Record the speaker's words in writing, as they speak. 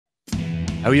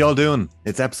How are you all doing?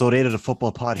 It's episode 8 of the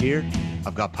Football Pod here.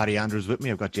 I've got Paddy Andrews with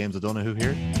me. I've got James O'Donoghue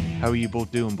here. How are you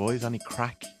both doing, boys? Any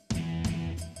crack?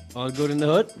 All good in the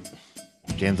hood.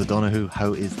 James O'Donoghue,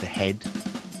 how is the head?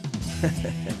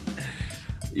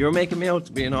 You're making me out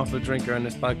to be an awful drinker on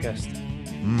this podcast.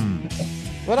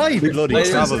 What are you bloody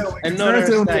travelled? Another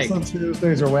doing stag. this on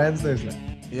Tuesdays or Wednesdays. Like.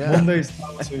 Yeah. Mondays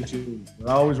don't suit you.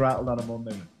 We're always rattled on a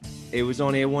Monday. Like. It was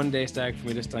only a one-day stag for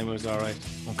me this time. It was all right.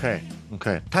 Okay.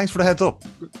 Thanks for the heads up.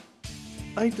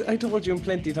 I told you in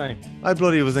plenty time. I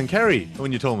bloody was in Kerry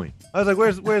when you told me. I was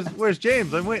like, where's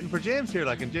James? I'm waiting for James here.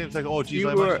 Like, and James like, oh, geez,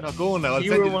 I'm actually not going now.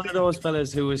 You were one of those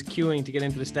fellas who was queuing to get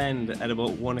into the stand at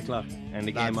about 1 o'clock and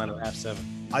the game on at 7:30.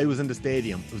 I was in the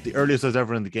stadium. It was the earliest I was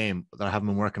ever in the game that I haven't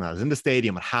been working at. I was in the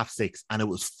stadium at 6:30 and it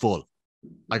was full.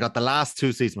 I got the last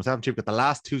two seats. Myself and Chip got the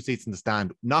last two seats in the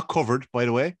stand. Not covered, by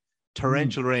the way.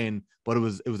 Torrential rain, but it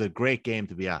was a great game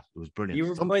to be at. It was brilliant. You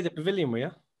were by the pavilion, were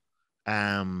you?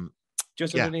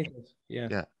 Just underneath it.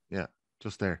 Yeah,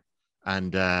 just there.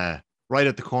 And right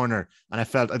at the corner. And I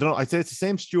felt, I don't know, I'd say it's the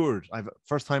same steward. I've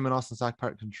first time in Austin Sack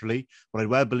Park in Tralee, but I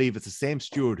well believe it's the same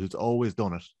steward who's always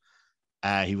done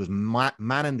it. He was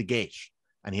manning the gate,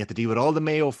 and he had to deal with all the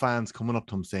Mayo fans coming up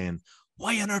to him saying,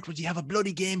 why on earth would you have a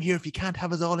bloody game here if you can't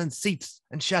have us all in seats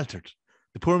and sheltered?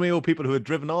 The poor Mayo people who had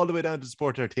driven all the way down to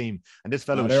support their team. And this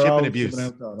fellow was shipping abuse.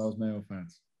 Those Mayo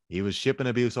fans. He was shipping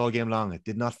abuse all game long. It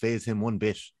did not faze him one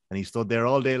bit. And he stood there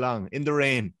all day long in the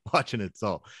rain watching it.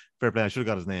 So fair play. I should have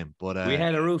got his name. But we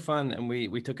had a roof on and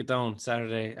we took it down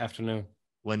Saturday afternoon.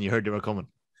 When you heard they were coming.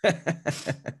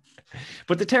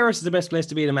 But the terrace is the best place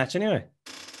to be at a match anyway.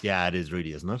 Yeah, it is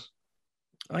really, isn't it?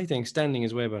 I think standing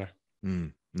is way better.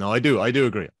 No, I do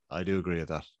agree. I do agree with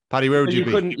that. Paddy, where would you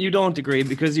be? You don't agree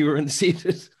because you were in the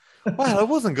seated. Well, I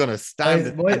wasn't going to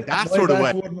stand that sort of way.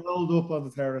 I wouldn't hold up on the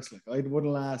terrace. Like, I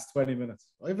wouldn't last 20 minutes.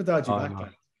 I have a dodgy back. No.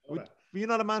 Were you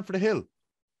not a man for the hill?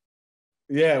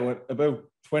 Yeah, about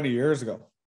 20 years ago.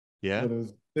 Yeah. When I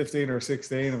was 15 or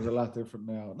 16, it was a lot different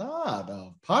now.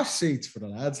 No. Posh seats for the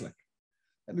lads. Like,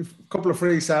 and a couple of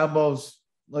free sambos,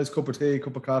 nice cup of tea,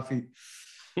 cup of coffee.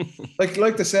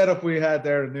 like the setup we had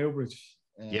there in Newbridge.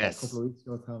 Yes. A couple of weeks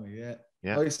ago, Tommy. Yeah.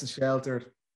 Nice and sheltered.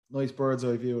 Nice bird's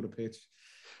eye view of the pitch.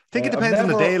 I think it depends on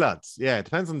the day, lads. Yeah, it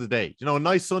depends on the day. You know, a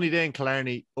nice sunny day in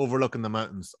Killarney overlooking the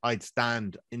mountains, I'd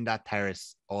stand in that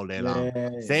terrace all day long.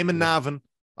 Same in Navan,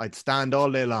 I'd stand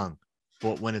all day long.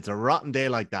 But when it's a rotten day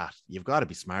like that, you've got to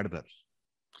be smart about it.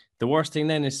 The worst thing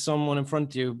then is someone in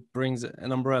front of you brings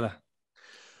an umbrella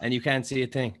and you can't see a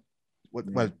thing.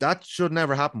 Well, that should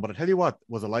never happen. But I tell you what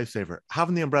was a lifesaver: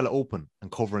 having the umbrella open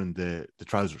and covering the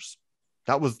trousers.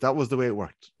 That was the way it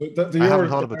worked. I haven't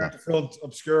thought about that. The front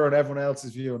obscuring everyone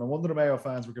else's view, and I wonder the Mayo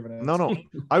fans were giving out. No,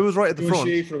 I was right at the front.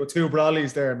 With two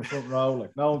brollies there in the front row,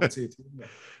 like no one could see it.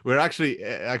 We're actually,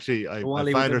 I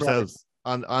find ourselves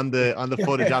on the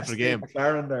footage after the game.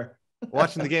 There.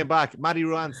 Watching the game back, Matty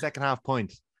Ruan's second half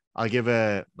point. I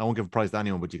won't give a prize to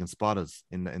anyone, but you can spot us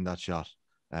in that shot.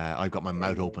 I've got my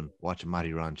mouth open watching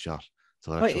Matty Ruan's shot,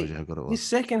 so that shows you how good it was. His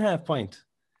second half point.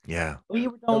 Yeah. Oh, you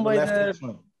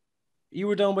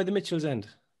were down by the Mitchell's end.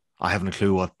 I haven't a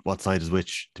clue what side is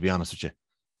which, to be honest with you.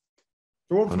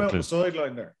 The one from out the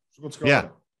sideline there. It's a good score. Yeah,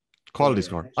 quality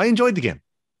score. I enjoyed the game.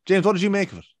 James, what did you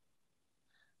make of it?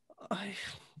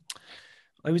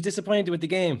 I was disappointed with the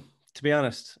game, to be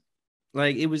honest.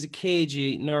 Like, it was a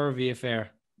cagey, nervy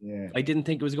affair. Yeah. I didn't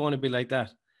think it was going to be like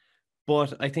that.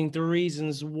 But I think the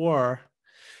reasons were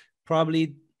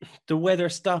probably the weather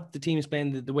stopped the teams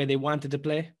playing the way they wanted to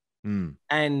play.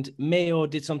 And Mayo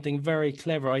did something very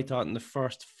clever, I thought, in the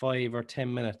first 5 or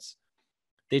 10 minutes.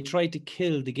 They tried to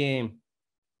kill the game.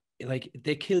 Like,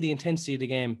 they killed the intensity of the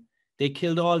game. They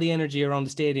killed all the energy around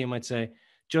the stadium, I'd say,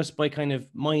 just by kind of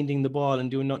minding the ball and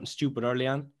doing nothing stupid early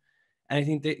on. And I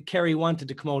think that Kerry wanted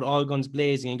to come out all guns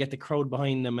blazing and get the crowd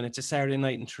behind them, and it's a Saturday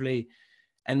night in Tralee.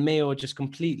 And Mayo just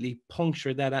completely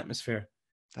punctured that atmosphere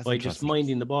by just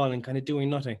minding the ball and kind of doing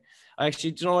nothing.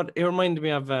 Actually, do you know what? It reminded me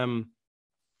of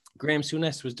Graham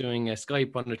Souness was doing a Sky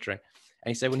punditry. And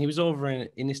he said when he was over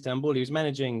in Istanbul, he was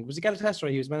managing, was it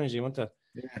Galatasaray he was managing, wasn't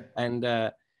it? Yeah.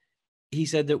 And he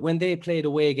said that when they played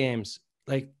away games,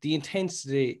 like the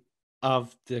intensity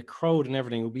of the crowd and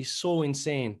everything would be so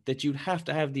insane that you'd have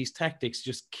to have these tactics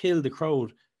just kill the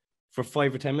crowd for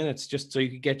 5 or 10 minutes just so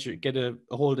you could get a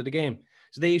hold of the game.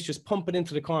 So they used to just pump it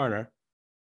into the corner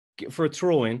for a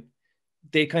throw-in.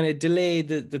 They kind of delay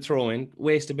the throw-in,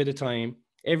 waste a bit of time.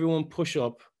 Everyone push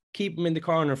up, keep them in the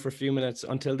corner for a few minutes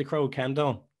until the crowd calm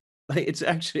down. Like, it's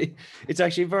actually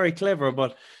very clever,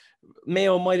 but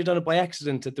Mayo might have done it by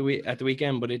accident at the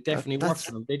weekend, but it definitely worked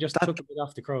for them. They just took a bit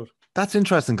off the crowd. That's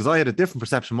interesting because I had a different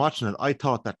perception watching it. I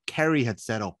thought that Kerry had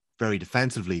set up very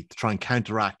defensively to try and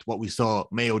counteract what we saw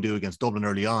Mayo do against Dublin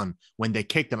early on when they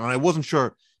kicked it. And I wasn't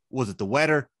sure, was it the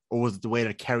weather or was it the way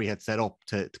that Kerry had set up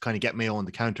to kind of get Mayo on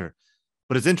the counter?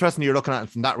 But it's interesting you're looking at it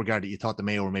from that regard that you thought the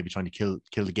Mayo were maybe trying to kill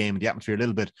the game and the atmosphere a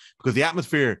little bit, because the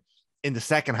atmosphere in the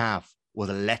second half was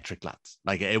electric, lads.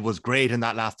 Like, it was great in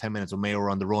that last 10 minutes when Mayo were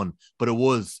on the run, but it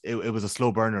was a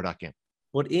slow burner, that game.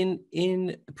 But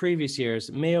in previous years,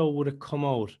 Mayo would have come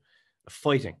out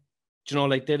fighting. Do you know,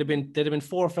 like there'd have been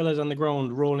 4 fellas on the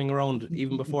ground rolling around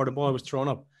even before the ball was thrown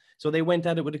up. So they went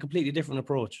at it with a completely different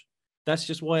approach. That's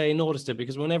just why I noticed it,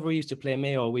 because whenever we used to play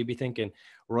Mayo, we'd be thinking,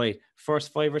 right,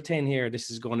 first 5 or 10 here,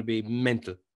 this is going to be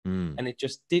mental. And it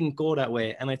just didn't go that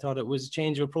way. And I thought it was a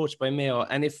change of approach by Mayo.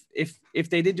 And if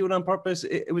they did do it on purpose,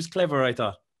 it was clever, I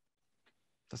thought.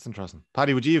 That's interesting.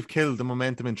 Paddy, would you have killed the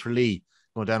momentum in Tralee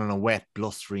going down on a wet,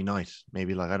 blustery night?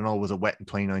 Maybe, like, I don't know, was it wet in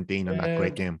 2019 in that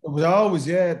great game? It was always,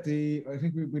 I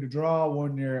think we had a draw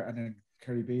one year and then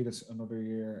Kerry beat us another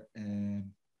year.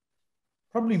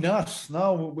 Probably not.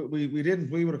 No, we didn't.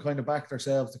 We would have kind of backed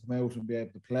ourselves to come out and be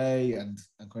able to play and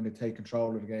kind of take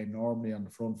control of the game normally on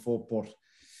the front foot, but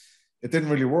it didn't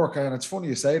really work. And it's funny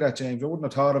you say that, James. I wouldn't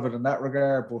have thought of it in that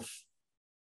regard, but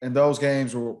in those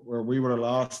games where we would have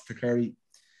lost to Kerry,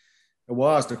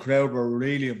 the crowd were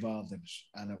really involved in it,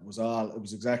 and it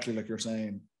was exactly like you're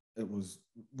saying. It was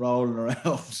rolling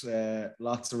around,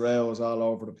 lots of rails all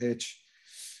over the pitch,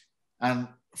 and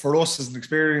for us as an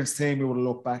experienced team, we would have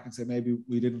looked back and said maybe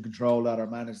we didn't control that or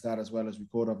manage that as well as we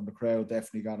could have, and the crowd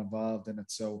definitely got involved in it.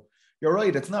 So you're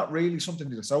right, it's not really something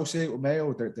to associate with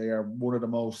Mayo. They are one of the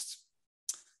most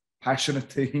passionate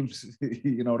teams.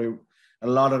 You know, a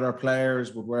lot of their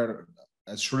players would wear,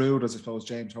 as shrewd as I suppose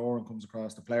James Horan comes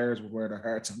across, the players would wear their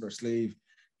hearts on their sleeve.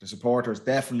 The supporters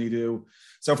definitely do.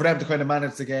 So for them to kind of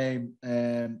manage the game,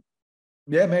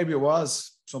 maybe it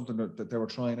was something that they were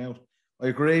trying out. I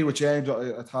agree with James.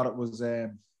 I thought it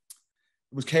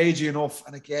was cagey enough.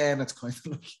 And again, it's kind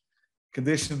of like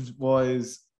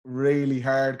conditions-wise really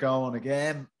hard going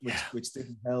again, which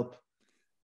didn't help.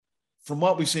 From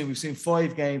what we've seen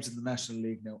 5 games in the National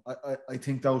League now. I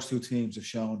think those 2 teams have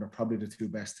shown they're probably the 2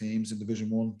 best teams in Division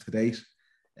 1 to date.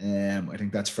 I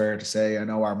think that's fair to say. I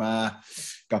know Armagh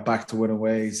got back to winning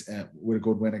ways with a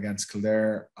good win against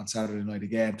Kildare on Saturday night.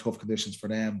 Again, tough conditions for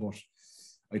them, but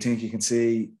I think you can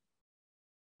see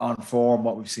on form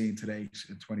what we've seen to date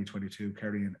in 2022,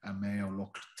 Kerry and Mayo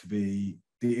look to be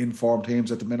the informed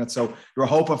teams at the minute. So you're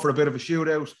hoping for a bit of a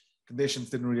shootout.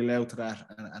 Conditions didn't really allow to that,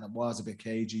 and it was a bit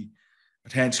cagey.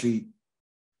 Potentially,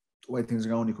 the way things are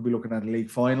going, you could be looking at a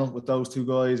league final with those 2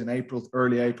 guys in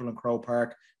early April in Croke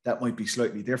Park. That might be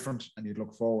slightly different, and you'd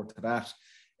look forward to that.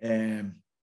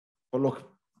 But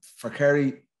look, for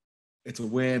Kerry, it's a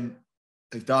win.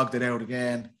 They've dogged it out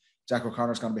again. Jack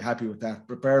O'Connor's going to be happy with that.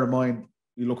 But bear in mind,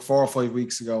 you look 4 or 5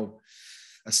 weeks ago,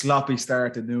 a sloppy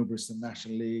start in Newbury in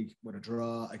National League with a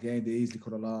draw. Again, they easily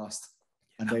could have lost,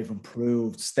 and they've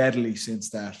improved steadily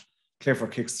since that.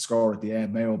 Clifford kicks the score at the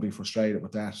end. Mayo will be frustrated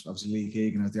with that. Obviously, Lee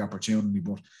Keegan has the opportunity,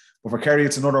 but for Kerry,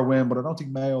 it's another win. But I don't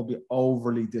think Mayo will be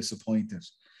overly disappointed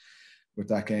with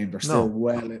that game. They're still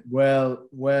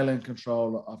well in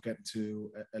control of getting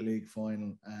to a league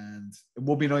final, and it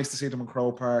would be nice to see them in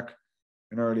Croke Park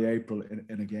in early April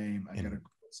in a game and get a good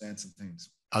sense of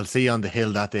things. I'll see you on the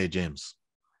hill that day, James.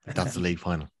 That's the league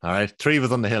final. All right, 3 of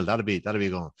us on the hill. That'll be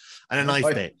going, and a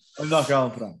nice day. I'm not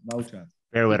going for that. No chance.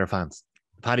 Fair weather fans.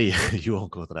 Paddy, you won't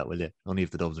go to that, will you? Only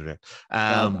if the Dubs are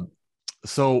there.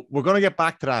 So we're going to get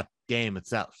back to that game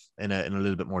itself in a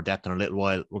little bit more depth in a little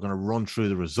while. We're going to run through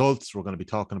the results. We're going to be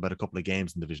talking about a couple of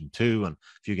games in Division 2 and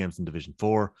a few games in Division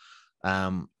 4.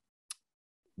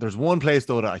 There's one place,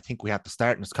 though, that I think we have to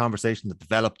start in this conversation that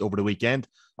developed over the weekend.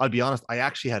 I'll be honest, I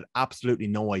actually had absolutely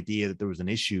no idea that there was an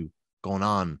issue going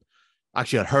on.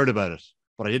 Actually, I'd heard about it,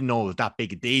 but I didn't know it was that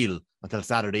big a deal until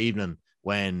Saturday evening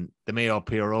when the Mayo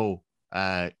PRO,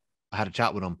 I had a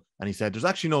chat with him, and he said, there's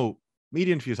actually no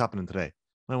media interviews happening today.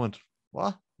 And I went,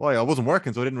 what? Why? I wasn't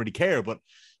working, so I didn't really care. But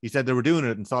he said they were doing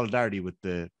it in solidarity with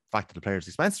the fact that the players'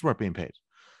 expenses weren't being paid.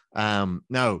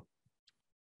 Now,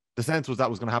 the sense was that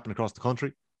was going to happen across the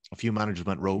country. A few managers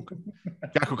went rogue.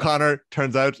 Jack O'Connor,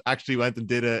 turns out, actually went and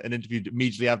did an interview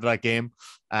immediately after that game.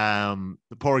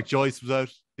 The Porrick Joyce was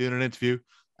out doing an interview.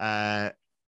 A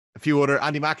few other,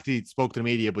 Andy McAtee spoke to the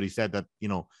media, but he said that, you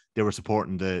know, they were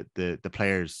supporting the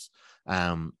players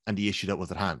and the issue that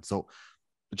was at hand. So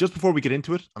just before we get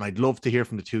into it, and I'd love to hear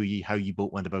from the two of you how you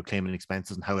both went about claiming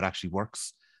expenses and how it actually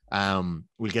works.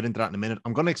 We'll get into that in a minute.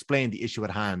 I'm going to explain the issue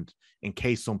at hand in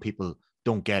case some people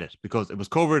don't get it, because it was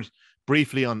covered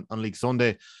briefly on League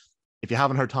Sunday. If you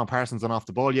haven't heard Tom Parsons on Off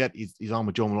the Ball yet, he's on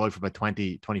with Joe Malloy for about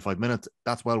 20-25 minutes.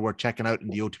 That's well worth checking out in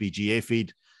the OTBGA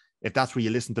feed. If that's where you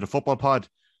listen to the football pod,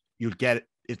 you'll get it.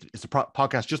 It's a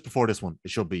podcast just before this one. It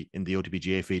should be in the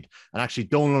OTBGA feed. And actually,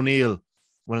 Donal O'Neill,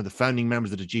 one of the founding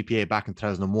members of the GPA back in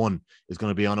 2001, is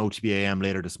going to be on OTBAM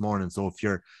later this morning. So if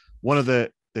you're one of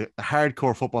the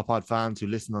hardcore football pod fans who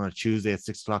listen on a Tuesday at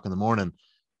 6 o'clock in the morning,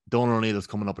 Donal O'Neill is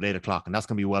coming up at 8 o'clock, and that's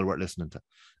going to be well worth listening to.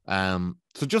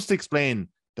 So just to explain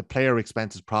the player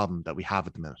expenses problem that we have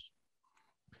at the minute.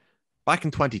 Back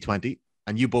in 2020,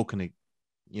 and you both can,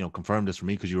 confirm this for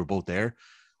me because you were both there,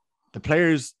 the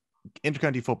players,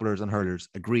 intercounty footballers and hurlers,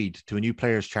 agreed to a new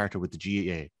players charter with the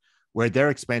GAA where their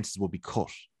expenses will be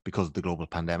cut because of the global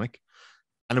pandemic.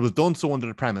 And it was done so under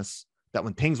the premise that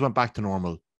when things went back to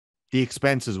normal, the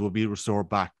expenses will be restored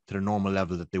back to the normal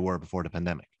level that they were before the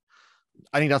pandemic.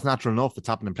 I think that's natural enough. It's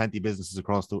happened in plenty of businesses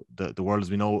across the world.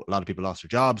 As we know, a lot of people lost their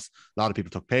jobs. A lot of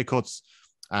people took pay cuts.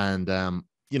 And,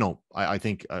 I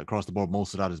think across the board,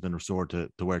 most of that has been restored to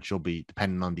where it should be,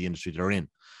 depending on the industry they're in.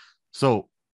 So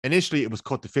initially, it was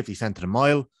cut to 50 cents to the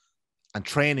mile, and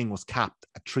training was capped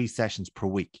at 3 sessions per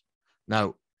week.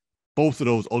 Now, both of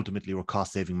those ultimately were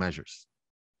cost-saving measures.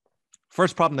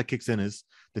 First problem that kicks in is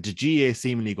that the GAA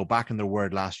seemingly go back in their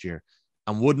word last year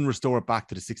and wouldn't restore it back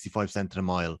to the 65 cents to the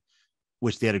mile,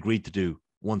 which they had agreed to do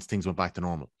once things went back to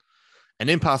normal. An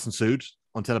impasse ensued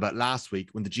until about last week,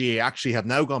 when the GAA actually have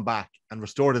now gone back and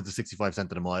restored it to 65 cents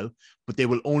to the mile, but they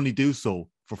will only do so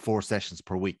for 4 sessions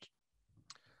per week.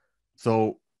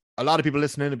 So a lot of people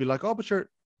listening will be like, oh, but sure,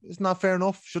 it's not fair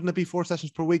enough. Shouldn't it be 4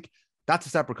 sessions per week? That's a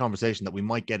separate conversation that we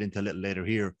might get into a little later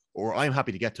here, or I'm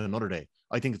happy to get to another day.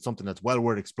 I think it's something that's well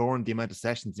worth exploring. The amount of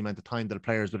sessions, the amount of time that a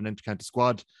player is with an intercounty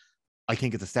squad, I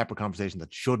think it's a separate conversation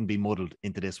that shouldn't be muddled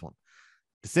into this one.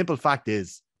 The simple fact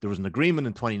is there was an agreement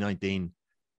in 2019.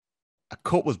 A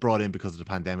cut was brought in because of the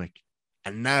pandemic,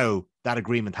 and now that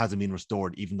agreement hasn't been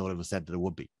restored, even though it was said that it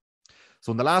would be.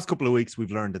 So in the last couple of weeks,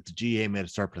 we've learned that the GAA made a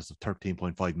surplus of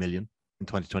 13.5 million in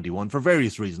 2021 for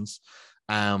various reasons.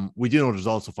 We do know there's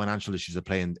also financial issues at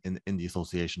play in the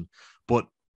association, but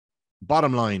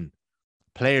bottom line,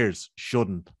 players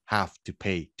shouldn't have to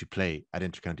pay to play at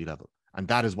intercounty level, and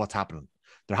that is what's happening.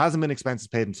 There hasn't been expenses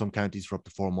paid in some counties for up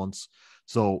to 4 months,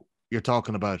 so you're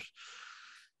talking about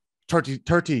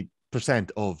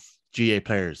 30% of GA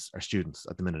players are students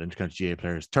at the minute, intercounty GA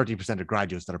players. 30% are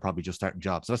graduates that are probably just starting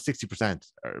jobs. So that's 60%.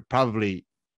 Or probably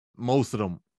most of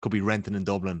them could be renting in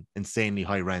Dublin, insanely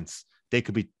high rents. They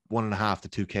could be 1.5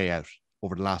 to 2K out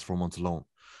over the last 4 months alone.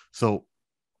 So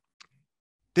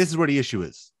this is where the issue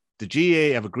is. The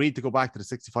GAA have agreed to go back to the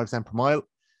 65 cent per mile,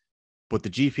 but the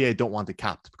GPA don't want it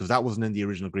capped because that wasn't in the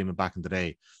original agreement back in the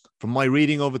day. From my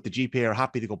reading of it, the GPA are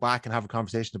happy to go back and have a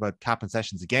conversation about capping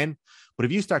sessions again. But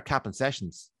if you start capping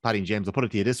sessions, Paddy and James, I'll put it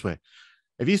to you this way.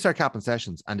 If you start capping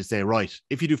sessions and they say, right,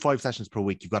 if you do 5 sessions per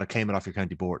week, you've got to claim it off your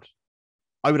county board.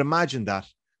 I would imagine that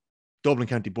Dublin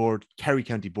County Board, Kerry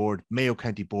County Board, Mayo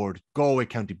County Board, Galway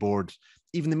County Board,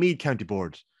 even the Meath County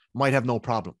Board might have no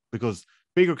problem because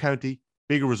bigger county,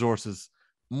 bigger resources,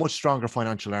 much stronger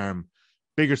financial arm,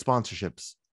 bigger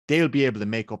sponsorships, they'll be able to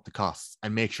make up the costs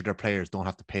and make sure their players don't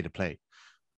have to pay to play.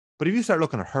 But if you start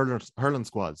looking at hurling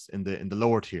squads in the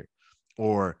lower tier,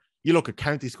 or you look at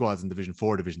county squads in Division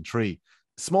 4, Division 3,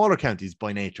 smaller counties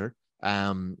by nature,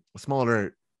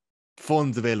 smaller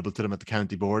funds available to them at the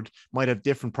county board, might have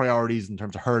different priorities in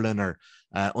terms of hurling or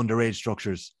underage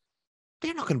structures.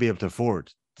 They're not going to be able to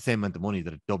afford the same amount of money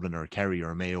that a Dublin or a Kerry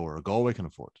or a Mayo or a Galway can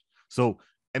afford. So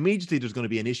immediately there's going to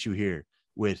be an issue here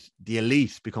with the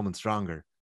elite becoming stronger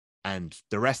and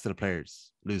the rest of the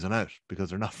players losing out because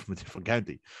they're not from a different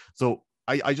county. So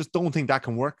I just don't think that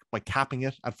can work by capping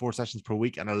it at 4 sessions per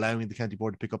week and allowing the county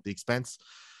board to pick up the expense.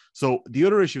 So the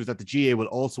other issue is that the GA will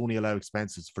also only allow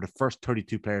expenses for the first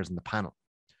 32 players in the panel.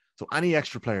 So any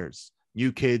extra players,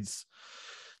 new kids,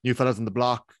 new fellas on the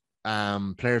block,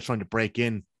 players trying to break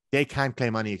in, they can't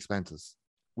claim any expenses.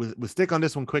 We'll stick on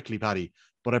this one quickly, Paddy,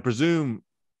 but I presume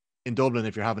in Dublin,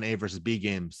 if you're having A versus B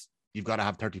games, you've got to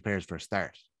have 30 players for a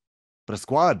start. But a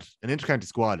squad, an intercounty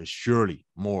squad, is surely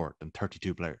more than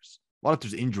 32 players. What if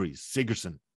there's injuries?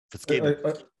 Sigerson, Fitzgibbon.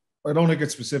 I don't think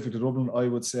it's specific to Dublin. I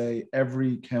would say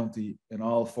every county in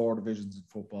all 4 divisions in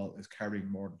football is carrying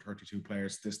more than 32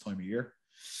 players this time of year.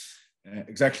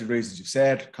 Exactly the reasons you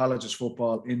said, colleges,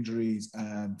 football, injuries,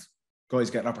 and guys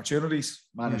getting opportunities,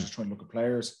 managers trying to look at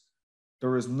players.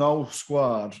 There is no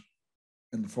squad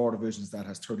in the 4 divisions that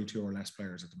has 32 or less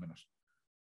players at the minute.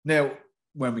 Now,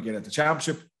 when we get into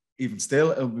championship, even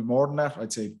still, it'll be more than that.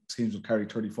 I'd say teams will carry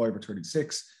 35 or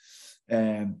 36.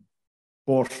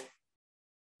 But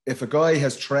if a guy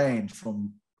has trained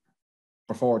from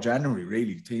before January,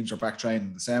 really, teams are back training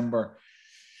in December,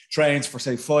 trains for,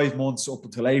 say, 5 months up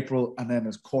until April, and then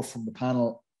is cut from the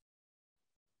panel,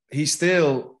 he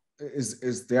still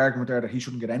is the argument there that he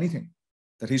shouldn't get anything,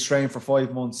 that he's trained for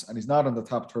 5 months and he's not in the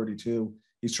top 32.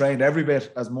 He's trained every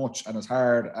bit as much and as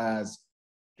hard as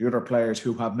the other players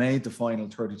who have made the final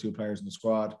 32 players in the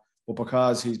squad, but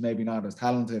because he's maybe not as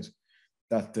talented,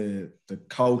 that the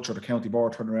coach or the county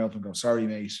board turn around and go, sorry,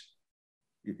 mate,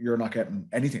 you're not getting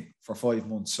anything for 5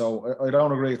 months. So I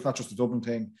don't agree. It's not just a Dublin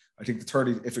thing. I think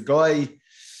if a guy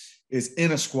is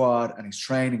in a squad and he's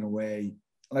training away,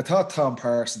 and I thought Tom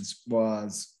Parsons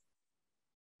was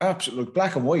absolutely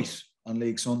black and white on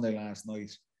League Sunday last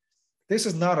night. This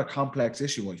is not a complex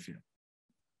issue, I feel.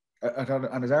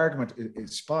 And his argument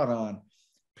is spot on.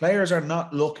 Players are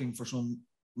not looking for some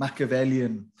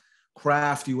Machiavellian,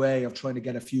 crafty way of trying to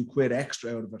get a few quid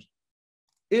extra out of it.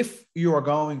 If you are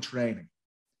going training,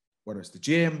 whether it's the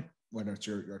gym, whether it's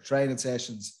your training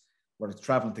sessions, whether it's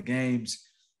traveling to games,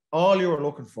 all you are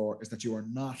looking for is that you are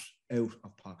not out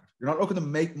of pocket. You're not looking to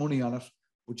make money on it,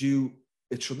 but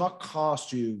it should not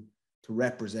cost you to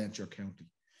represent your county.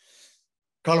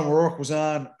 Colin O'Rourke was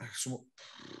on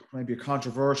maybe a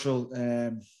controversial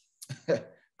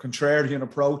contrarian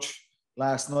approach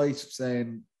last night,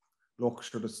 saying, look,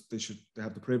 sure, they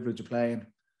have the privilege of playing.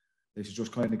 They should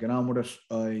just kind of get on with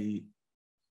it.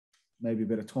 Maybe a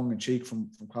bit of tongue in cheek from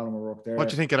Colin O'Rourke there. What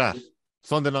do you think of that?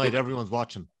 Sunday night, everyone's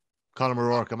watching. Colin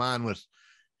O'Rourke, a man with,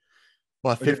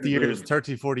 50 years,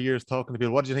 30, 40 years talking to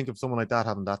people. What do you think of someone like that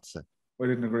having that to say? I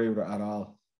didn't agree with it at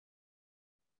all.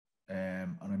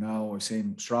 And I know I've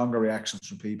seen stronger reactions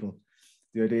from people.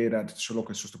 The idea that, sure,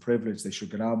 look, it's just a privilege, they should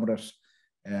get on with it.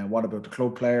 And what about the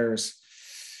club players?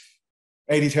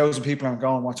 80,000 people aren't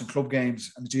going watching club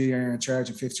games, and the GAA are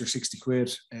charging 50 or 60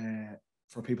 quid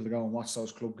for people to go and watch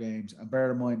those club games. And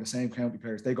bear in mind, the same county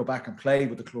players, they go back and play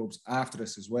with the clubs after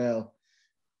this as well.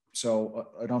 So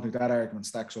I don't think that argument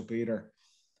stacks up either.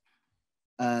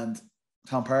 And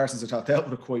Tom Parsons, I thought, dealt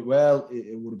with it quite well.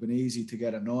 It would have been easy to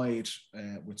get annoyed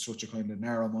with such a kind of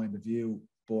narrow-minded view.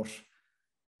 But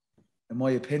in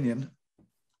my opinion,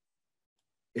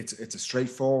 it's a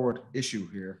straightforward issue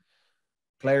here.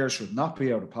 Players should not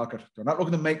be out of pocket. They're not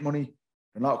looking to make money.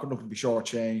 They're not looking to be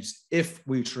shortchanged if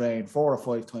we train 4 or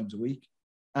 5 times a week.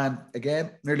 And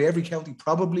again, nearly every county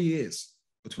probably is,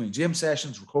 between gym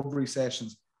sessions, recovery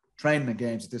sessions, training and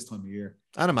games at this time of year.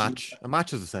 And a match. A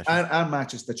match is a session. And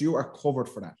matches, that you are covered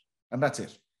for that. And that's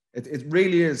it. It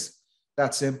really is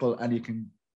that simple. And you can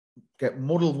get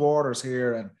muddled waters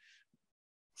here and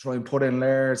try and put in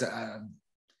layers and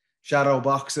shadow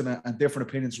boxing and different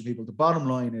opinions from people. The bottom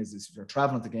line is if you're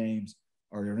traveling to games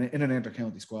or you're in an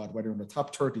inter-county squad, whether you're in the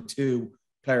top 32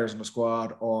 players in the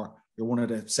squad or you're one of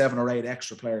the 7 or 8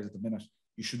 extra players at the minute,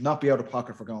 you should not be out of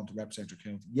pocket for going to represent your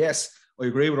county. Yes, I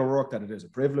agree with O'Rourke that it is a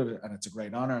privilege and it's a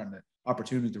great honour and the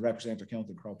opportunity to represent your county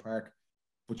in Croke Park,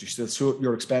 but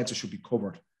your expenses should be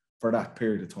covered for that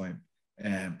period of time.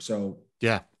 So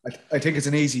yeah, I think it's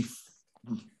an easy,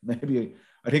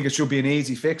 I think it should be an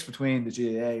easy fix between the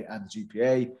GAA and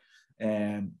the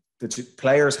GPA. The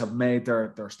players have made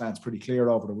their stance pretty clear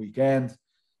over the weekend,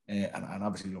 and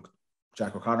obviously, look,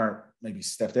 Jack O'Connor maybe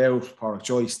stepped out, Pádraig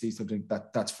Joyce, these type of things,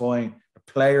 that's fine. The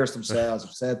players themselves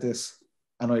have said this,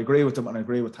 and I agree with them, and I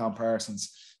agree with Tom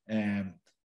Parsons and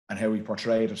how he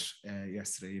portrayed it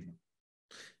yesterday evening.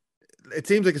 It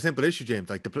seems like a simple issue, James.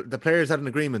 Like the players had an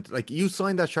agreement. Like you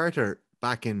signed that charter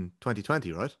back in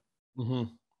 2020, right? Mm-hmm.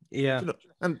 Yeah,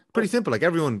 and pretty simple. Like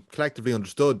everyone collectively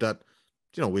understood that,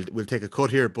 we'll take a cut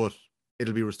here, but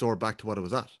it'll be restored back to what it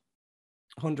was at.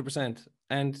 100%.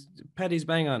 And Paddy's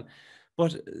bang on,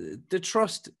 but the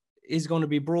trust is going to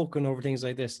be broken over things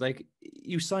like this. Like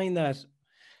you sign that,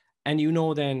 and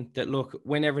then that, look,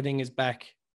 when everything is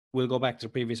back, we'll go back to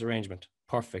the previous arrangement.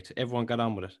 Perfect. Everyone got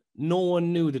on with it. No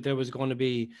one knew that there was going to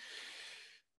be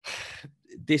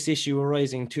this issue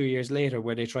arising 2 years later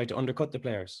where they tried to undercut the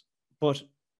players. But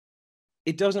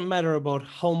it doesn't matter about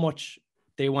how much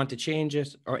they want to change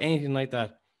it or anything like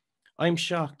that. I'm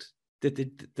shocked that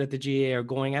the GAA are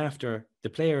going after the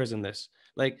players in this.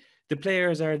 Like the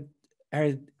players are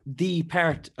the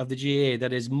part of the GAA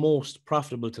that is most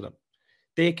profitable to them.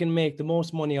 They can make the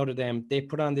most money out of them. They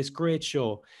put on this great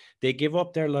show. They give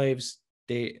up their lives.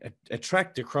 They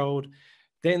attract the crowd.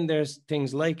 Then there's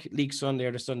things like League Sunday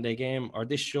or the Sunday game or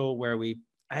this show where we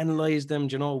analyze them.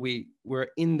 We're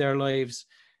in their lives.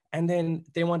 And then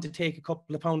they want to take a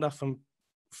couple of pounds off them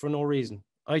for no reason.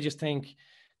 I just think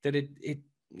that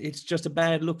it's just a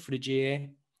bad look for the GA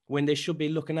when they should be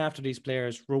looking after these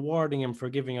players, rewarding them for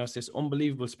giving us this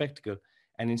unbelievable spectacle.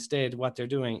 And instead, what they're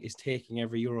doing is taking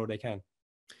every euro they can.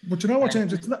 But you know what,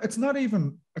 James? It's not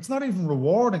even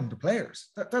rewarding the players.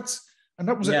 That was an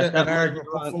argument.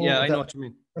 I know what you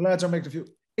mean. The lads are making a few.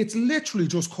 It's literally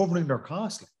just covering their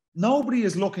costs. Nobody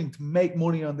is looking to make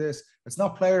money on this. It's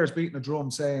not players beating a drum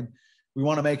saying we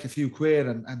want to make a few quid.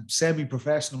 And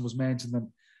semi-professional was mentioned. And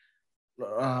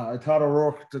I thought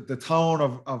O'Rourke, the tone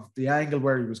of the angle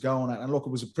where he was going at. And look,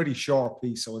 it was a pretty short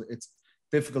piece, so it's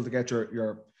difficult to get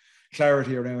your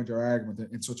clarity around your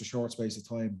argument in such a short space of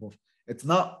time. But it's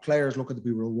not players looking to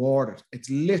be rewarded. It's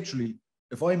literally,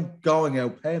 if I'm going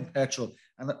out paying petrol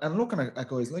and looking at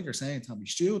guys like you're saying, Tommy,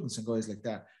 students and guys like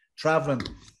that, traveling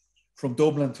from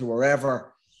Dublin to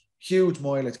wherever, huge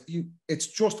mileage, it's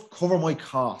just cover my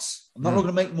costs. I'm not looking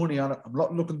to make money on it. I'm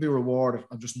not looking to be rewarded.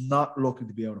 I'm just not looking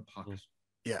to be out of pocket.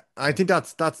 Yeah, I think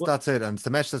that's it. And it's the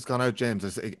message that's gone out, James,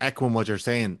 is echoing what you're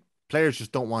saying. Players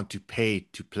just don't want to pay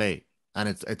to play. And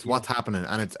it's what's happening.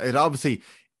 And it obviously,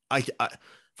 I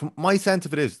from my sense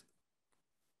of it is,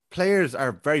 players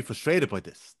are very frustrated by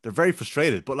this. They're very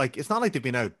frustrated, but like, it's not like they've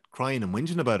been out crying and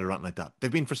whinging about it or anything like that.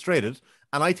 They've been frustrated,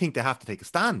 and I think they have to take a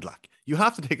stand. Like, you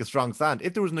have to take a strong stand.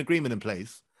 If there was an agreement in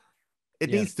place, it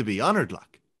needs to be honoured.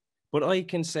 Like, but I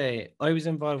can say I was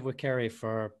involved with Kerry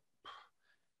for,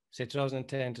 say,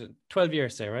 2010 to 12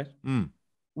 years, say, right?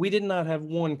 We did not have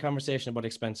one conversation about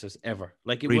expenses ever.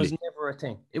 Like, it was never a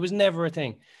thing. It was never a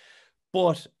thing.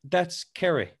 But that's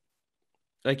Kerry.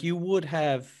 Like, you would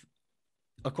have,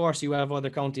 of course, you have other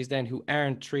counties then who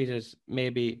aren't treated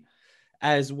maybe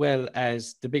as well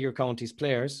as the bigger counties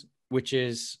players, which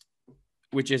is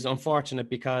unfortunate,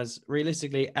 because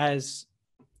realistically, as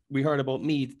we heard about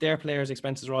Meath, their players'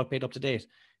 expenses are all paid up to date.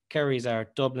 Kerry's are,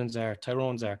 Dublin's are,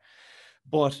 Tyrone's are.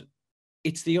 But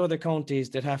it's the other counties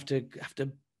that have to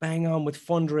bang on with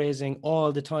fundraising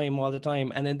all the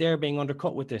time, and then they're being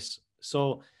undercut with this.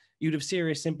 So you'd have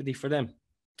serious sympathy for them.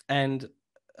 And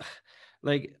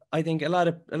like, I think a lot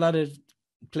of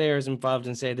players involved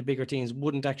in, say, the bigger teams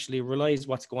wouldn't actually realize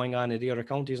what's going on in the other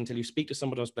counties until you speak to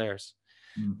some of those players.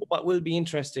 But what will be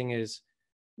interesting is,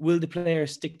 will the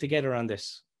players stick together on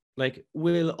this? Like,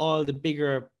 will all the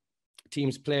bigger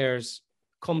teams' players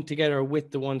come together with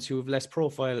the ones who have less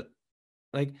profile?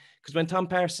 Like, because when Tom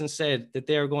Parsons said that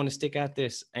they're going to stick at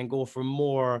this and go for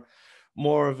more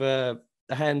of a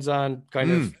hands-on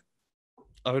kind of,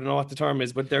 I don't know what the term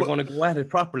is, but they're going to go at it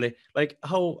properly. Like,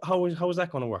 how is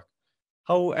that going to work?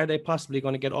 How are they possibly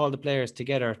going to get all the players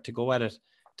together to go at it,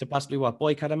 to possibly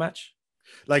boycott a match?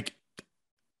 Like,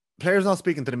 players not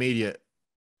speaking to the media,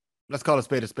 let's call a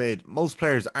spade a spade. Most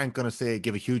players aren't going to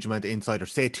give a huge amount of insight or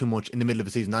say too much in the middle of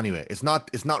a season anyway. It's not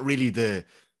really the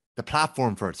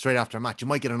platform for it straight after a match. You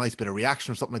might get a nice bit of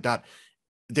reaction or something like that.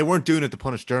 They weren't doing it to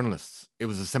punish journalists. It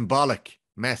was a symbolic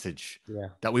message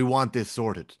that we want this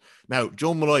sorted. Now,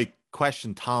 Joe Malloy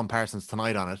questioned Tom Parsons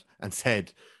tonight on it and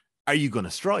said, are you going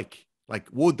to strike? Like,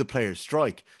 would the players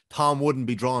strike? Tom wouldn't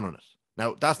be drawn on it.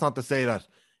 Now, that's not to say that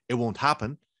it won't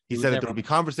happen. He said that there will be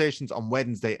conversations on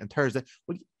Wednesday and Thursday.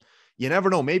 Well, you never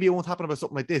know. Maybe it won't happen about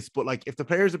something like this. But like, if the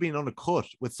players are being undercut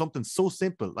with something so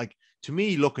simple, like, to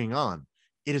me, looking on,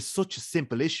 it is such a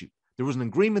simple issue. There was an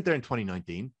agreement there in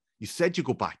 2019. You said you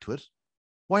go back to it.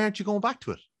 Why aren't you going back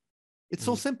to it? It's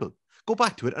so simple. Go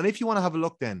back to it. And if you want to have a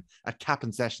look then at cap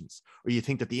and sessions, or you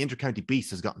think that the inter-county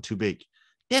beast has gotten too big,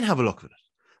 then have a look at it.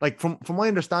 Like, from my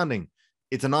understanding,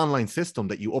 it's an online system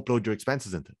that you upload your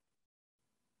expenses into.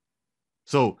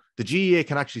 So the GEA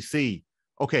can actually see,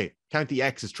 okay, County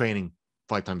X is training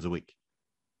 5 times a week.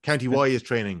 County Y is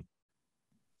training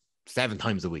 7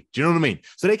 times a week. Do you know what I mean?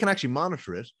 So they can actually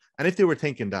monitor it. And if they were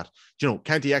thinking that,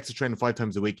 County X is training 5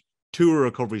 times a week, 2 a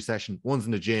recovery session, 1's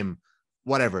in the gym,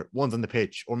 whatever, 1's on the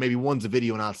pitch, or maybe 1's a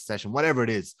video analysis session, whatever it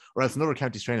is, or else another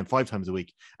county's training 5 times a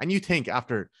week. And you think,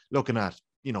 after looking at,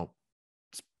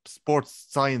 sports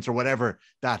science or whatever,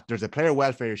 that there's a player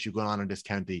welfare issue going on in this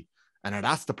county, and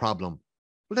that's the problem,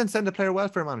 well, then send a player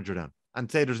welfare manager down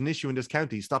and say there's an issue in this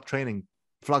county. Stop training,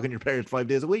 flogging your players 5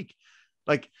 days a week.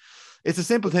 Like, it's a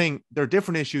simple thing. There are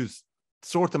different issues.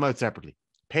 Sort them out separately.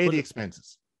 Pay the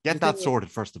expenses. Get that sorted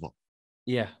first of all.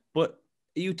 Yeah, but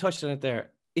you touched on it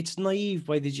there. It's naive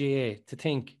by the GA to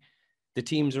think the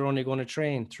teams are only going to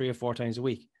train 3 or 4 times a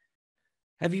week.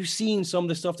 Have you seen some of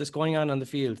the stuff that's going on the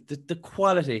field? The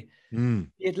quality, the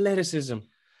athleticism,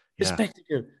 the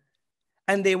spectacle.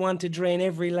 And they want to drain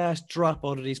every last drop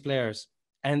out of these players.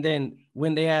 And then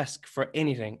when they ask for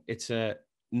anything, it's a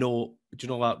no, do you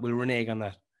know what? We'll renege on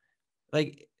that.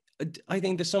 Like, I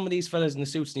think that some of these fellas in the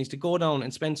suits needs to go down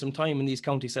and spend some time in these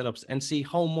county setups and see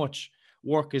how much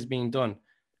work is being done,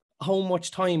 how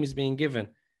much time is being given,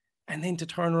 and then to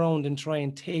turn around and try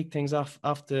and take things off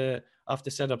the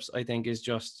setups, I think is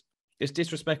just, it's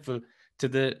disrespectful to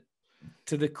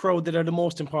the crowd that are the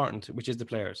most important, which is the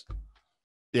players.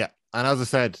 Yeah, and as I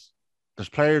said, there's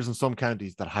players in some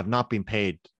counties that have not been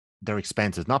paid their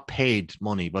expenses, not paid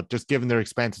money, but just given their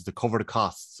expenses to cover the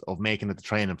costs of making it to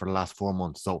training for the last 4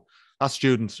 months. So that's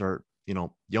students or, you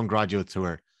know, young graduates who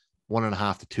are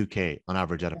 1.5 to 2K on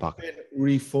average out of pocket.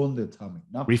 Refunded, Tommy.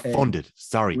 Not refunded. Paid.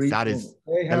 Sorry, Refunded. That is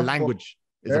the language.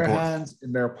 Is their important. Hands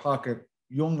in their pocket.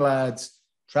 Young lads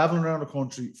traveling around the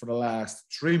country for the last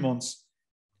 3 months.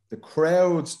 The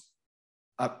crowds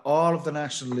at all of the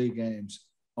National League games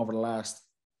over the last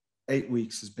 8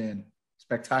 weeks has been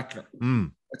spectacular.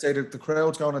 I'd say that the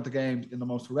crowds going at the games in the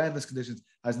most horrendous conditions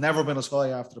has never been as high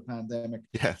after the pandemic.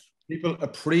 Yeah. People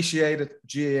appreciated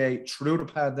GAA through the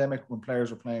pandemic when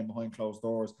players were playing behind closed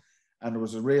doors. And there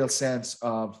was a real sense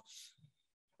of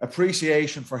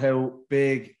appreciation for how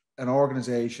big an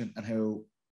organisation and how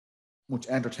much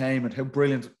entertainment, how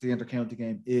brilliant the intercounty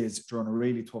game is during a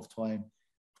really tough time.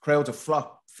 Crowds have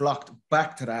flocked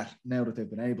back to that now that they've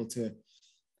been able to.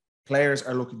 Players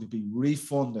are looking to be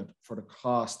refunded for the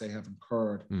cost they have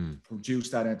incurred to produce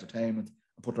that entertainment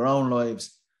and put their own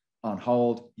lives on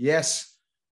hold. Yes,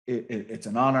 it's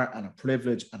an honour and a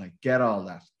privilege, and I get all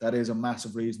that. That is a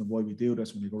massive reason why we do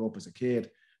this when you grow up as a kid.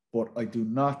 But I do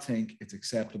not think it's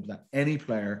acceptable that any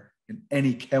player in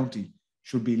any county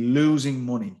should be losing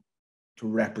money to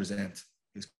represent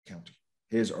his county,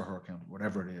 his or her county,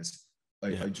 whatever it is.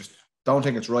 I just don't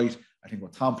think it's right. I think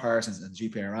what Tom Parsons and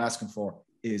GPA are asking for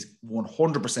is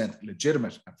 100%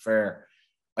 legitimate and fair.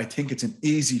 I think it's an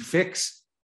easy fix.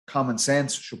 Common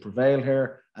sense should prevail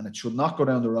here, and it should not go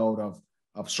down the road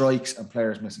of strikes and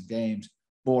players missing games.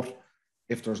 But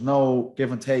if there's no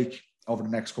give and take over the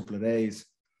next couple of days,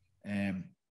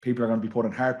 people are going to be put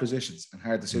in hard positions and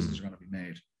hard decisions are going to be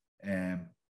made. And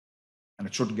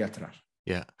it shouldn't get to that.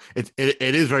 Yeah, it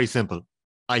is very simple.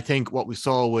 I think what we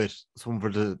saw with some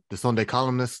of the Sunday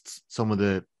columnists, some of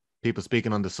the people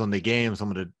speaking on the Sunday game, some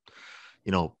of the,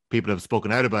 you know, people have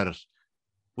spoken out about it.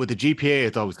 With the GPA,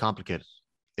 it's always complicated.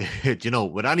 You know,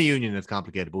 with any union, it's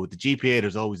complicated, but with the GPA,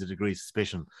 there's always a degree of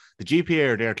suspicion. The GPA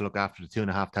are there to look after the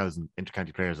 2,500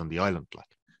 intercounty players on the island. Like,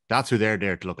 that's who they're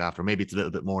there to look after. Maybe it's a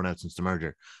little bit more now since the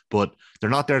merger, but they're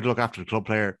not there to look after the club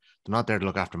player. They're not there to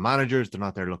look after managers. They're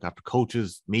not there to look after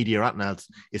coaches, media, or anything else.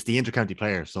 It's the intercounty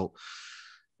player. So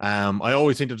I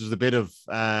always think that there's a bit of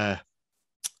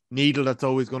needle that's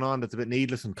always going on. That's a bit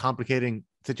needless and complicating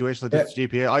situations like this.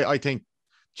 GPA. I think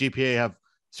GPA have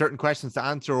certain questions to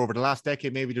answer over the last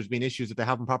decade. Maybe there's been issues that they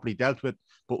haven't properly dealt with,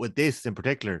 but with this in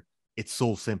particular, it's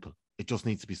so simple. It just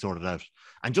needs to be sorted out.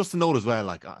 And just to note as well,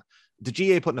 like the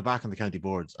GA putting it back on the county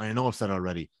boards, and I know I've said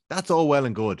already, that's all well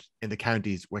and good in the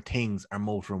counties where things are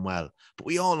motoring well. But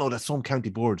we all know that some county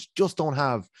boards just don't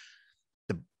have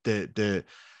the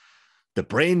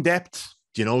brain depth,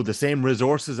 you know, the same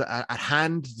resources at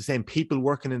hand, the same people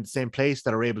working in the same place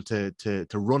that are able to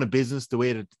run a business the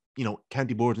way that, you know,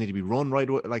 county boards need to be run right,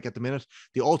 like at the minute.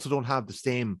 They also don't have the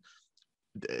same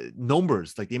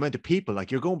numbers, like the amount of people. Like,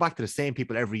 you're going back to the same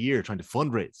people every year trying to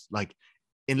fundraise. Like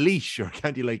in Laois or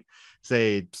county, like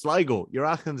say Sligo, you're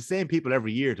asking the same people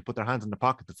every year to put their hands in the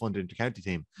pocket to fund the inter-county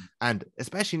team. And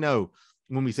especially now,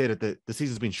 when we say that the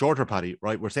season's been shorter, Paddy,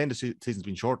 right? We're saying the season's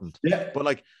been shortened. Yeah. But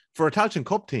like for a Tailteann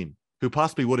Cup team who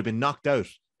possibly would have been knocked out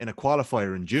in a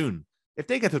qualifier in June, if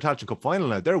they get to a Tailteann Cup final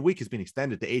now, their week has been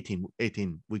extended to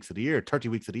 18 weeks of the year, 30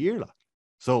 weeks of the year. Like.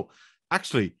 So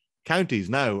actually, counties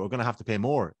now are going to have to pay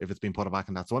more if it's been put back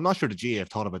in that. So I'm not sure the GA have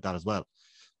thought about that as well.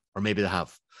 Or maybe they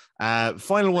have.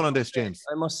 Final one on this, James.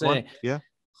 I must say,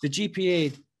 the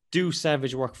GPA do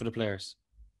savage work for the players.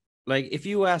 Like, if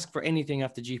you ask for anything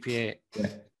after GPA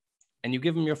and you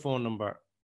give them your phone number,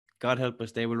 God help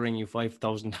us, they will ring you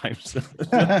 5,000 times.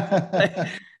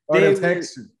 They'll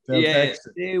text you.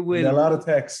 They will. A lot of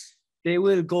texts. They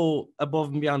will go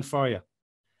above and beyond for you.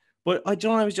 But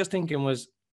I was just thinking was,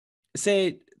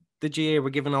 say the GA were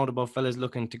giving out about fellas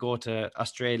looking to go to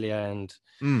Australia and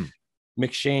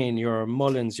McShane, your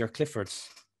Mullins, your Cliffords.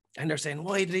 And they're saying,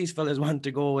 why do these fellas want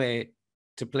to go away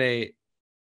to play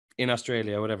in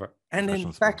Australia or whatever? And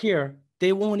then back here,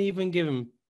 they won't even give him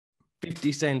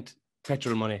 50 cent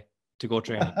petrol money to go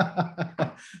training.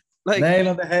 Like, nail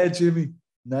on the head, Jimmy.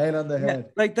 Nail on the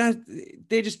head. Like that,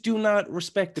 they just do not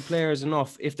respect the players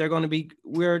enough. If they're going to be,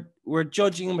 we're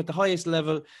judging them at the highest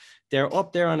level. They're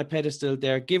up there on a pedestal.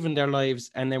 They're giving their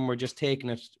lives, and then we're just taking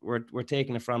it. We're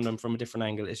taking it from them from a different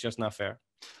angle. It's just not fair.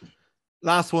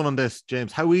 Last one on this,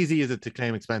 James. How easy is it to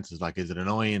claim expenses? Like, is it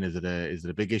annoying? Is it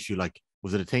a big issue? Like,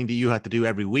 was it a thing that you had to do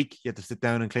every week? You had to sit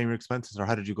down and claim your expenses, or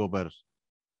how did you go about it?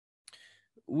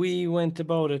 We went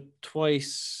about it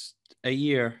twice a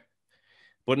year.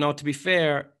 But now, to be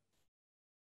fair,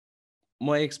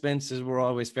 my expenses were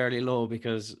always fairly low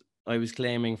because I was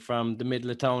claiming from the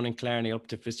middle of town in Clarny up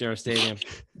to Fitzgerald Stadium.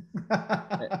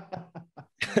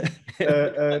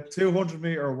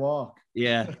 200-meter walk.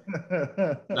 Yeah.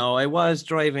 No, I was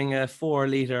driving a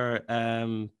 4-liter.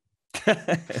 Am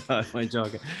I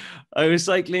joking? I was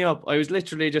cycling up. I was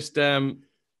literally just. I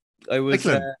was.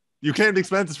 You claimed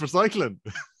expenses for cycling.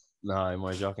 No, am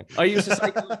I joking? I used to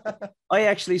cycle. I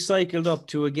actually cycled up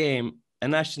to a game, a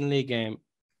National League game,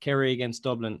 Kerry against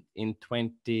Dublin in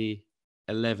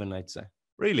 2011, I'd say.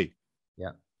 Really?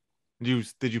 Yeah.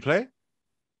 Did you play?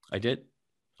 I did.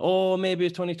 Oh, maybe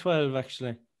it's 2012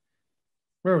 actually.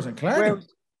 Where was it? Clarny?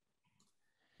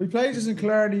 We played this in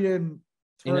Clarny in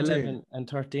 11 and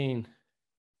 13.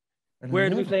 Where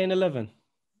did we play in 11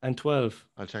 and 12?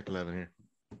 I'll check 11 here.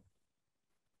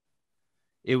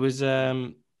 It was I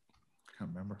can't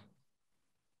remember.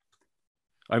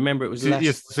 I remember it was.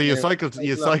 So you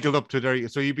cycled up to there.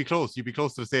 So you'd be close. You'd be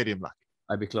close to the stadium, like.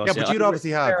 I'd be close. Yeah, but you'd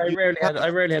obviously have. I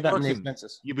rarely had that many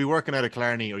expenses. You'd be working out of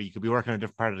Clarny, or you could be working in a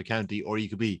different part of the county, or you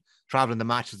could be traveling the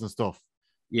matches and stuff.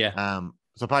 Yeah.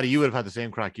 So Paddy, you would have had the same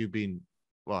crack. You've been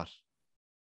what?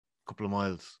 A couple of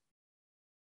miles.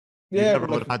 Yeah, would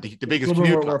have had the biggest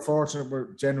commute. We're fortunate.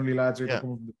 We're generally lads who come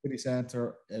from the city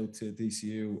centre out to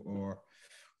DCU, or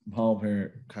from home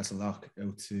here, Castlelock,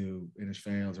 out to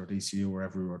Innisfails or DCU,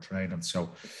 wherever we were training.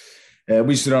 So we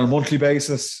used to do it on a monthly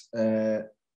basis.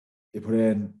 You put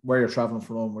in where you're traveling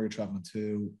from, where you're traveling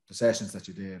to, the sessions that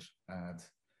you did,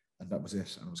 and that was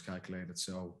it. And it was calculated.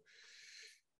 So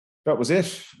that was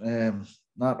it.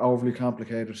 Not overly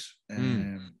complicated.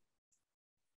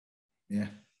 Yeah,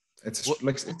 it's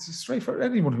a straightforward.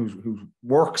 Anyone who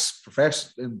works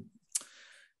professionally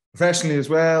as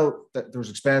well, there's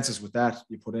expenses with that.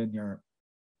 You put in your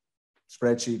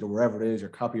spreadsheet or wherever it is, your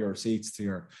copy your receipts to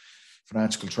your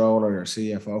financial controller, your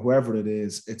CFO, whoever it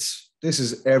is. This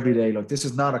is every day. Look, this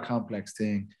is not a complex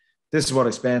thing. This is what I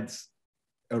spent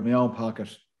out of my own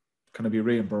pocket. Can I be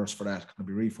reimbursed for that? Can I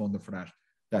be refunded for that?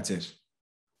 That's it.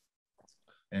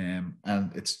 And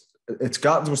it's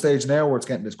gotten to a stage now where it's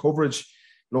getting this coverage.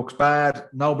 Looks bad.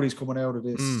 Nobody's coming out of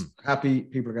this happy.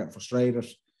 People are getting frustrated.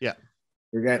 Yeah.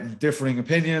 You're getting differing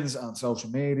opinions on social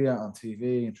media, on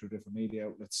TV, and through different media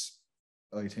outlets.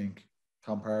 I think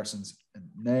Tom Parsons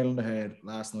nailing the head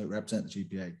last night representing the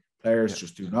GPA. Players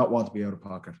just do not want to be out of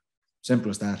pocket. Simple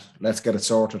as that. Let's get it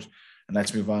sorted and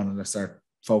let's move on and let's start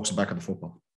focusing back on the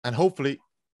football. And hopefully,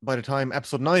 by the time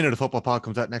episode 9 of the football pod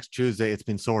comes out next Tuesday, it's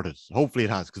been sorted. Hopefully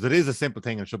it has, because it is a simple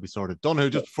thing and it should be sorted.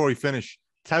 O'Donoghue, just before we finish,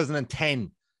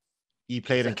 2010, you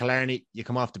played in Killarney, you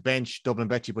come off the bench, Dublin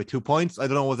bet you by 2 points. I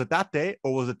don't know, was it that day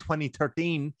or was it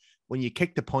 2013 when you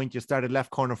kicked the point, you started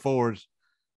left corner forward?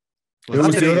 It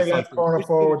was the other left corner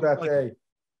forward that day.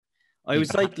 I was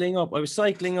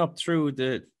cycling up through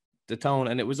the town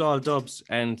and it was all dubs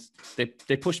and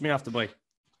they pushed me off the bike.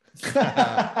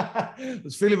 It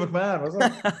was Philly McMahon, wasn't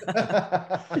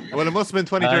it? Well, it must have been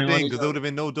 2013 because there would have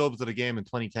been no dubs at a game in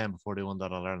 2010 before they won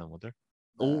that All Ireland, would there?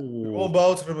 Oh, we won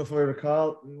both of them if I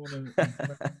recall.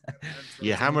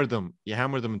 You hammered them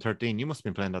in 13. You must have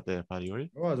been playing that day, Paddy, were you?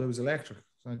 Oh, it was electric.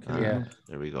 Yeah,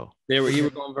 there we go. You were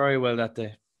going very well that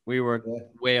day. We were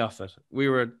way off it. We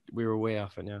were way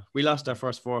off it. Yeah, we lost our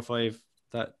first 4 or 5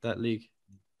 that league.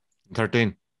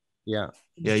 13. Yeah,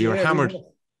 you were hammered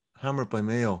by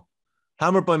Mayo.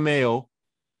 Hammered by Mayo,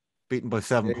 beaten by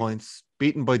 7 points,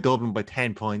 beaten by Dublin by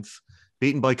 10 points,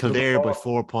 beaten by Kildare by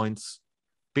 4 points,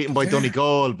 beaten by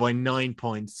Donegal by 9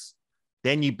 points.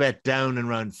 Then you bet down in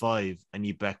round 5 and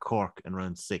you bet Cork in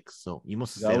round 6. So you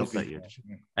must have stayed up that year.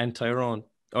 And Tyrone.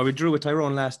 Oh, we drew with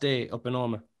Tyrone last day up in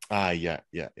Oma. Yeah.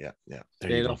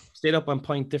 Stayed up on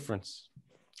point difference.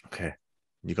 Okay.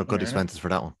 You got good expenses for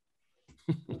that one.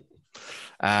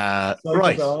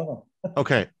 Right.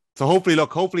 Okay. So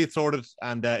hopefully it's sorted.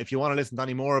 And if you want to listen to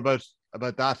any more about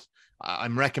that,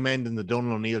 I'm recommending the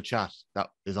Donald O'Neill chat that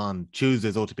is on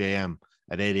Tuesdays OTB AM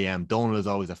at 8 a.m. Donald is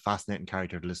always a fascinating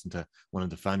character to listen to, one of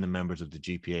the founding members of the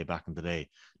GPA back in the day.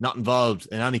 Not involved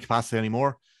in any capacity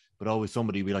anymore, but always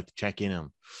somebody we like to check in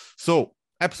on. So,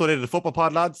 episode 8 of the Football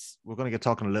Pod, lads. We're going to get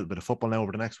talking a little bit of football now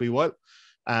over the next wee while.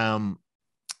 I'll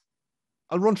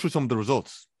run through some of the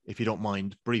results, if you don't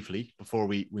mind, briefly, before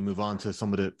we move on to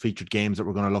some of the featured games that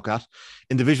we're going to look at.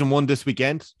 In Division 1 this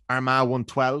weekend, Armagh won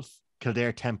 12,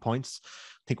 Kildare 10 points.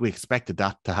 I think we expected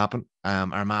that to happen.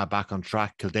 Armagh back on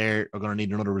track. Kildare are going to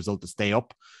need another result to stay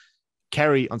up.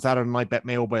 Kerry on Saturday night bet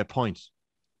Mayo by a point.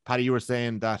 Paddy, you were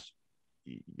saying that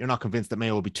you're not convinced that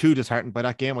Mayo will be too disheartened by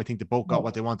that game. I think they both got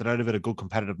what they wanted out of it, a good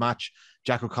competitive match.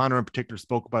 Jack O'Connor in particular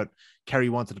spoke about Kerry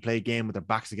wanted to play a game with their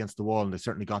backs against the wall, and they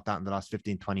certainly got that in the last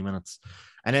 15, 20 minutes.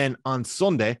 And then on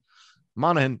Sunday,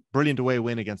 Monaghan, brilliant away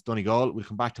win against Donegal. We'll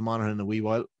come back to Monaghan in a wee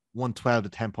while. 112 to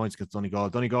 10 points against Donegal.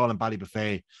 Donegal and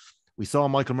Ballybuffet. We saw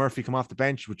Michael Murphy come off the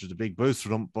bench, which was a big boost for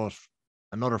them, but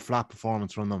another flat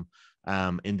performance from them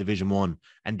in Division 1.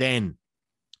 And then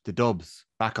the Dubs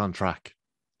back on track.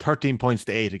 13 points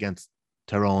to 8 against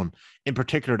Tyrone. In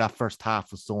particular, that first half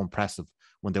was so impressive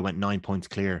when they went 9 points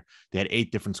clear. They had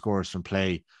 8 different scorers from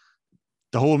play.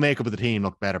 The whole makeup of the team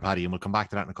looked better, Paddy, and we'll come back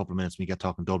to that in a couple of minutes when we get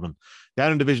talking Dublin.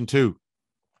 Down in Division 2,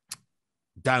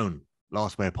 Down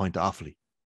lost by a point to Offaly.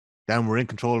 Down were in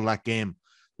control of that game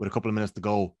with a couple of minutes to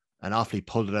go, and Offaly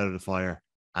pulled it out of the fire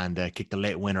and kicked a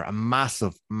late winner. A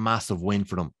massive, massive win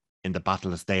for them in the battle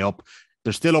to stay up.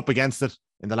 They're still up against it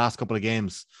in the last couple of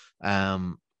games.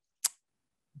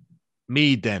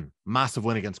 Meath then, massive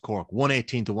win against Cork,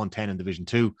 118 to 110 in Division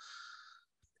 2.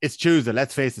 It's Tuesday,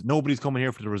 let's face it, nobody's coming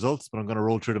here for the results, but I'm going to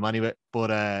roll through them anyway.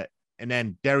 But and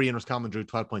then Derry and Roscommon drew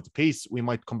 12 points apiece. We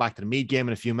might come back to the Meath game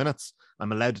in a few minutes.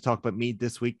 I'm allowed to talk about Meath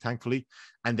this week, thankfully.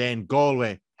 And then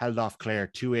Galway held off Clare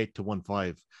 2-8 to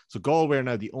 1-5. So Galway are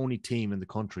now the only team in the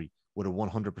country with a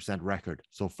 100% record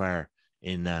so far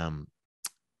in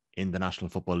the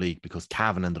National Football League, because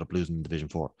Cavan ended up losing in Division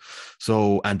 4.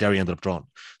 So, and Derry ended up drawing.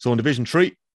 So in Division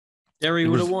 3, Derry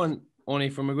would have won only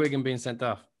for McGuigan being sent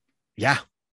off. Yeah.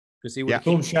 Because he would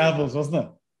have shambles, wasn't it?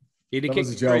 That was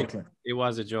a joke. It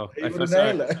was a joke.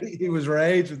 He was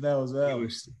raging now as well. He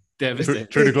was devastated.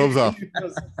 Threw the gloves off.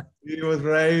 He was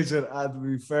raging, and to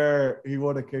be fair, he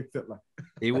would have kicked it. Like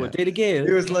he would. Did a Gale.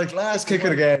 He was like, last kick of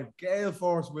the game. Gale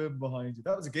force win behind you.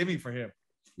 That was a gimme for him.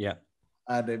 Yeah.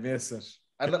 And they missed it.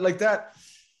 And like that.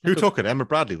 Who took it? Emmett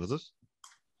Bradley, was it?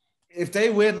 If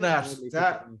they win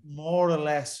that more or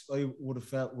less, I would have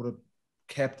felt would have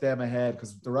kept them ahead,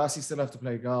 because the Rossi still have to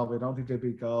play Galway. I don't think they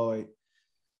beat Galway.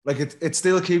 Like it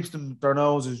still keeps them, their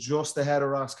noses just ahead of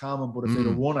Roscommon, but if they'd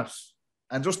have won it,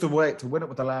 and just to win it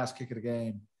with the last kick of the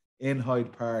game in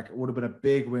Hyde Park, it would have been a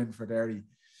big win for Derry.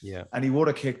 Yeah. And he would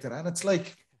have kicked it. And it's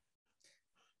like,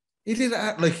 he did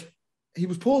like, he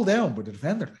was pulled down by the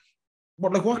defender.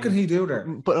 But like, what can he do there?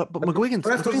 But McGuigan,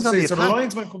 so the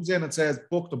linesman comes in and says,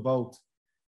 book them both.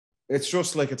 It's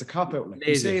just like, it's a cop-out. Like,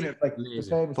 you've seen it, like the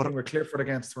same thing with Clifford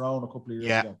against Tyrone a couple of years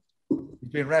ago. He's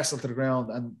been wrestled to the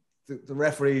ground, and the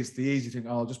referees, the easy thing,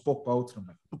 I'll just book both of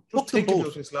them. Just think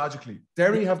about this logically.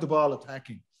 Derry have the ball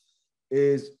attacking.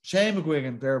 Is Shane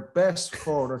McGuigan, their best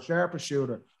forward, their sharpest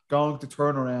shooter, going to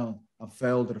turn around and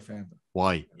foul the defender?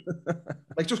 Why?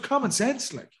 Like, just common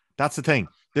sense. Like, that's the thing.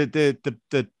 The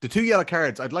 2 yellow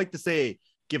cards, I'd like to say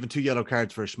giving 2 yellow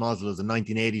cards for a schmozzle is a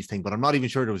 1980s thing, but I'm not even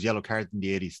sure there was yellow cards in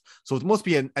the 80s. So it must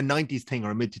be a 90s thing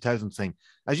or a mid-2000s thing.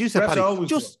 As you said, Paddy,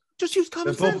 just use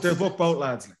common sense. They'll book both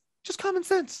lads. Like. Just common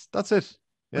sense. That's it.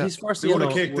 Yeah. But his first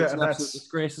yellow kicked was it, an absolute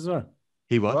disgrace as well.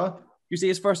 He what? You see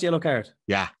his first yellow card?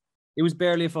 Yeah. It was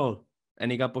barely a foul,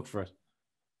 and he got booked for it.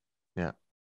 Yeah.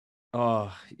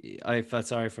 Oh, I felt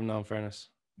sorry for him now, in fairness.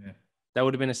 Yeah. That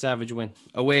would have been a savage win.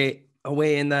 Away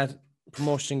in that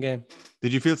promotion game.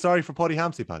 Did you feel sorry for Paddy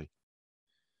Hampsey, Paddy?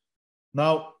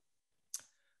 No,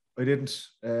 I didn't.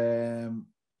 No,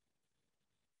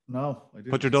 I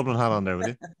didn't. Put your Dublin hat on there, will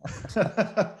you?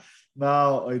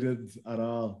 No, I didn't at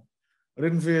all. I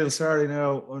didn't feel sorry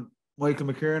now. Michael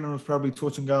McKiernan was probably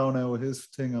touch and go now with his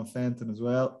thing on Fenton as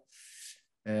well.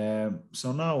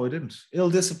 So no, I didn't.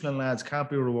 Ill-disciplined lads can't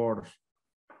be rewarded.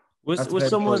 Was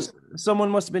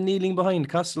someone must have been kneeling behind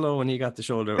Costello when he got the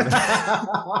shoulder?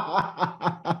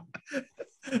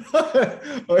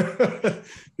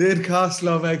 Did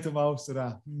Costello make the most of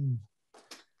that?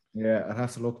 Yeah, I'd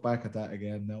have to look back at that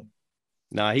again now.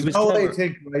 No, he was. I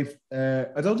think, right?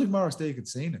 I don't think Morris Day had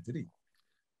seen it, did he?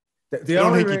 I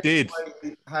don't think he did.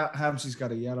 Hampsey's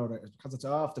got a yellow there because it's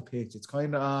off the pitch. It's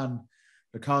kind of on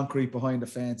the concrete behind the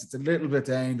fence. It's a little bit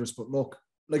dangerous, but look,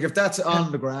 like if that's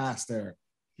on the grass there,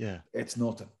 yeah, it's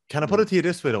nothing. Can I put it to you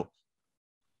this way though?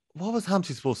 What was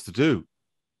Hampsey supposed to do?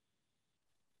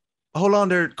 Hold on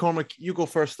there, Cormac. You go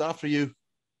first after you.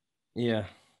 Yeah,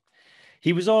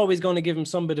 he was always going to give him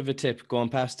some bit of a tip going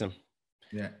past him.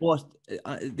 Yeah. But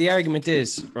the argument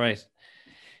is, right,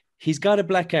 he's got a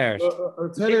black card. I'll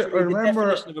tell you, I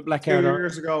remember of a black 2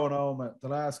 years ago in Oma, the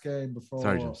last game before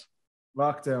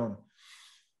lockdown,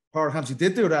 Hampsey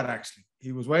did do that actually.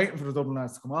 He was waiting for the Dublin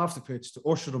lads to come off the pitch to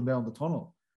usher them down the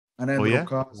tunnel. and ended up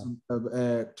causing a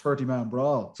 30-man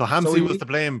brawl. So Hampsey was to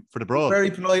blame for the brawl.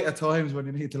 Very polite at times when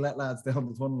you need to let lads down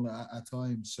the tunnel at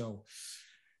times. So,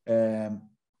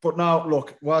 but now,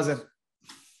 look,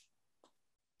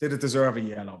 did it deserve a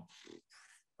yellow?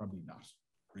 Probably not,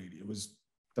 really. It was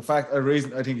the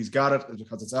reason I think he's got it is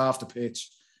because it's off the pitch,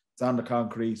 it's on the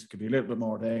concrete, it could be a little bit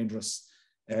more dangerous.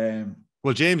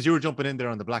 Well, James, you were jumping in there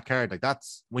on the black card. Like,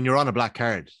 that's when you're on a black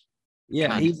card.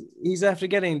 Yeah, he's after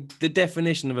getting the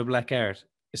definition of a black card.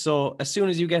 So as soon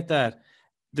as you get that,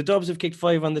 the Dubs have kicked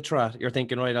 5 on the trot. You're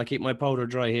thinking, right, I'll keep my powder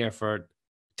dry here for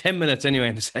 10 minutes anyway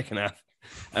in the second half.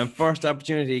 And first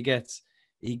opportunity he gets,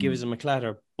 he gives him a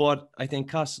clatter. But I think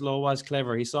Costello was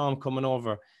clever. He saw him coming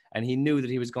over and he knew that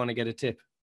he was going to get a tip.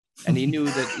 And he knew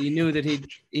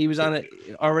that he was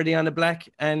already on a black,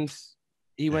 and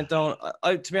he went down.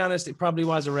 To be honest, it probably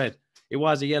was a red. It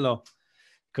was a yellow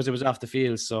because it was off the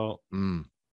field. So, you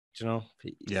know.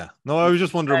 Yeah. No, I was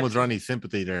just wondering, was there any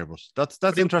sympathy there? But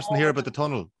that's interesting to hear about the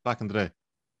tunnel back in the day.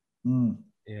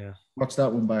 Yeah. Watch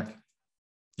that one back.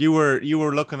 You were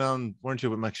looking on, weren't you,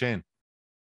 with McShane?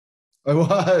 I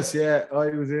was, yeah. I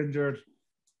was injured.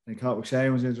 I thought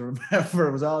McShane was injured. Remember,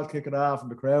 it was all kicking off and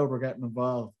the crowd were getting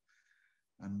involved.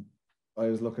 And I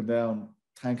was looking down,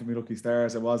 thanking me lucky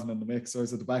stars I wasn't in the mix. So I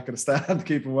was at the back of the stand,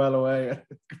 keeping well away.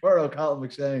 Poor old Colin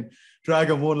McShane,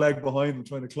 dragging one leg behind him,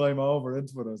 trying to climb over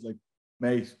into it. I was like,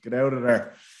 mate, get out of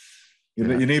there.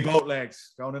 You need both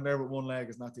legs. Going in there with one leg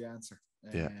is not the answer.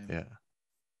 Yeah.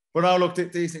 But now, look,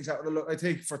 these things happen. Look, I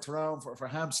think for Tyrone, for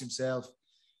Hampsey himself,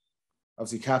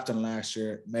 obviously captain last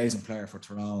year, amazing player for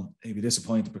Tyrone. He'd be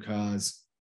disappointed because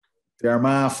the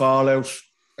Armagh fallout,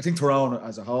 I think Tyrone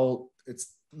as a whole,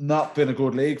 it's not been a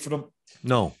good league for them.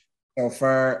 No. So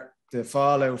for the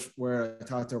fallout, where I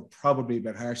thought they're probably a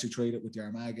bit harshly treated with the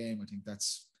Armagh game, I think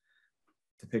that's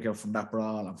to pick out from that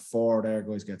brawl, and 4 of their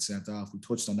guys get sent off. We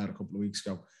touched on that a couple of weeks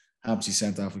ago. Hampsey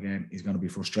sent off again. He's going to be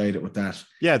frustrated with that.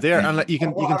 Yeah, there, and like, you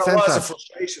can sense that. It was a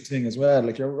frustration thing as well.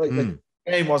 Like, you're right, like,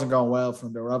 the game wasn't going well for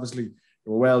them. They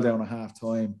were well down at half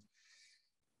time,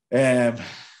 and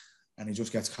he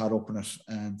just gets caught up in it.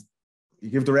 And you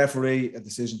give the referee a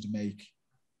decision to make.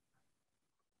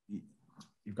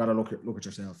 You've got to look at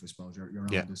yourself, I suppose. You're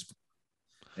on this.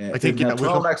 I think it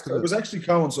was actually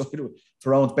coincided with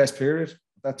Tyrone's best period,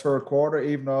 that third quarter,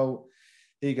 even though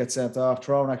he gets sent off.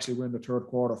 Tyrone actually win the third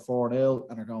quarter 4-0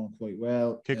 and are going quite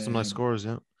well. Kick some nice scores,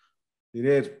 yeah. They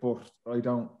did, but I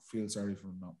don't feel sorry for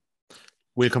them now.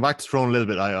 We'll come back to Tyrone a little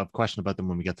bit. I have a question about them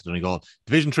when we get to Donegal.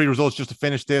 Division 3 results just to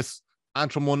finish this.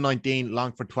 Antrim 119,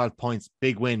 Longford 12 points.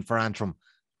 Big win for Antrim.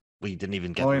 We didn't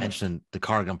even get mentioned the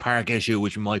Corrigan Park issue,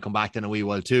 which we might come back to in a wee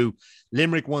while too.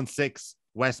 Limerick 1-6,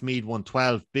 Westmeath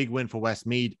 1-12. Big win for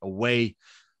Westmeath away.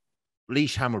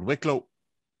 Laois hammered Wicklow.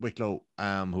 Wicklow,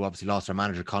 who obviously lost their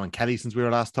manager Colin Kelly since we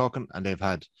were last talking, and they've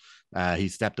had he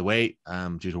stepped away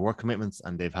due to work commitments,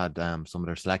 and they've had some of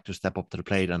their selectors step up to the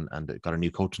plate and got a new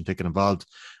coaching ticket involved.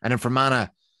 And then Fermanagh,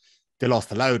 they lost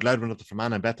to Loud. Loud went up to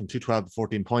Fermanagh and bet them 2-12 to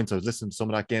 14 points. I was listening to some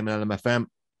of that game in LMFM.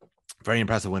 Very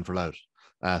impressive win for Loud.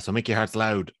 So Mickey Hart's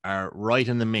Loud are right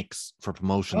in the mix for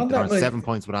promotion. They're on 7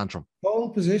 points with Antrim. Pole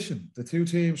position. The 2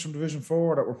 teams from Division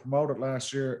 4 that were promoted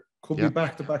last year could be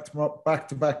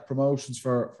back-to-back promotions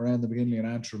for Enda McGinley and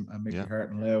Antrim and Mickey Hart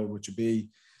and Loud, which would be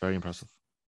very impressive.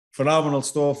 Phenomenal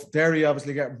stuff. Derry,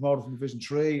 obviously getting promoted from Division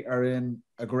 3, are in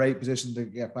a great position to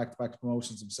get back-to-back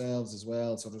promotions themselves as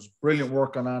well. So there's brilliant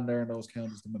work going on there in those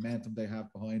counties, the momentum they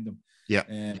have behind them. Yeah.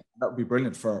 And that would be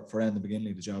brilliant for Enda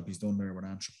McGinley, the job he's done there with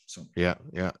Antrim. So yeah.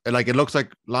 Like, it looks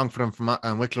like Longford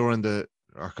and Wicklow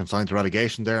are consigned to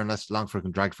relegation there, unless Longford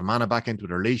can drag Fermanagh back into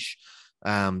their leash.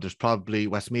 There's probably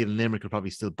Westmeath and Limerick will probably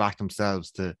still back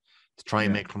themselves to try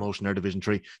and make promotion their Division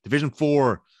 3. Division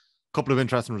 4, couple of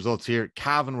interesting results here.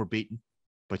 Cavan were beaten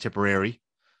by Tipperary,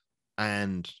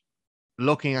 and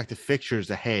looking at the fixtures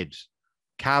ahead,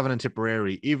 Cavan and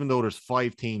Tipperary, even though there's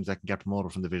 5 teams that can get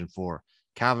promoted from Division 4,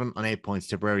 Cavan on 8 points,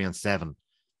 Tipperary on 7.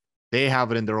 They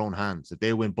have it in their own hands. If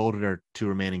they win both of their 2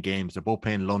 remaining games, they're both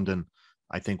playing London.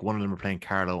 I think one of them are playing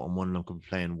Carlow and one of them could be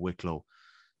playing Wicklow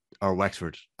or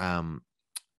Wexford.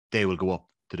 They will go up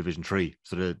to Division 3.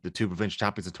 So the 2 provincial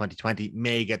champions of 2020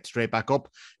 may get straight back up.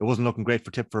 It wasn't looking great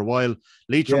for Tip for a while.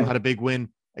 Leitrim had a big win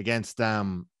against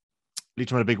Leitrim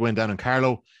had a big win down in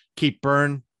Carlow. Keith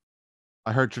Byrne,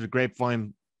 I heard through the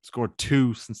grapevine, scored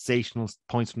 2 sensational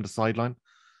points from the sideline.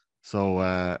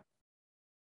 So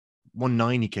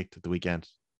 1-9 he kicked at the weekend.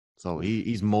 So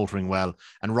he's motoring well.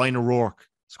 And Ryan O'Rourke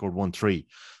scored 1-3.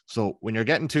 So when you're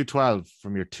getting 2-12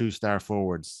 from your 2-star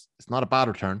forwards, it's not a bad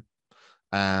return.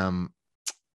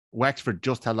 Wexford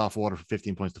just held off Water for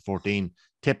 15 points to 14.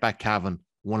 Tip back Cavan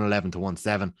 111 to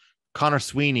 17. Conor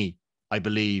Sweeney, I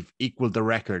believe, equaled the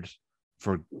record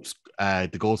for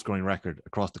the goal scoring record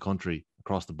across the country,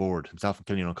 across the board. Himself and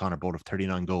Killian O'Connor both have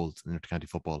 39 goals in intercounty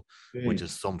football, which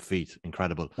is some feat.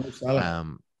 Incredible.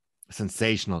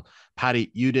 Sensational.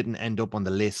 Paddy, you didn't end up on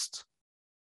the list.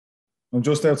 I'm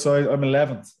just outside. I'm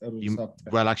 11th.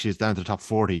 Well, actually, it's down to the top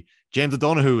 40. James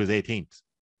O'Donoghue is 18th.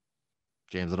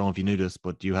 James, I don't know if you knew this,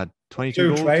 but you had 22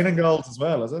 goals. Training goals as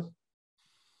well, is it?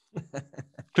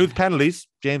 Includes penalties.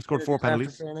 James scored 4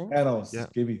 penalties. Penalties. Yeah.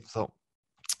 Gibby. So,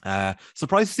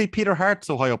 surprised to see Peter Hart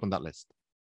so high up on that list.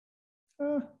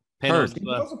 Penalties. He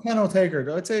was a penalty taker.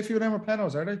 I'd say a few of them are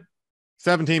penalties, are they?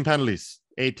 17 penalties,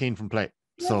 18 from play.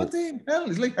 17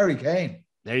 penalties, like Harry Kane.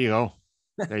 There you go.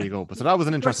 There you go. But so that was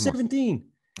an interesting 17. One.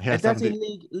 Yeah, that's in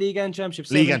league and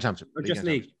championship. League and championship. Or just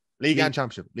league? League and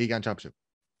championship. League and championship.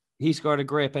 He scored a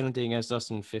great penalty against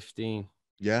us in 15.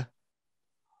 Yeah.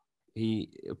 He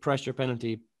pressure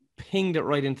penalty, pinged it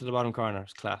right into the bottom corner.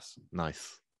 It's class.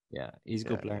 Nice. Yeah, he's a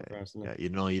good player for us. Yeah,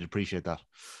 you'd appreciate that.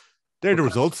 They're the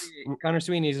results. Conor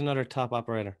Sweeney is another top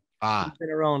operator.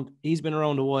 He's been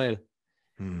around a while.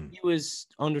 He was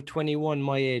under 21,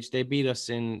 my age. They beat us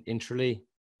in Tralee,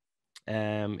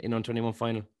 in under 21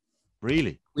 final.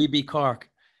 Really? We beat Cork.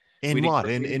 In what?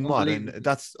 In what? And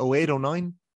that's 08,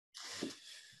 09?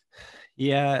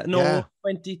 Yeah, no,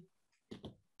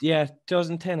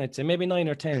 2010, I'd say, maybe 9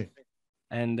 or 10.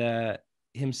 And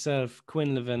himself,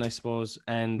 Quinlivan, I suppose.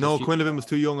 And no, Quinlivan was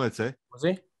too young, I'd say. Was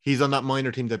he? He's on that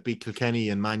minor team that beat Kilkenny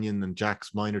and Mannion and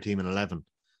Jack's minor team in 11.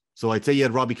 So I'd say you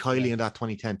had Robbie Kiley in that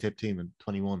 2010 tip team in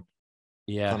 21.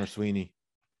 Yeah. Conor Sweeney.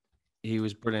 He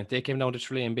was brilliant. They came down to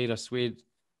Tralee and beat us. We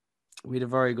had a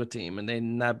very good team and they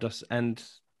nabbed us and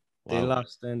they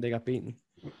lost and they got beaten.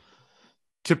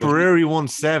 Tipperary won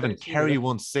 7, Kerry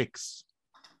won 6.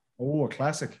 Oh, a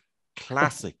classic.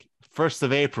 Classic. 1st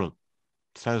of April,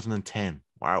 2010.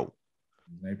 Wow.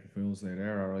 April Fool's Day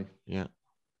there, all right. Yeah.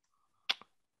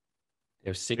 It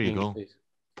was sickening. There you go.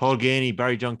 Paul Gainey,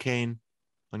 Barry John Kane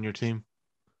on your team.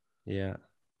 Yeah.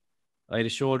 I had a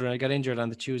shoulder and I got injured on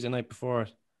the Tuesday night before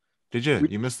it. Did you?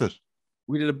 You missed it.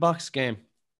 We did a box game.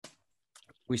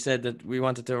 We said that we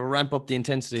wanted to ramp up the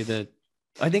intensity.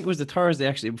 I think it was the Thursday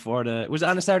actually before was it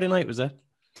on a Saturday night, was it?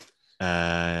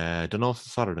 I don't know if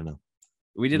it's Saturday now.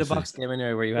 We did a box game in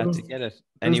there where you had to get it.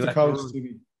 And who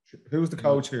was the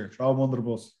coach here? Throw him under the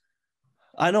bus.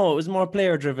 I know, it was more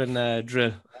player-driven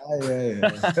drill.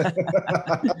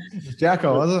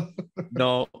 Jacko, was it?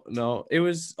 No. It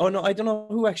was, I don't know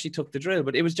who actually took the drill,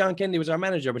 but it was John Kennedy was our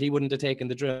manager, but he wouldn't have taken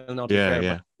the drill.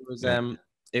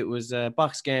 It was a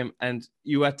box game and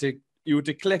you had to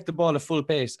collect the ball at full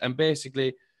pace and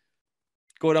basically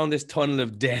go down this tunnel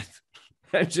of death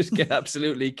and just get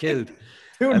absolutely killed.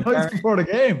 2 nights before the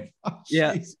game.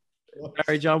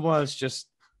 Barry John Walsh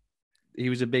he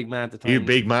was a big man at the time. You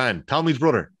big man. Tommy's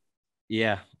brother.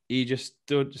 Yeah. He just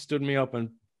stood me up and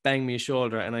banged me a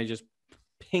shoulder and I just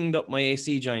pinged up my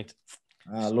AC joint.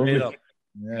 Lovely. Up.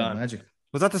 Yeah, Gone. magic.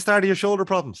 Was that the start of your shoulder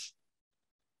problems?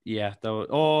 Yeah.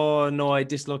 I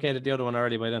dislocated the other one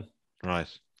already by then. Right.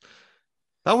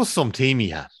 That was some team he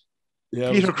had.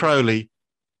 Yeah, Peter Crowley,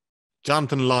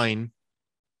 Jonathan Lyne.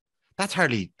 That's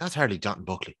hardly Jonathan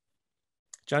Buckley.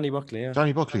 Johnny Buckley, yeah.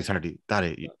 Johnny Buckley's hardly that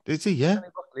age. Is he? Yeah. Johnny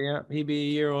Buckley, yeah. He'd be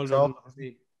a year older than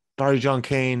me. Barry John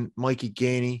Kane, Mikey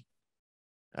Gainey,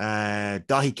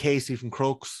 Dahi Casey from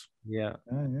Crokes. Yeah.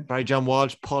 Barry John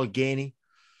Walsh, Paul Gainey.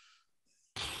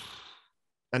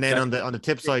 And then on the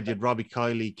tip side, you had Robbie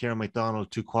Kiley, Kieran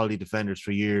McDonald, 2 quality defenders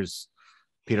for years.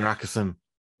 Peter Atchison.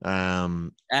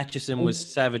 Atchison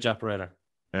was savage operator.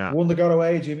 Yeah. One that got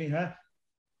away, Jimmy, huh?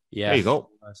 Yeah. There you go.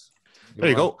 There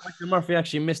you go. Michael Murphy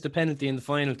actually missed a penalty in the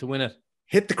final to win it.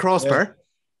 Hit the crossbar.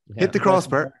 Yeah. Hit the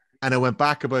crossbar. And I went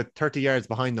back about 30 yards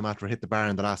behind them after I hit the bar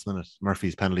in the last minute.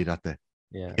 Murphy's penalty that day.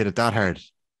 Yeah. Hit it that hard.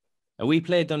 We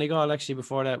played Donegal actually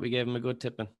before that. We gave him a good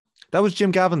tipping. That was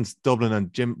Jim Gavin's Dublin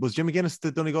and Jim McGuinness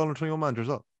the Donegal and 21 manager as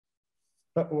well.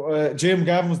 Jim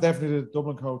Gavin was definitely the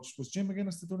Dublin coach. Was Jim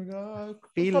McGuinness the Donegal?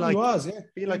 Feel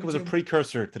like it was a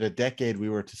precursor to the decade we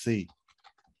were to see.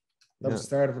 That was the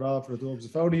start of it all for the Dubs.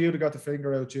 If only you'd have got the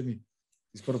finger out, Jimmy,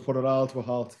 he's going to put it all to a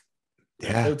halt.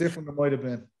 Yeah. How different it might have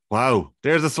been. Wow.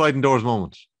 There's a sliding doors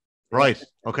moment. Right.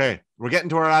 Okay. We're getting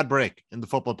to our ad break in the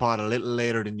football pod a little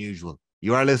later than usual.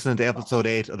 You are listening to episode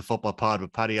 8 of the football pod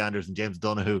with Paddy Andrews and James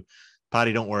O'Donoghue.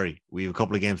 Paddy, don't worry. We have a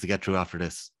couple of games to get through after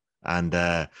this. And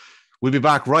we'll be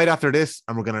back right after this.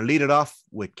 And we're going to lead it off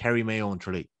with Kerry-Mayo and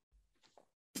Tralee.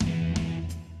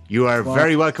 You are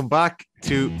very welcome back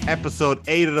to episode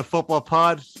 8 of the football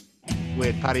pod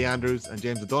with Paddy Andrews and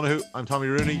James O'Donoghue. I'm Tommy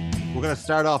Rooney. We're going to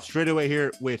start off straight away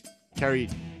here with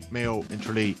Kerry-Mayo and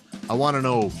Tralee. I want to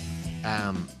know,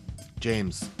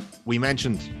 James, you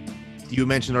mentioned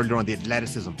earlier on the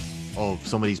athleticism of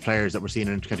some of these players that we're seeing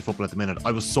in intercounty football at the minute.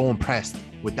 I was so impressed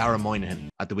with Darren Moynihan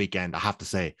at the weekend, I have to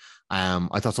say.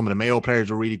 I thought some of the Mayo players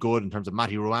were really good in terms of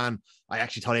Matty Ruane. I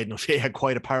actually thought Aidan O'Shea had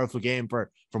quite a powerful game for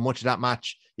much of that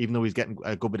match, even though he's getting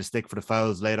a good bit of stick for the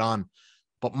fouls late on.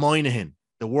 But Moynihan,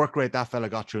 the work rate that fella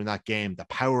got through in that game, the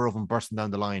power of him bursting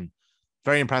down the line,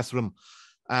 very impressed with him.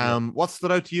 What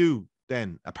stood out to you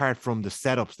then, apart from the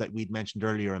setups that we'd mentioned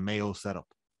earlier, a Mayo setup?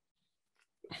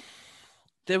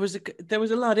 There was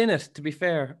a lot in it, to be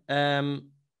fair.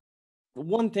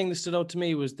 One thing that stood out to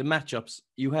me was the matchups.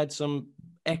 You had some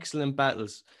excellent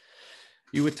battles.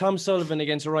 You had Tom Sullivan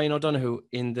against Ryan O'Donoghue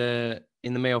in the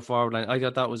Mayo forward line. I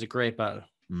thought that was a great battle.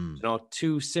 You know,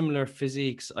 two similar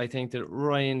physiques. I think that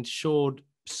Ryan showed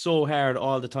so hard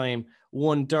all the time,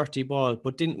 one dirty ball,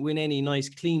 but didn't win any nice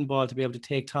clean ball to be able to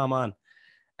take Tom on.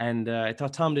 And I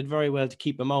thought Tom did very well to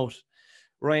keep him out.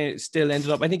 Ryan still ended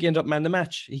up, I think he ended up man of the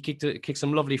match. He kicked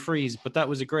some lovely frees, but that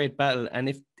was a great battle.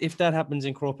 And if that happens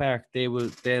in Croke Park,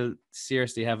 they'll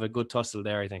seriously have a good tussle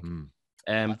there, I think.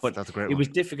 But that's a great it was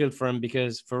difficult for him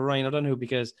for Ryan O'Donoghue,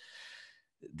 because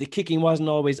the kicking wasn't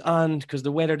always on, because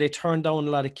the weather, they turned down a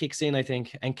lot of kicks in, I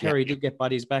think. And Kerry did get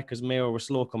bodies back because Mayo were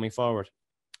slow coming forward.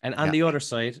 And on the other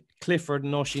side, Clifford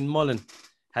and Oisin Mullen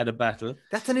had a battle.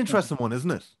 That's an interesting one,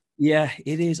 isn't it? Yeah,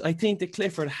 it is. I think that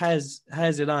Clifford has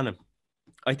it on him.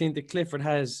 I think that Clifford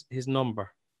has his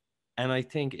number. And I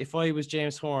think if I was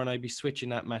James Horan, I'd be switching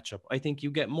that matchup. I think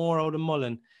you get more out of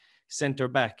Mullen centre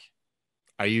back.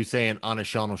 Are you saying on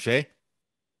Sean O'Shea?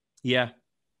 Yeah.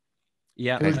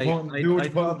 Yeah. Who would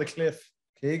you put on the cliff?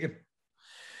 Keegan?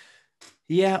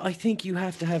 Yeah, I think you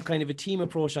have to have kind of a team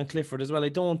approach on Clifford as well. I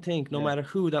don't think no matter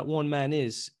who that one man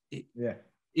is,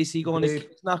 is he going to,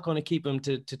 it's not going to keep him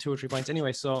to 2 or 3 points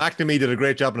anyway. So McNamee did a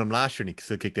great job on him last year and he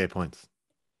still kicked 8 points.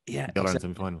 Yeah. Exactly.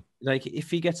 Semi-final. Like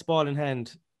if he gets ball in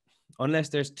hand, unless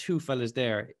there's 2 fellas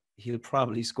there, he'll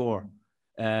probably score.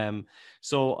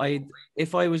 So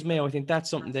if I was Mayo, I think that's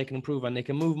something they can improve on. They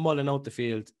can move Mullen out the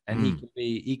field and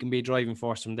he can be a driving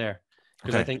force from there.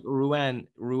 Because I think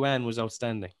Ruane was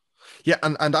outstanding. Yeah,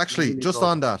 and actually really just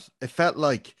on that, it felt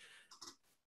like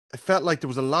there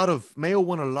was a lot of Mayo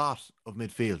won a lot of the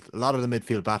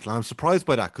midfield battle. And I'm surprised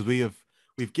by that because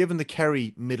we've given the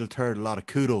Kerry middle third a lot of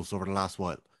kudos over the last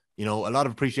while. You know, a lot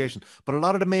of appreciation. But a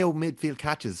lot of the Mayo midfield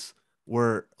catches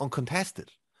were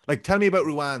uncontested. Like, tell me about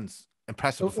Ruane's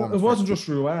impressive performance. It wasn't just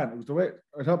Ruane. It was the way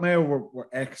I thought Mayo were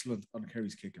excellent on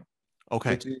Kerry's kick-up.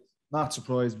 Okay. Which is not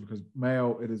surprising because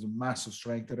Mayo, it is a massive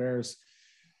strength of theirs.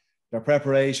 Their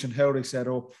preparation, how they set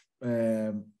up,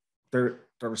 they're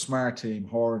a smart team.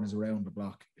 Horan is around the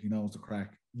block. He knows the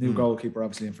crack. New goalkeeper,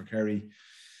 obviously, in for Kerry.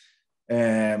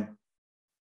 And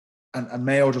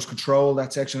Mayo just control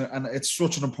that section. And it's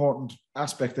such an important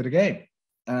aspect of the game.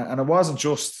 And it wasn't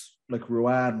just like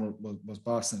Ruane was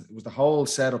bossing. It was the whole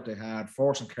setup they had,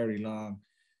 forcing Kerry long,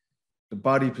 the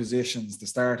body positions, the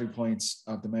starting points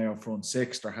of the Mayo front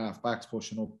six, their half backs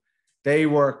pushing up. They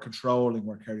were controlling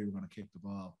where Kerry were going to kick the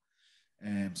ball.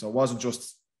 So it wasn't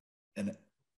just an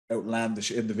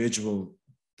outlandish individual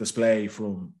display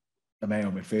from a Mayo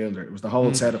midfielder. It was the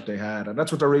whole setup they had. And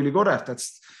that's what they're really good at.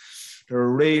 They're a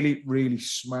really, really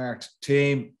smart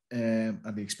team and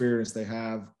the experience they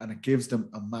have. And it gives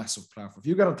them a massive platform. If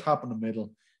you get on top in the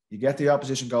middle, you get the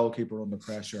opposition goalkeeper under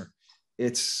pressure.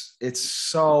 It's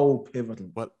so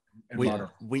pivotal. Well,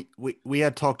 we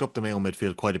had talked up the Mayo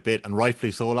midfield quite a bit, and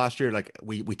rightfully so last year. Like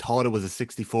we thought it was a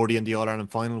 60-40 in the All-Ireland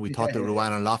final. We thought that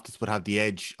Ruane and Loftus would have the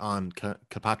edge on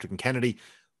Kilpatrick and Kennedy.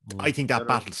 I think that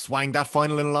battle swung that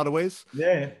final in a lot of ways.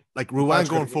 Yeah. Like Ruane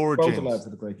going forward, both James. the lads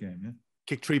had a great game, yeah.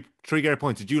 Kicked three great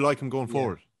points. Did you like him going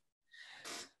forward?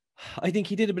 I think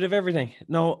he did a bit of everything.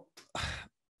 Now,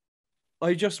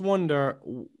 I just wonder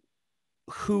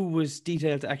who was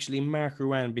detailed to actually mark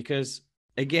Ruane, because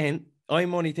again,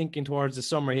 I'm only thinking towards the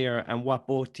summer here and what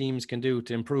both teams can do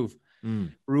to improve.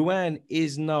 Ruane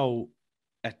is now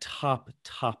a top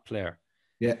player.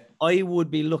 Yeah. I would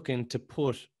be looking to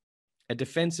put a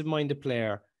defensive-minded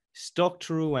player stuck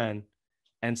to Ruane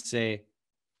and say,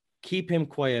 keep him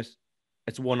quiet.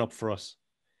 It's one up for us.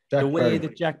 The way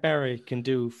that Jack Barry can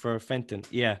do for Fenton.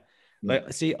 Yeah.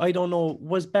 Like, see, I don't know.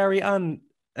 Was Barry on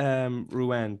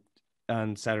Ruane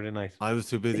on Saturday night? I was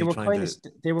too busy they were trying kind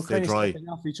of dry. stepping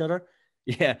off each other.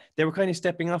 Yeah, they were kind of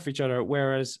stepping off each other,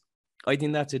 whereas I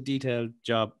think that's a detailed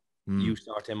job. You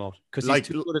sort him out because he's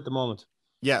too good at the moment.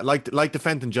 Yeah, like the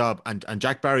Fenton job, and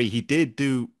Jack Barry, he did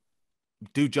do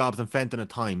jobs in Fenton at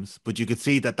times, but you could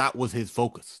see that was his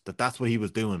focus, that's what he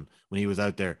was doing when he was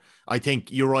out there. I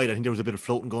think you're right. I think there was a bit of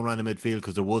floating going around the midfield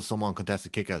because there was some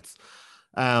uncontested kickouts.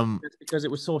 That's because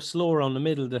it was so slow around the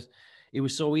middle that it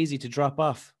was so easy to drop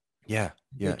off.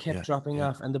 They kept dropping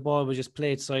off, and the ball was just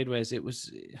played sideways. It was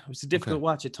a difficult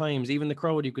watch at times. Even the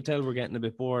crowd, you could tell, were getting a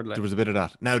bit bored. Like. There was a bit of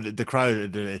that. Now the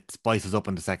crowd, it spices up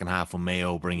in the second half when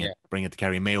Mayo bring it to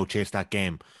Kerry-Mayo, chase that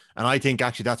game, and I think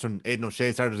actually that's when Aidan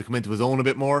O'Shea started to come into his own a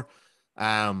bit more.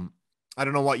 I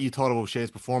don't know what you thought of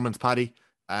O'Shea's performance, Paddy.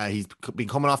 He's been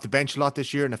coming off the bench a lot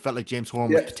this year, and I felt like James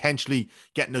Horan was potentially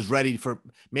getting us ready for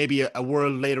maybe a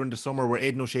world later in the summer where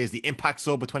Aidan O'Shea is the impact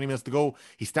sub with 20 minutes to go.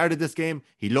 He started this game.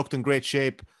 He looked in great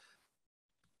shape.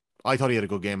 I thought he had a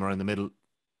good game around the middle.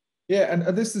 Yeah, and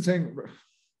this is the thing.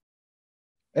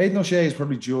 Aidan O'Shea is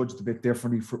probably judged a bit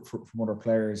differently from other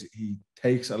players. He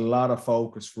takes a lot of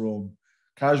focus from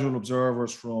casual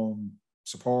observers, from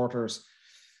supporters.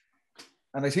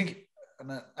 And I think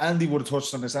Andy would have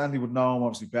touched on this. Andy would know him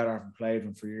obviously better, having played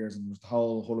him for years. And there was the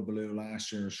whole hullabaloo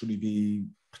last year. Should he be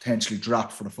potentially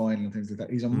dropped for the final and things like that?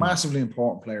 He's a massively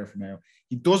important player for Mayo.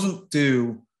 He doesn't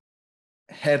do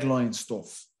headline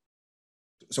stuff.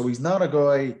 So he's not a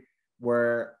guy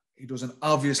where he does an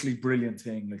obviously brilliant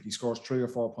thing, like he scores 3 or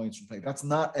 4 points from play. That's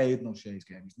not Aidan O'Shea's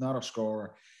game. He's not a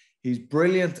scorer. He's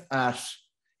brilliant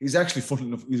he's actually, funny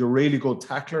enough, he's a really good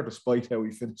tackler despite how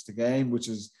he finished the game, which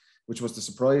was the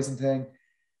surprising thing.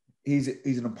 He's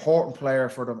an important player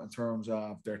for them in terms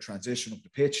of their transition up the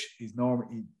pitch. He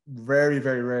very,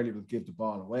 very rarely will give the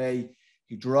ball away.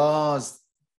 He draws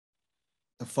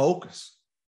the focus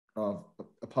of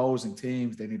opposing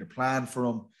teams. They need a plan for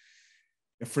him.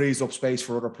 It frees up space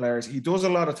for other players. He does a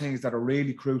lot of things that are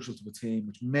really crucial to the team,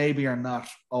 which maybe are not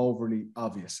overly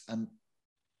obvious. And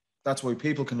that's why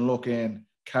people can look in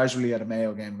casually at a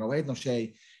Mayo game and go, Aidan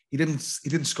O'Shea, he didn't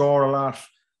score a lot.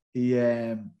 He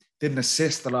didn't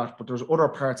assist a lot, but there's other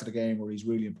parts of the game where he's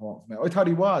really important for Mayo. I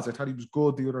thought he was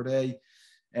good the other day.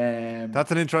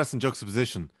 That's an interesting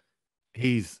juxtaposition.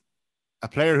 He's a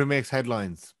player who makes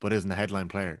headlines but isn't a headline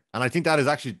player, and I think that is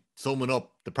actually summing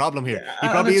up the problem here. He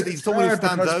probably is. He's someone who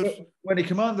stands out. When he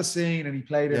came on the scene and he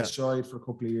played inside for a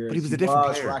couple of years, but he was a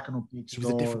different player. Racking up big scores.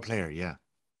 He was a different player, yeah.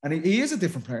 And he is a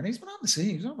different player. And he's been on the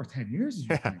scene. He's over 10 years. You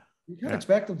can't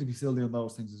expect him to be still doing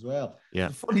those things as well. Yeah.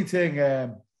 The funny thing,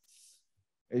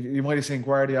 you might have seen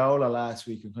Guardiola last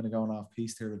week. I'm kind of going off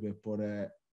piece here a bit, but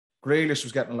Grealish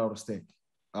was getting a lot of stick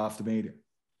off the media,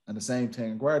 and the same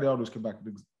thing. Guardiola was coming back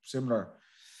with a similar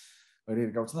idea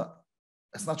to go.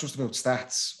 It's not just about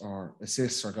stats or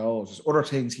assists or goals. There's other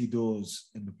things he does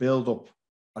in the build-up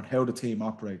on how the team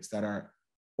operates that are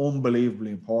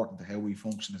unbelievably important to how we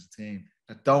function as a team,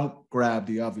 that don't grab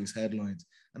the obvious headlines.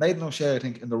 And Aidan O'Shea, I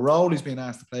think, in the role he's being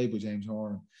asked to play by James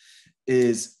Horan,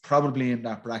 is probably in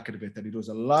that bracket a bit, that he does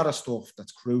a lot of stuff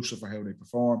that's crucial for how they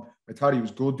perform. I thought he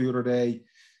was good the other day.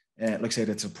 Like I said,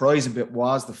 the surprising bit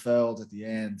was the fouls at the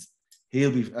end.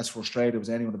 He'll be as frustrated as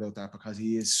anyone about that, because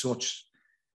he is such...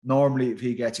 Normally, if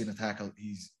he gets you in a tackle,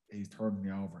 he's turning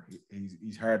you over.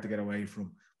 He's hard to get away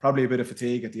from. Probably a bit of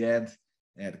fatigue at the end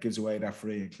that gives away that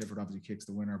free, and Clifford obviously kicks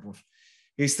the winner. But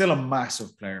he's still a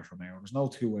massive player for Mayo. There's no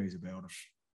two ways about it.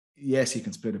 Yes, he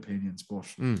can split opinions, but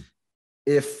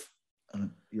if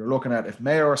you're looking at, if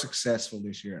Mayo are successful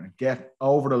this year and get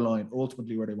over the line,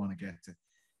 ultimately where they want to get to,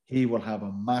 he will have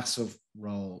a massive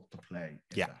role to play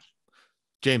in that.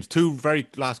 James, 2 very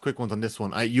last quick ones on this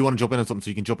one. You want to jump in on something, so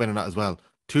you can jump in on that as well.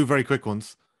 2 very quick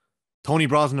ones. Tony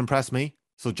Brosnan impressed me.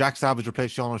 So Jack Savage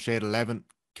replaced Sean O'Shea at 11,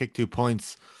 kicked 2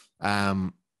 points.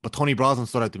 But Tony Brosnan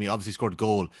stood out to me. Obviously scored a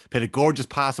goal. Played a gorgeous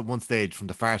pass at one stage from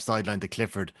the far sideline to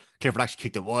Clifford. Clifford actually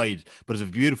kicked it wide, but it was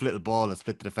a beautiful little ball that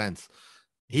split the defence.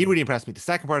 He really impressed me. The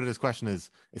second part of this question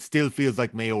is, it still feels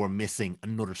like Mayo are missing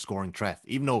another scoring threat.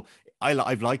 Even though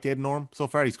I've liked Aidan O'Shea so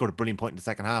far, he scored a brilliant point in the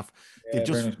second half. They've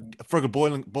just, Fergal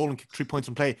Boylan kicked 3 points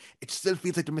from play. It still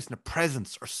feels like they're missing a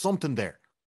presence or something there.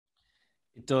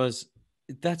 It does.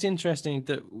 That's interesting.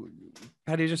 That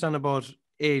Paddy just on about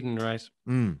Aidan, right?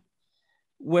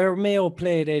 Where Mayo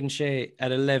played Aidan O'Shea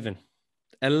at 11,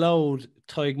 allowed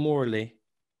Tadhg Morley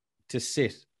to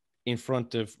sit in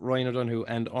front of Ryan O'Donoghue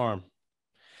and Arm.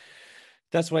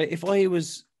 That's why if I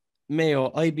was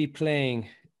Mayo, I'd be playing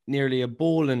nearly a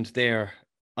Boland there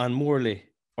on Morley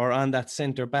or on that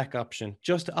centre back option,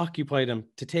 just to occupy them,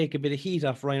 to take a bit of heat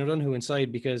off Ryan O'Donoghue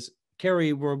inside, because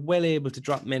Kerry were well able to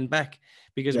drop men back,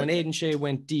 because when Aidan O'Shea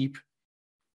went deep,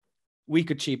 we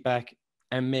could cheat back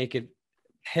and make it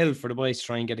hell for the boys to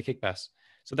try and get a kick pass.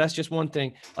 So that's just one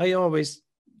thing. I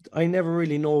never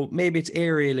really know, maybe it's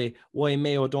aerially, why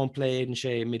Mayo don't play Aidan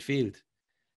O'Shea in midfield,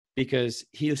 because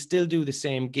he'll still do the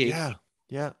same gig.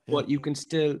 Yeah. But you can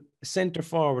still, centre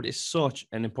forward is such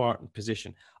an important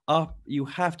position. You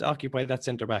have to occupy that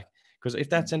centre back, because if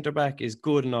that centre back is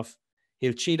good enough,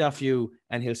 he'll cheat off you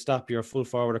and he'll stop your full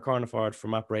forward or corner forward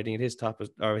from operating at his top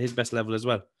or his best level as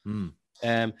well.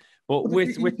 But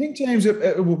I think, James,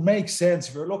 it would make sense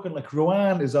if you're looking like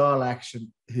Rowan is all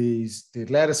action. He's the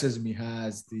athleticism he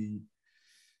has, the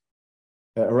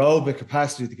aerobic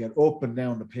capacity to get up and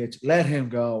down the pitch. Let him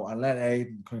go and let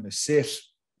Aidan kind of sit,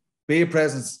 be a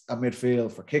presence at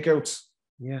midfield for kickouts.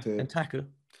 Yeah, and tackle.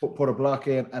 Put a block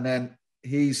in, and then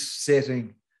he's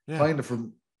sitting kind of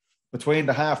from between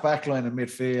the half back line and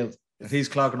midfield. He's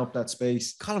clogging up that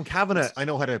space. Colin Kavanagh, I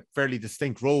know, had a fairly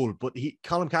distinct role, but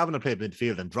Colin Kavanagh played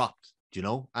midfield and dropped, you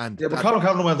know? And but Colin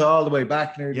Kavanagh went all the way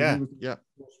back nearly. Yeah.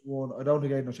 I don't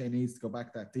think Aidan O'Shea needs to go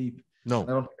back that deep. No. I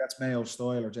don't think that's Mayo's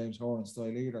style or James Horan's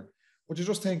style either. But you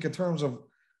just think in terms of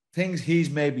things he's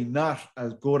maybe not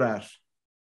as good at,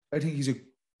 I think he's a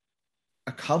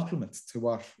compliment to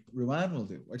what Rowan will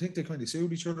do. I think they kind of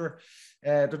suit each other.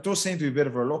 There does seem to be a bit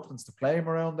of a reluctance to play him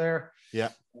around there. Yeah.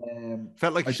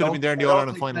 Felt like he should have been there in the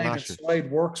All-Ireland final last year.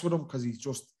 Side works with him because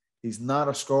he's not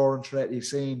a scoring threat. You've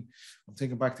seen, I'm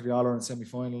thinking back to the All-Ireland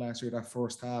semi-final last year, that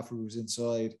first half where he was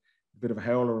inside, a bit of a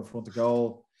howler in front of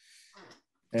goal.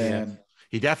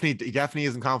 He definitely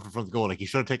isn't confident in front of goal. Like, he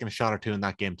should have taken a shot or two in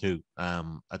that game too.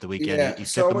 At the weekend, he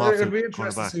stepped them off. It'll be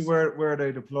interesting to see where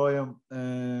they deploy him.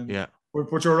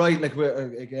 But you're right. Like,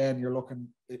 again, you're looking,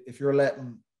 if you're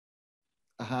letting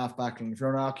a half back line, if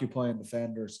you're not occupying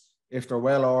defenders, if they're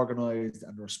well organised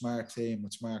and they're a smart team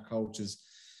with smart coaches,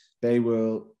 they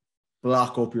will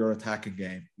block up your attacking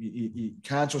game. You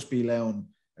can't just be allowing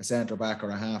a centre back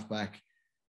or a half back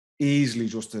easily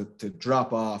just to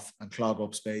drop off and clog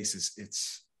up spaces.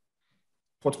 It's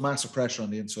puts massive pressure on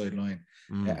the inside line.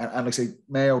 And like I say,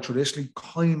 Mayo traditionally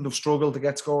kind of struggle to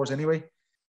get scores anyway.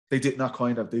 They did not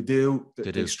kind of. They do.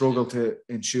 They struggle to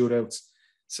in shootouts.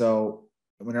 So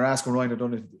when you're asking Ryan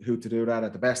O'Donoghue to do that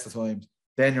at the best of times,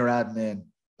 then you're adding in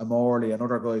a Morley and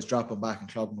other guys dropping back and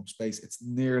clogging up space. It's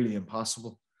nearly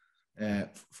impossible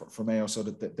for Mayo. So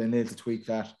that they need to tweak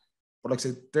that. But like I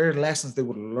said, there are lessons they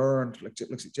would have learned. Like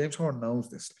James Horan knows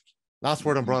this. Last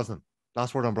word on Brosnan,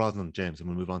 James, and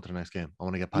we'll move on to the next game. I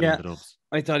want to get Paddy in the dubs.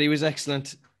 I thought he was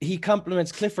excellent. He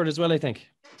compliments Clifford as well, I think,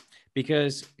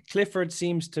 because Clifford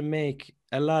seems to make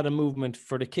a lot of movement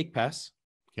for the kick pass.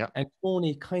 Yeah. And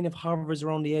Tony kind of hovers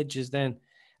around the edges then.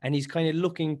 And he's kind of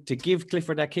looking to give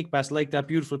Clifford that kick pass, like that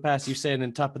beautiful pass you said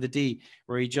in top of the D,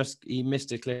 where he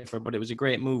missed it, Clifford, but it was a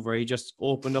great move where he just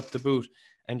opened up the boot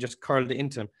and just curled it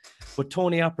into him. But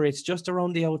Tony operates just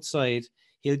around the outside.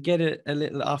 He'll get a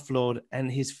little offload,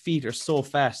 and his feet are so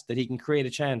fast that he can create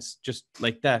a chance just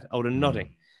like that out of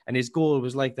nothing. And his goal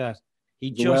was like that.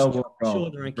 He just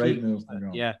shoulder and Keegan,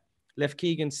 left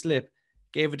Keegan slip,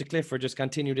 gave it to Clifford, just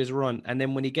continued his run. And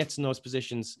then when he gets in those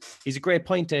positions, he's a great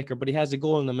point taker, but he has a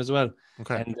goal in them as well.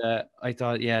 Okay. And I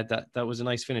thought, that was a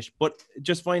nice finish. But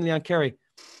just finally on Kerry,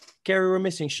 we're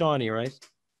missing Shawnee, right?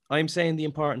 I'm saying the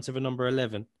importance of a number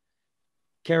 11.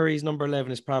 Kerry's number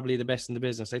 11 is probably the best in the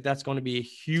business. Like, that's going to be a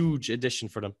huge addition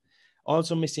for them.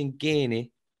 Also missing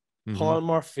Gainey, Paul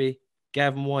Murphy,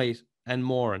 Gavin White, and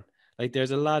Moran. Like,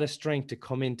 there's a lot of strength to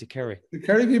come into Kerry. The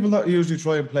Kerry people not usually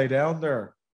try and play down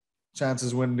their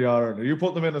chances winning the Ireland. Are you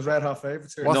putting them in as red hot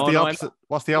favourites here?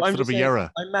 What's the opposite of a Yera?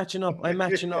 I'm matching up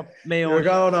Mayo. You're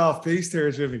going off piece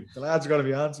here, Jimmy. The lads are going to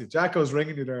be on to you. Jacko's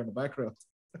ringing you there in the background.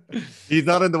 He's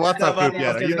not in the WhatsApp group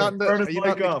yet. Are you not in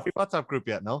the WhatsApp group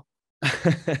yet? No.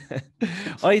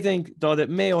 I think though that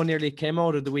Mayo nearly came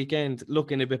out of the weekend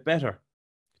looking a bit better.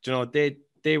 You know,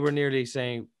 they were nearly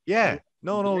saying,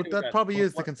 no, that probably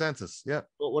is the consensus. Yeah.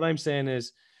 But what I'm saying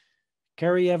is,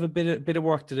 Kerry have a bit of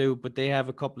work to do, but they have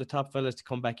a couple of top fellas to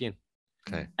come back in.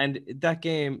 Okay. And that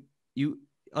game,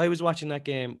 I was watching that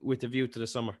game with a view to the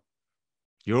summer.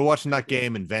 You were watching that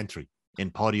game in Ventry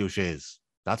in Paddy O'Shea's.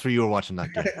 That's where you were watching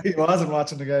that game. He wasn't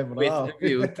watching the game at all. With a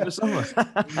view to the summer.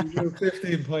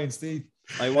 15 points deep.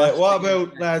 What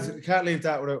about, lads? You can't leave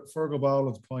that without Fergal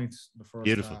Boland's points in the first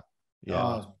Beautiful. half.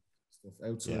 Yeah. Stuff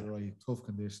outside right, tough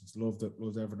conditions. Loved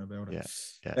everything about it.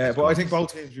 Yeah. But I think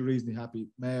both teams will be reasonably happy.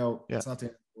 Mayo, it's not the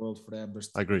end of the world for them.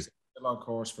 I agree. A long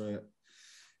course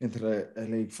into the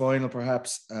league final,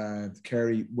 perhaps, and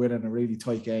Kerry winning a really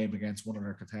tight game against one of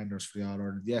their contenders for the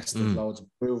All-Ireland. Yes, there's loads of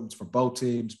improvements for both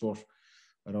teams, but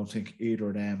I don't think either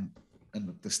of them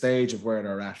and the stage of where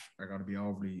they're at are going to be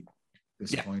overly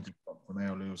disappointed for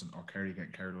Mayo losing or Kerry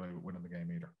getting carried away with winning the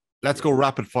game either. Let's go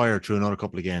rapid fire through another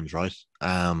couple of games, right?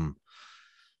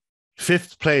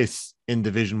 5th place in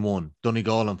Division 1,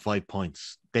 Donegal on 5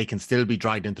 points. They can still be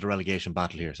dragged into the relegation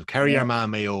battle here. So Kerry, Armagh,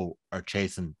 Mayo are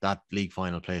chasing that league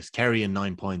final place. Kerry in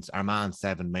 9 points, Armagh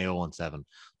 7, Mayo on 7.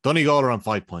 Donegal are on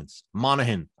 5 points.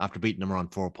 Monaghan, after beating them, are on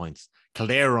 4 points.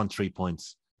 Kildare are on 3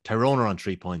 points. Tyrone are on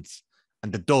 3 points.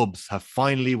 And the Dubs have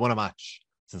finally won a match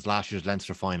since last year's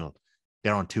Leinster final.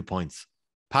 They're on 2 points.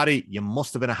 Paddy, you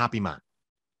must have been a happy man.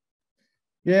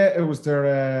 Yeah, it was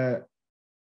their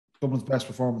Dublin's best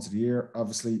performance of the year,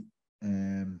 obviously.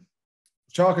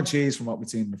 Chalk and cheese from what we've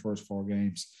seen in the first 4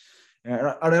 games.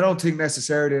 And I don't think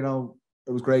necessarily,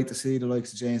 it was great to see the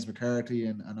likes of James McCarthy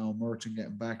and Owen Merchant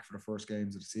getting back for the first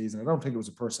games of the season. I don't think it was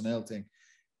a personnel thing.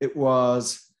 It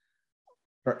was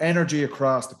their energy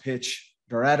across the pitch,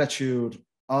 their attitude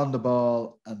on the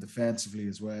ball and defensively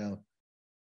as well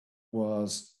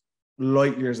was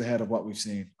light years ahead of what we've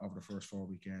seen over the first 4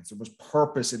 weekends. There was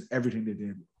purpose in everything they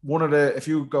did. If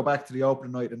you go back to the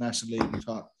opening night of the National League, we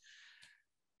thought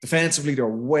defensively they were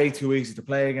way too easy to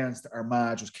play against.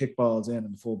 Armagh just kick balls in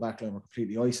and the full back line were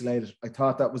completely isolated. I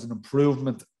thought that was an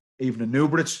improvement even in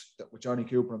Newbridge, with Johnny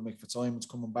Cooper and Mick Fitzsimons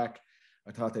coming back.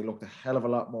 I thought they looked a hell of a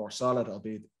lot more solid,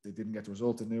 albeit they didn't get the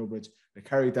result in Newbridge. They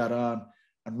carried that on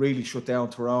and really shut down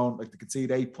Tyrone. Like, they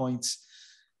conceded 8 points.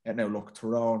 And now, look,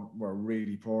 Tyrone were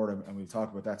really poor, and we'll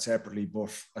talk about that separately.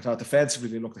 But I thought defensively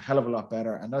they looked a hell of a lot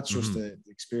better, and that's just the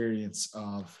experience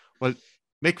of... Well,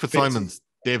 Mick Fitzsimons,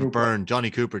 David Byrne,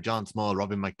 Johnny Cooper, John Small,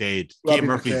 Robin McDade, Keane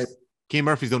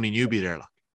Murphy's the only newbie there. Like.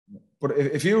 But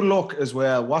if you look as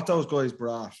well, what those guys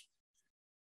brought,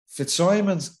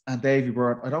 Fitzsimons and Davy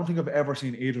Byrne, I don't think I've ever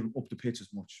seen either of them up the pitch as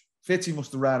much. Fitzy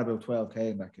must have ran about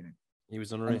 12k in that game. He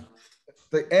was unreal. And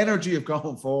the energy of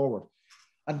going forward.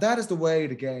 And that is the way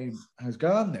the game has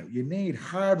gone now. You need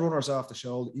hard runners off the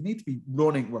shoulder. You need to be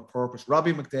running with purpose.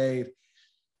 Robbie McDade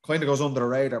kind of goes under the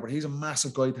radar, but he's a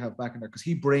massive guy to have back in there because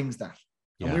he brings that.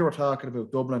 Yeah. And we were talking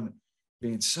about Dublin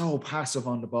being so passive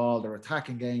on the ball. Their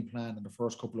attacking game plan in the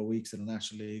first couple of weeks in the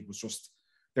National League was just,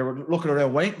 they were looking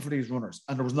around waiting for these runners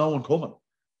and there was no one coming.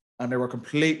 And they were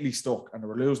completely stuck and they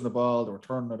were losing the ball. They were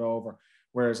turning it over.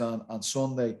 Whereas on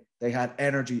Sunday, they had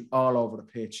energy all over the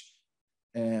pitch.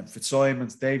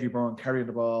 Fitzsimons, Davy Byrne carrying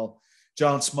the ball.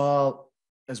 John Small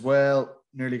as well,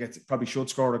 probably should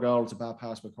score a goal. It's a bad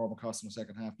pass by Cormac Costello in the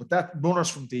second half. But that runners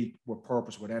from deep with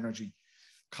purpose, with energy,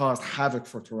 caused havoc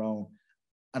for Tyrone.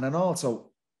 And then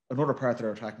also, another part of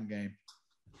their attacking game,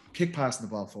 kick passing the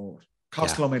ball forward.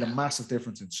 Costello made a massive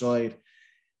difference inside.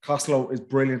 Costello is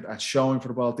brilliant at showing for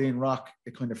the ball. Dean Rock,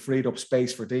 it kind of freed up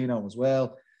space for Dino as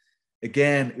well.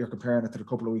 Again, you're comparing it to the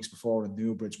couple of weeks before in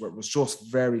Newbridge, where it was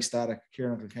just very static.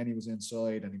 Kieran Kilkenny was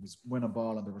inside and he was winning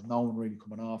ball and there was no one really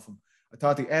coming off him. I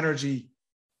thought the energy,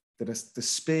 the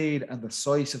speed and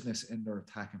decisiveness in their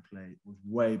attacking play was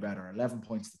way better. 11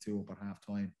 points to 2 up at half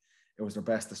time. It was their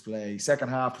best display. Second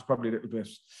half was probably a little bit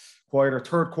quieter.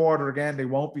 Third quarter, again, they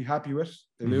won't be happy with.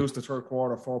 They lose the third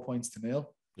quarter 4 points to 0.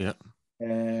 Yeah.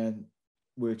 And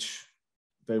which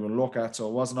they will look at. So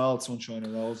it wasn't all sunshine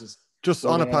and roses. Just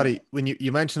on it, Paddy, when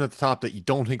you mentioned at the top that you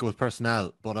don't think it was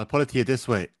personnel, but I'll put it to you this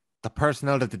way. The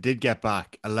personnel that they did get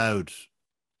back allowed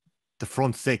the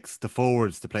front 6, the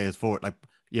forwards, to play as forward. Like,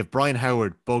 you have Brian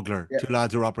Howard, Bugler, 2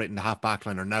 lads who are operating the half-back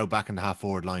line are now back in the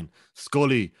half-forward line.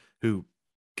 Scully, who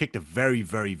kicked a very,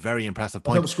 very, very impressive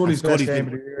point. Scully's best game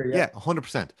of the year, yeah,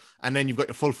 100%. And then you've got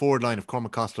your full forward line of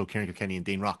Cormac Costello, Kieran Kilkenny and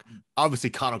Dean Rock.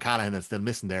 Obviously, Conor O'Callaghan is still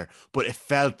missing there, but it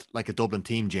felt like a Dublin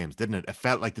team, James, didn't it? It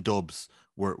felt like the Dubs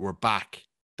were back,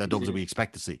 the Dubs that we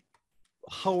expect to see.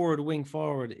 Howard wing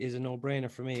forward is a no-brainer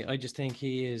for me. I just think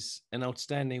he is an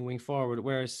outstanding wing forward,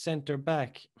 whereas centre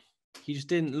back, he just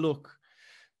didn't look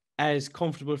as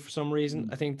comfortable for some reason.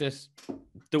 I think that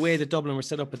the way that Dublin were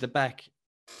set up at the back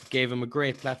gave him a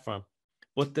great platform.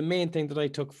 But the main thing that I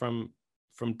took from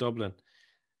Dublin,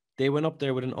 they went up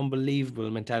there with an unbelievable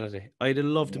mentality. I'd have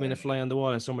loved to have been a fly on the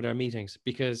wall in some of their meetings,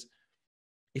 because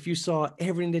if you saw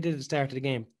everything they did at the start of the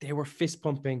game, they were fist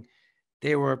pumping,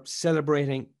 they were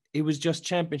celebrating. It was just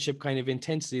championship kind of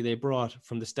intensity they brought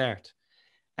from the start.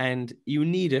 And you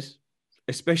need it,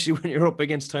 especially when you're up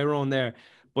against Tyrone there.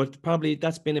 But probably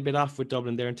that's been a bit off with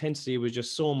Dublin. Their intensity was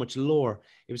just so much lower.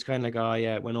 It was kind of like, oh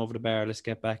yeah, it went over the bar, let's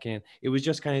get back in. It was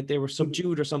just kind of, they were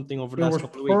subdued or something over the last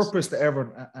couple of weeks. There was purpose to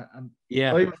everyone. And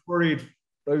yeah. I was worried.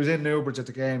 I was in Newbridge at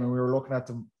the game and we were looking at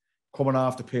them coming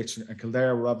off the pitch, and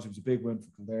Kildare were obviously, it was a big win for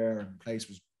Kildare and the place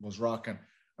was rocking,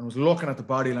 and was looking at the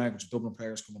body language of Dublin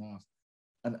players coming off,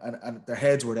 and their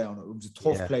heads were down. It was a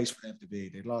tough place for them to be.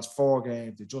 They'd lost 4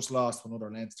 games. They just lost to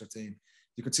another Leinster team.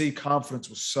 You could see confidence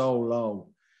was so low.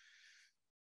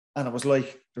 And it was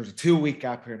like, there's a 2-week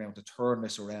gap here now to turn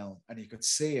this around. And you could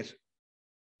see it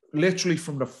literally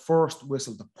from the first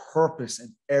whistle, the purpose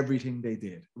in everything they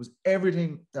did. It was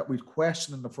everything that we'd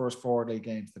questioned in the first 4-day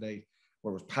games today,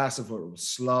 where it was passive, where it was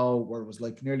slow, where it was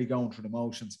like nearly going through the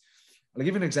motions. I'll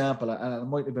give you an example, and it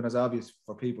might have been as obvious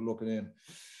for people looking in.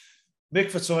 Mick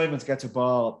Fitzsimons gets a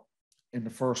ball in the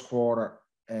first quarter,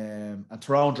 and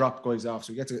Tyrone dropped guys off.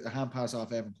 So he gets a hand pass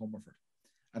off Evan Comerford,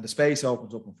 and the space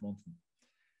opens up in front of him.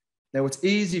 Now, it's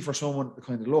easy for someone to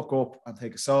kind of look up and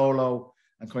take a solo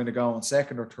and kind of go in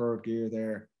second or third gear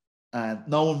there, and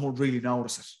no one would really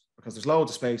notice it because there's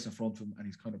loads of space in front of him and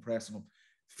he's kind of pressing up.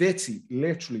 Fitzy,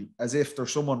 literally, as if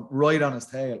there's someone right on his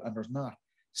tail, and there's not,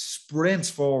 sprints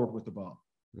forward with the ball.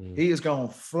 He is going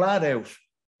flat out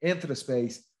into the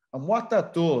space. And what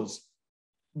that does,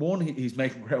 one, he's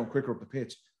making ground quicker up the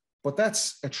pitch, but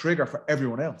that's a trigger for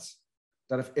everyone else.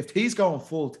 That if he's going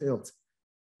full tilt,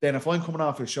 then if I'm coming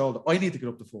off his shoulder, I need to get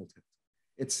up to full tilt.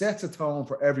 It sets a tone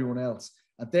for everyone else.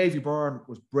 And Davy Byrne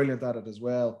was brilliant at it as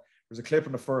well. There's a clip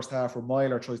in the first half where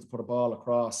Myler tries to put a ball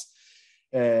across,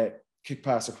 kick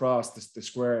pass across the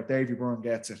square. Davy Byrne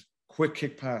gets it. Quick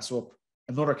kick pass up.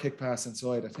 Another kick pass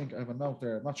inside. I think I have a note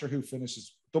there. I'm not sure who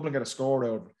finishes. Dublin get a score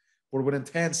out of it. But within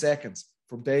 10 seconds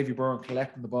from Davy Byrne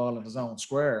collecting the ball in his own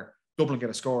square, Dublin get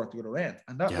a score at the other end.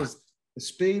 And that was the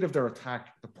speed of their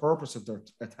attack, the purpose of their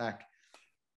attack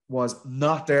was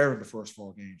not there in the first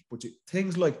 4 games. But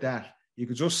things like that, you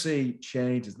could just see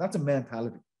changes. That's a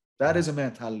mentality. That is a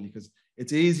mentality, because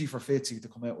it's easy for Fitzy to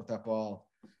come out with that ball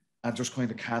and just kind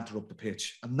of canter up the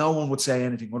pitch. And no one would say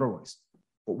anything otherwise.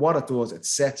 But what it does, it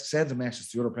sends a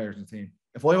message to the other players in the team.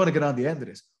 If I want to get on the end of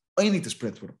this, I need to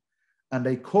sprint with them. And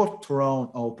they cut Tyrone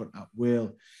open at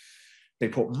will. They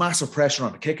put massive pressure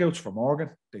on the kickouts for Morgan.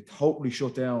 They totally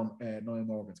shut down Niall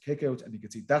Morgan's kickouts. And you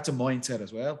can see that's a mindset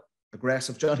as well.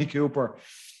 Aggressive. Johnny Cooper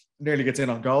nearly gets in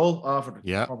on goal after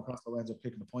Costello ends up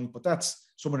picking the point. But that's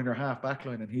someone in your half back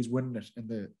line and he's winning it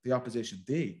in the opposition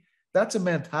D. That's a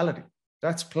mentality.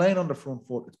 That's playing on the front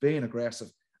foot. It's being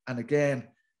aggressive. And again,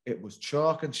 it was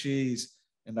chalk and cheese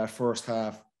in that first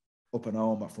half up in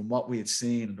Oma from what we had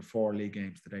seen in the 4 league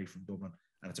games today from Dublin.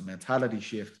 And it's a mentality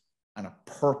shift and a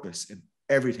purpose in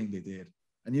everything they did.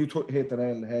 And you hit the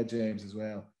nail on the head, James, as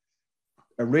well.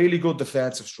 A really good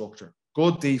defensive structure.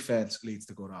 Good defense leads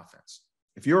to good offense.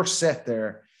 If you're set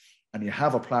there and you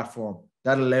have a platform,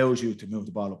 that allows you to move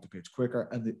the ball up the pitch quicker.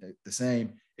 And the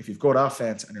same, if you've got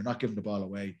offense and you're not giving the ball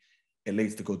away, it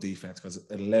leads to good defense because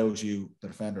it allows you, the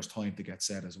defenders, time to get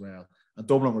set as well. And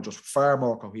Dublin were just far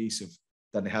more cohesive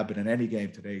than they have been in any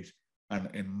game to date, and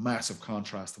in massive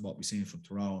contrast to what we've seen from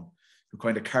Tyrone, who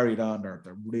kind of carried on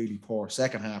their really poor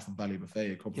second half in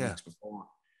Ballybuffet a couple of weeks before.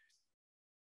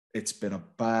 It's been a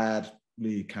bad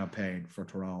league campaign for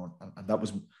Tyrone, and that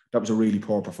was a really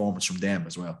poor performance from them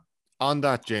as well. On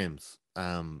that, James,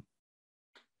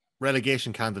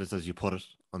 relegation candidates, as you put it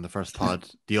on the first pod,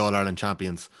 the All-Ireland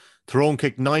champions. Tyrone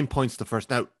kicked 9 points the first.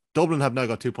 Now, Dublin have now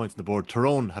got 2 points on the board.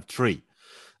 Tyrone have 3.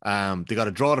 They got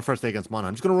a draw the first day against Monaghan.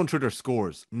 I'm just going to run through their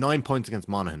scores. 9 points against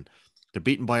Monaghan. They're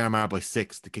beaten by Armagh by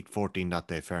 6. They kicked 14 that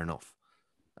day. Fair enough.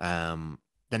 The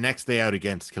next day out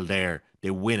against Kildare,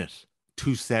 they win it.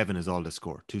 2-7 is all they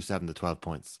score. 2-7 to 12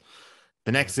 points.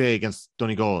 The next day against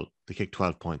Donegal, they kicked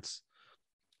 12 points.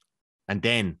 And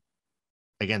then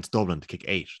against Dublin to kick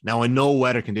 8. Now, I know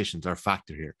weather conditions are a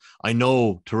factor here. I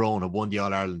know Tyrone have won the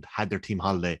All-Ireland, had their team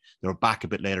holiday. They were back a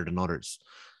bit later than others.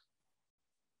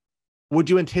 Would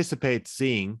you anticipate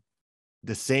seeing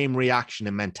the same reaction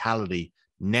and mentality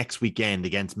next weekend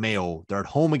against Mayo? They're at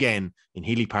home again in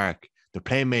Healy Park. They're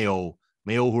playing Mayo.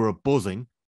 Mayo, who are buzzing,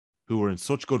 who were in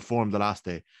such good form the last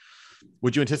day.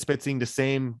 Would you anticipate seeing the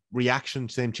same reaction,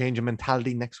 same change in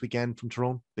mentality next weekend from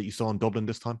Tyrone that you saw in Dublin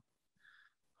this time?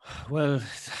 Well,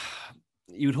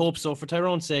 you'd hope so for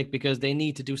Tyrone's sake, because they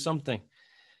need to do something.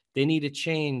 They need a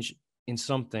change in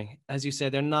something. As you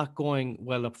said, they're not going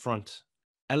well up front.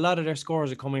 A lot of their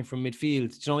scores are coming from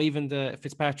midfield. You know, even the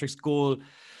Fitzpatrick's goal,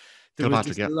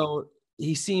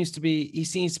 he seems to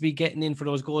be getting in for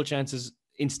those goal chances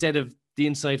instead of the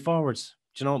inside forwards.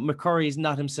 You know, McCurry's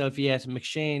not himself yet.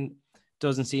 McShane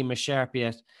doesn't seem as sharp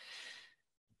yet.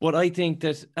 But I think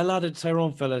that a lot of the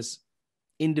Tyrone fellas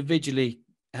individually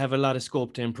have a lot of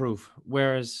scope to improve.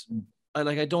 Whereas,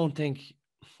 I don't think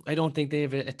they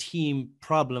have a team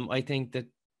problem. I think that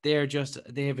they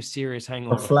have a serious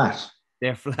hangover.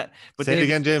 They're flat. But say it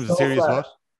again, James. A serious what?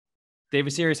 They have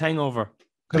a serious hangover.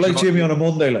 They're like Jimmy on a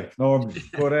Monday, normally.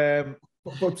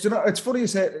 But you know, it's funny you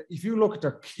say, if you look at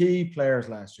their key players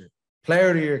last year, player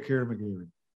of the year, Kieran McGuigan,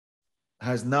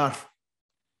 has not.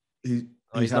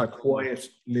 He's had a quiet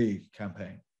league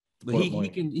campaign. But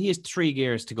he has 3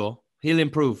 gears to go. He'll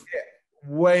improve.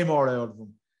 Yeah, way more out of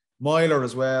him. Myler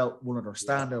as well, one of their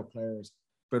standout players,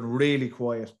 been really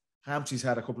quiet. Hampsey's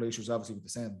had a couple of issues, obviously, with the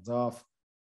sentence off.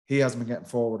 He hasn't been getting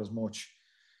forward as much.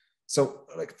 So,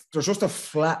 there's just a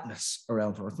flatness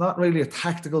around her. It's not really a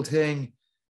tactical thing.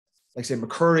 Like, say,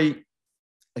 McCurry,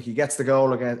 Like he gets the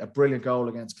goal against a brilliant goal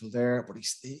against Kildare, but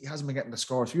he hasn't been getting the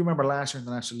scores. If you remember last year in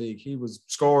the National League, he was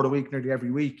scored a week nearly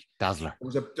every week. Dazzler.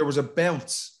 There was a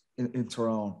bounce in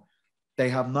Tyrone. They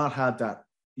have not had that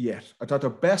yet. I thought their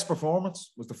best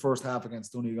performance was the first half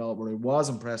against Donegal, where I was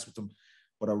impressed with them,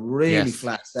 but a really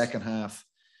flat second half.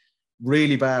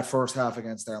 Really bad first half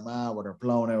against Armagh, where they're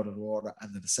blown out of the water,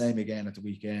 and then the same again at the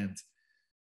weekend.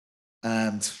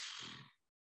 And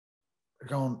they're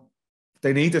going.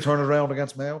 They need to turn it around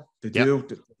against Mayo. They do.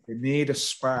 They need a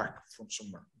spark from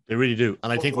somewhere. They really do.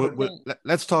 And I think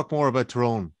let's talk more about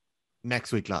Tyrone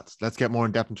next week, lads. Let's get more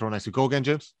in depth in Tyrone next week. Go again,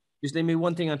 James. Just name me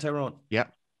one thing on Tyrone. Yeah.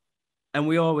 And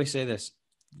we always say this.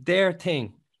 Their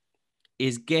thing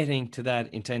is getting to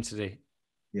that intensity.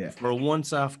 Yeah. For a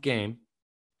once-off game,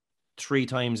 3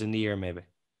 times in the year maybe,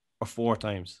 or 4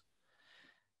 times.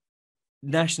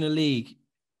 National League,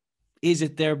 is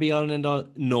it their be-all and end-all?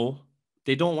 No.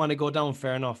 They don't want to go down,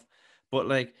 fair enough. But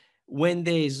like when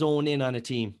they zone in on a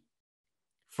team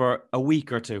for a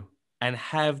week or two and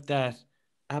have that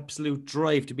absolute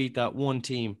drive to beat that one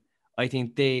team, I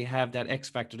think they have that X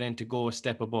factor then to go a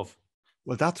step above.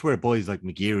 Well, that's where boys like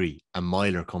McGeary and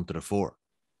Myler come to the fore.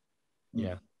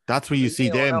 Yeah. That's where you see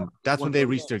them. That's when they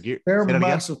reach their gear. They're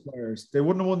massive players. They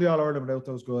wouldn't have won the All-Ireland without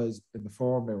those guys in the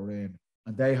form they were in.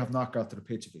 And they have not got to the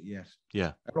pitch of it yet.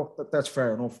 Yeah. That's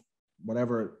fair enough.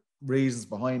 Whatever reasons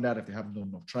behind that, if they haven't done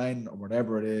enough training or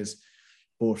whatever it is.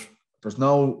 But there's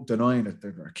no denying it.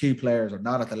 Their key players are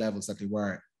not at the levels that they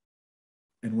were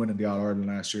in winning the All-Ireland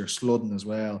last year. Sludden as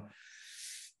well.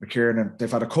 McKiernan,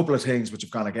 they've had a couple of things which have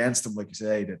gone against them, like you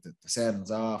say, the settings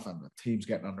off and the team's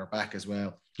getting on their back as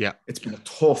well. Yeah. It's been a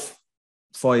tough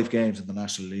 5 games in the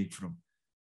National League for them.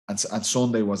 And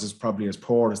Sunday was probably as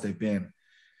poor as they've been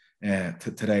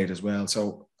to date as well.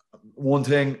 So one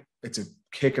thing, it's a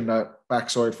kick in the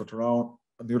backside for Tyrone.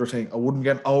 And the other thing, I wouldn't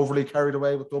get overly carried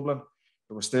away with Dublin.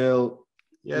 They were still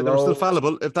they were still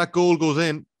fallible. If that goal goes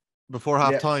in before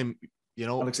half time, you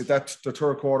know. Alex, that's the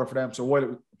third quarter for them. So while it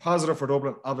was positive for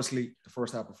Dublin, obviously the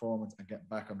first half performance and getting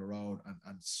back on the road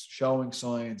and showing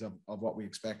signs of what we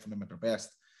expect from them at their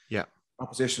best. Yeah.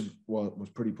 Opposition was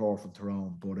pretty poor from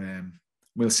Tyrone, but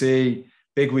we'll see.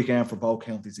 Big weekend for both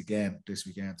counties again this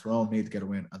weekend. Tyrone need to get a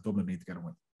win and Dublin need to get a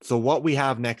win. So what we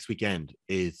have next weekend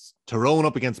is Tyrone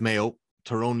up against Mayo.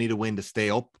 Tyrone need a win to stay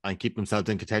up and keep themselves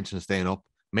in contention of staying up.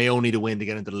 Mayo need a win to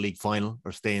get into the league final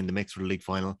or stay in the mix for the league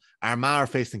final. Armagh are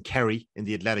facing Kerry in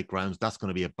the Athletic Grounds. That's going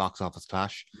to be a box office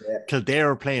clash. Yeah.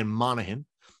 Kildare are playing Monaghan.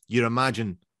 You'd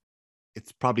imagine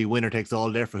it's probably winner takes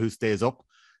all there for who stays up.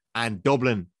 And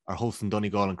Dublin are hosting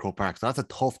Donegal and Croke Park. So that's a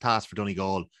tough task for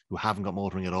Donegal, who haven't got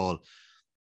motoring at all.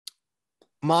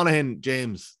 Monaghan,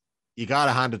 James, you got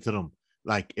to hand it to them.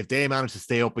 Like, if they manage to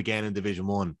stay up again in Division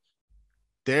 1,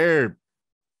 they're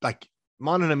like,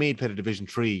 Monaghan and Meath played a Division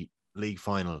 3 league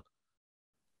final,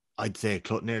 I'd say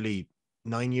nearly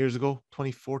 9 years ago,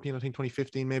 2014, I think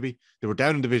 2015 maybe. They were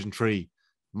down in Division 3.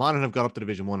 Monaghan have got up to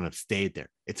Division 1 and have stayed there.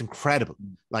 It's incredible.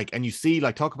 Like, and you see,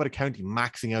 like, talk about a county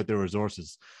maxing out their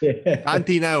resources.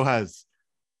 Auntie now has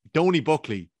Donny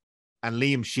Buckley and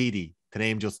Liam Sheedy, to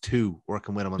name just 2,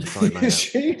 working with him on the sideline.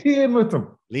 Sheedy in with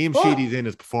them. Liam Sheedy's in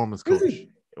as performance coach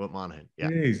with Monaghan. Yeah.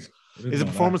 He's a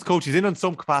performance coach. He's in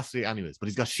some capacity anyways, but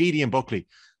he's got Sheedy and Buckley.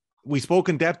 We spoke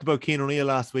in depth about Cian O'Neill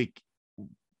last week.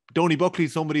 Donny Buckley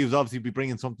is somebody who's obviously be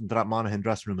bringing something to that Monaghan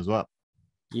dressing room as well.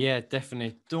 Yeah,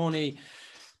 definitely.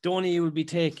 Donny would be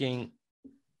taking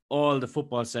all the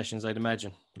football sessions, I'd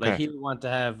imagine. Like, he would want to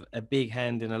have a big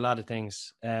hand in a lot of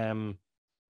things.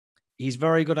 He's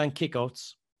very good on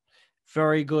kickouts,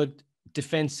 very good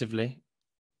defensively,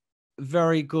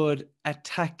 very good at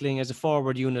tackling as a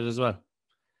forward unit as well.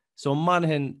 So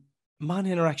Monaghan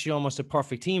are actually almost a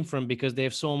perfect team for him because they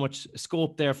have so much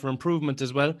scope there for improvement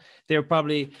as well. They're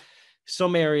probably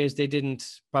some areas they didn't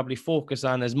probably focus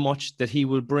on as much that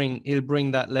he'll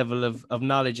bring that level of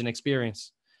knowledge and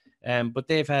experience. But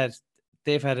they've had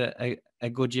a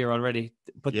good year already.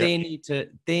 But they need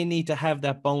to have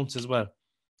that bounce as well.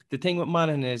 The thing with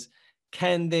Monaghan is,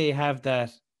 can they have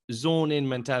that zone in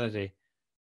mentality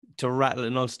to rattle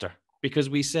in Ulster? Because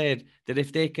we said that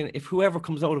if whoever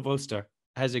comes out of Ulster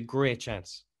has a great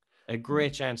chance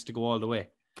to go all the way.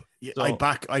 Yeah, so,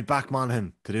 I'd back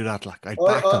Monaghan to do that. Like, I'm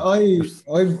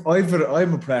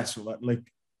impressed with that. Like,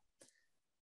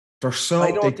 they're so.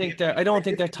 I don't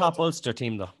think they're top Ulster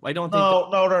team though. I don't think.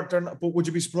 No, they're not. But would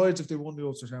you be surprised if they won the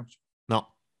Ulster Championship? No,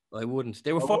 I wouldn't.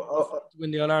 They were 40 to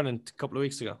win the All Ireland a couple of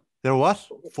weeks ago. They're what?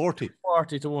 40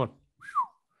 to 1.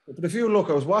 But if you look,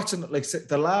 I was watching like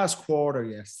the last quarter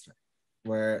yesterday,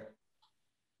 where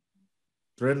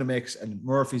they're in the mix and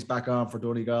Murphy's back on for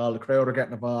Donegal. The crowd are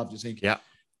getting involved. You think,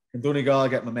 And Donegal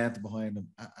get momentum behind them.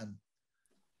 And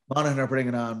Monaghan are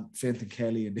bringing on Fintan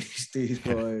Kelly and these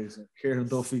guys. And Kieran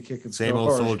Duffy kicking Same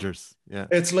scores. old soldiers. Yeah.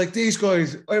 It's like these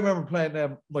guys, I remember playing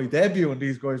them, my debut when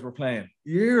these guys were playing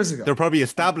years ago. They're probably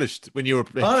established when you were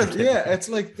playing. Yeah, it's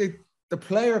like the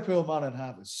player pool Monaghan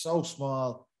have is so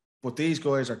small, but these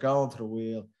guys are going to the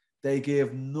wheel. They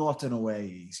give nothing away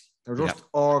easy. They're just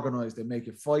organised. They make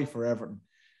you fight for everything.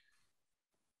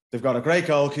 They've got a great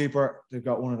goalkeeper. They've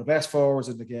got one of the best forwards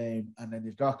in the game. And then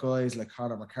you've got guys like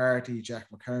Conor McCarthy, Jack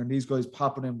McCarron, these guys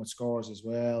popping in with scores as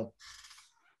well.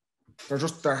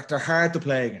 They're hard to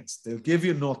play against. They'll give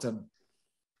you nothing.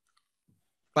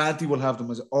 Banty will have them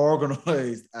as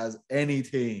organised as any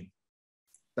team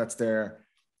that's there.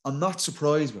 I'm not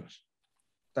surprised with it.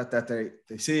 That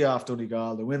they see off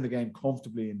Donegal, they win the game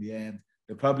comfortably in the end.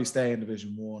 They'll probably stay in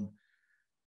Division 1.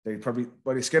 They probably,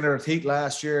 by the skin of their teeth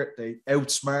last year, they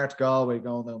outsmart Galway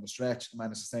going down the stretch and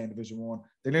managed to stay in Division 1.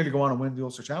 They nearly go on and win the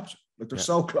Ulster Championship. Like they're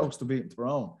so close to beating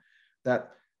Tyrone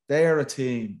that they are a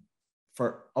team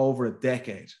for over a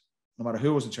decade. No matter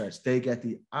who was in charge, they get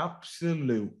the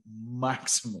absolute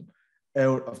maximum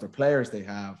out of the players they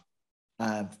have.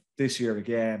 And this year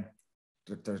again,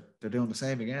 they're doing the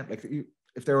same again. Like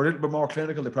if they were a little bit more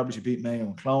clinical, they probably should beat Mayo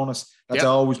and Clonus. That's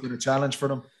always been a challenge for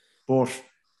them. But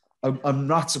I'm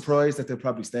not surprised that they'll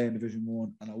probably stay in Division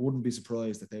 1, and I wouldn't be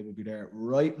surprised that they will be there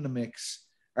right in the mix.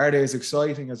 Are they as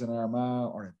exciting as an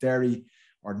Armagh or a Derry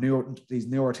or these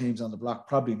newer teams on the block?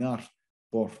 Probably not,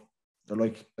 but they're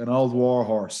like an old war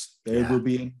horse. They will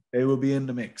be in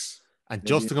the mix. And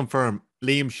just to confirm,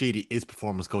 Liam Sheedy is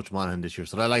performance coach Monaghan this year.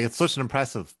 So it's such an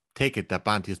impressive ticket that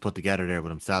Banty has put together there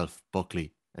with himself,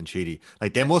 Buckley and Sheedy.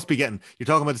 Like they must be getting, you're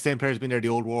talking about the same players being there, the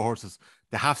old war horses.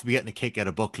 They have to be getting a kick out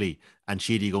of Buckley and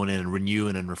Sheedy going in and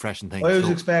renewing and refreshing things. I was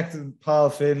expecting Paul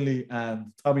Finley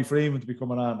and Tommy Freeman to be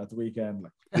coming on at the weekend.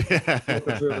 I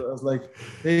was like,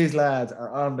 these lads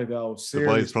are on the go. The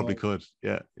boys probably could.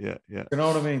 Yeah. You know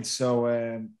what I mean? So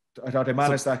I thought they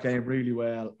managed that game really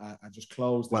well and just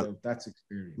closed it out. That's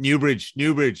experience.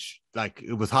 Newbridge, like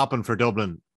it was hopping for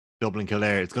Dublin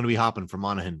Kildare. It's going to be hopping for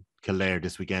Monaghan Kildare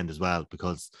this weekend as well,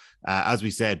 because as we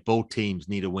said, both teams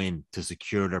need a win to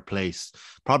secure their place.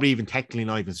 Probably even technically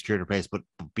not even secure their place, but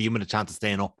be given a chance of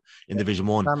staying up in Division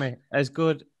 1. Tommy, as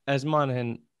good as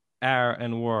Monaghan are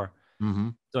and were,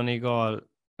 Donegal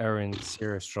are in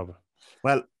serious trouble.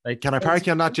 Well, can I park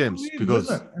you on that, James? Because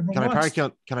can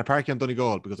I park you on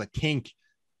Donegal? Because I think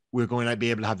we're going to be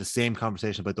able to have the same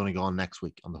conversation about Donegal next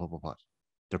week on the Football Pod.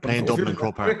 They're playing Dublin and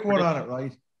Croke Park. Quick one on it,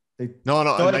 right? No.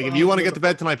 Like if you want to get to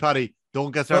bed tonight, Paddy,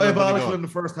 don't get started. Diabolical in the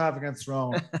first half against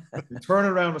Tyrone. They turn it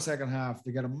around the second half.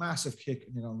 They get a massive kick,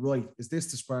 and you know, right? Is this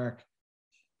the spark?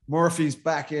 Murphy's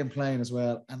back in playing as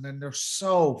well, and then they're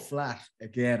so flat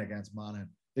again against Monaghan.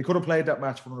 They could have played that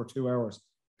match for another 2 hours.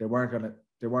 They weren't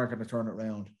gonna turn it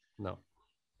around. No.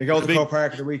 They go to Croke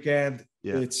Park at the weekend.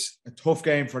 Yeah. It's a tough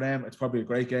game for them. It's probably a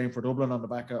great game for Dublin on the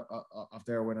back of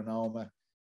their win in Alma.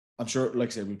 I'm sure, like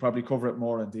I said, we'll probably cover it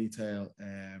more in detail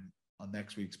on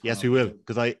next week's pod. Yes, we will,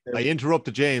 because I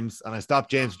interrupted James and I stopped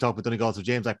James to talk about Donegal. So,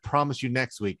 James, I promise you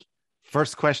next week,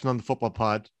 first question on the Football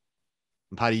Pod,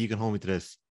 and Paddy, you can hold me to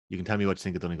this. You can tell me what you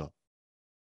think of Donegal.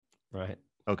 Right.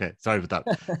 Okay, sorry about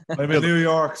that. I'm in New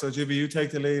York, so Jimmy, you take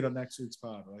the lead on next week's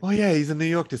pod, right? Oh, yeah, he's in New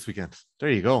York this weekend.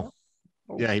 There you go.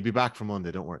 Oh. Yeah, he'll be back for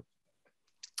Monday, don't worry.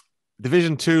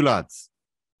 Division 2, lads.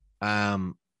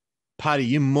 Paddy,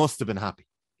 you must have been happy.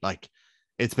 Like,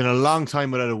 it's been a long time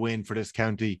without a win for this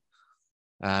county.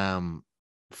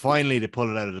 Finally, they pull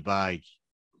it out of the bag.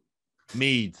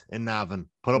 Meath in Navan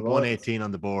put up 118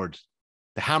 on the board.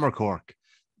 The hammer Cork.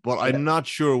 But I'm not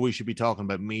sure we should be talking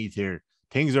about Meath here.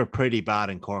 Things are pretty bad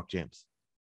in Cork, James.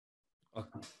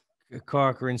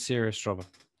 Cork are in serious trouble.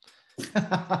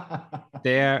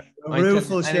 They're a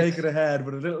rueful shake of the head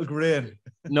with a little grin.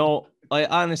 No, I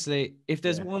honestly, if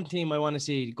there's one team I want to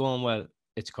see going well,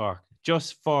 it's Cork.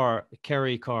 Just for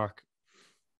Kerry, Cork,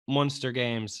 Munster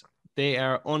games, they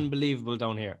are unbelievable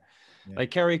down here. Yeah.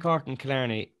 Like Kerry, Cork and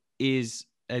Killarney is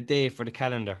a day for the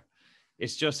calendar.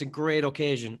 It's just a great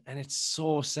occasion, and it's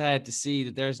so sad to see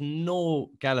that there's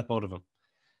no gallop out of him.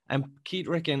 And Keith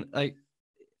Ricken,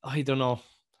 I don't know.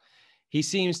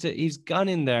 He's gone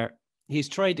in there. He's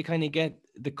tried to kind of get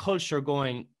the culture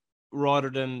going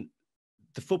rather than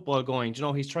the football going. You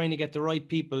know, he's trying to get the right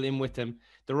people in with him,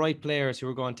 the right players who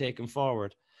are going to take him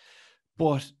forward.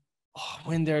 But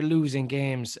when they're losing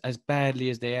games as badly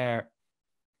as they are,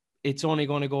 it's only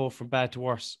going to go from bad to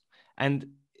worse. And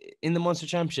in the Munster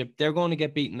Championship, they're going to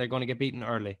get beaten. They're going to get beaten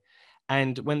early.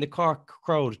 And when the Cork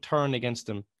crowd turn against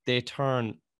them, they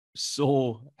turn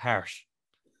so harsh.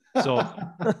 So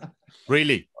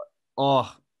really? Oh,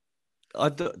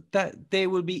 that they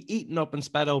will be eaten up and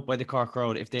spat out by the Cork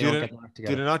crowd if they don't get their act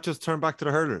together. Did it not just turn back to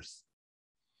the hurlers?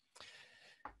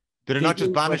 Did it not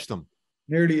just banish them?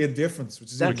 Nearly indifference,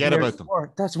 which is forget about them.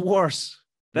 That's worse.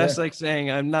 That's like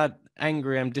saying I'm not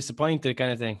angry, I'm disappointed,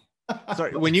 kind of thing.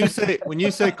 Sorry, when you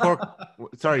say Cork,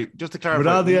 sorry, just to clarify.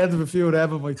 Without the end of a few of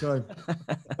them in my time.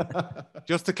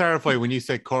 Just to clarify, when you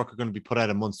say Cork are going to be put out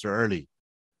of Munster early,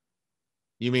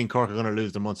 you mean Cork are going to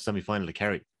lose the Munster semi-final to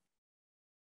Kerry?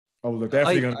 Oh, they're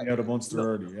definitely going to be out of Munster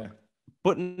early, yeah.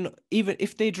 But even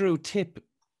if they drew Tip,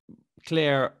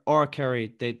 Clare or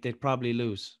Kerry, they'd probably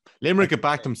lose. Limerick have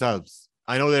backed themselves.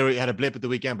 I know they had a blip at the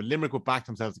weekend, but Limerick will back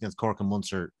themselves against Cork and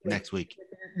Munster next week.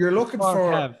 You're looking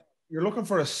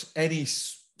for any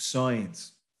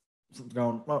signs from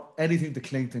going, well, anything to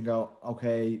cling to and go,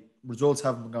 okay, results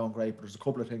haven't been going great, but there's a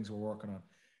couple of things we're working on.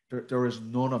 There is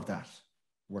none of that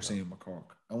we're seeing with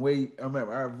Cork. And I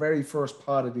remember our very first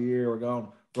pod of the year, we're going,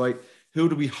 right, who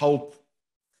do we hope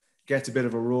gets a bit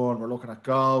of a run? We're looking at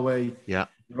Galway. Yeah.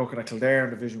 We're looking at Kildare in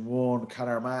Division 1,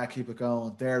 Calarmagh, keep it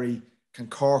going, Derry. Can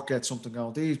Cork get something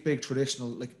going? These big traditional,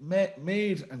 like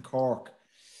Meath and Cork,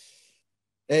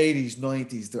 80s,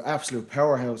 90s, they're absolute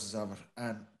powerhouses of it.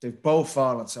 And they've both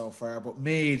fallen so far. But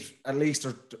Meath, at least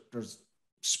there's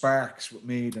sparks with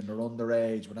Meath and they're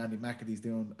underage. What Andy McAtee's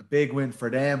doing, a big win for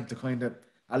them to kind of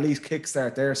at least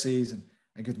kickstart their season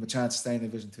and give them a chance to stay in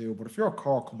Division 2. But if you're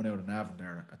Cork coming out of Navan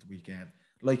there at the weekend,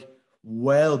 like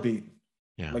well beaten,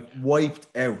 like wiped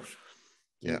out.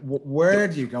 Yeah. Where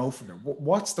do you go from there?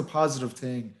 What's the positive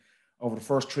thing over the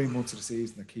first 3 months of the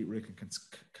season that Keith Ricken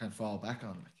can fall back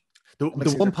on? The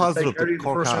one positive that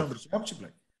Cork have,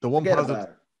 the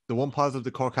one positive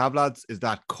the Cork have, lads, is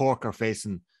that Cork are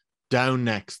facing down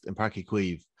next in Páirc Uí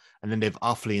Chaoimh, and then they've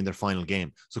Offaly in their final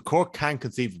game. So Cork can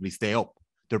conceivably stay up.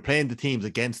 They're playing the teams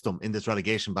against them in this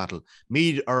relegation battle.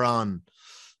 Meath are on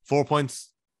 4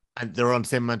 points, and they're on the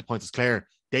same amount of points as Clare.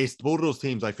 Both of those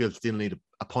teams, I feel, still need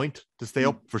a point to stay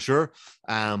up for sure.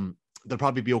 They'll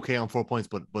probably be okay on 4 points,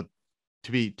 but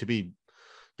to be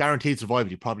guaranteed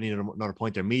survival, you probably need another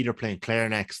point there. Meath are playing Clare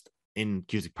next in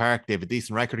Cusack Park. They have a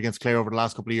decent record against Clare over the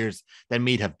last couple of years. Then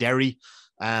Meath have Derry.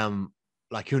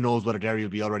 Like who knows whether Derry will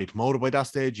be already promoted by that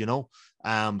stage, you know.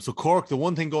 So Cork, the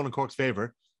one thing going in Cork's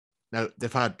favour, now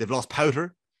they've lost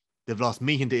Powter, they've lost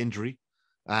Meehan to injury.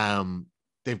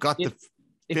 They've got the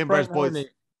Finbar's boys.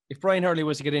 If Brian Hurley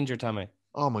was to get injured, Tommy,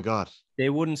 oh my God, they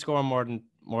wouldn't score more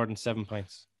than 7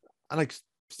 points. And like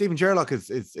Stephen Gerlach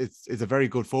is a very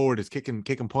good forward. Is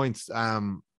kicking points.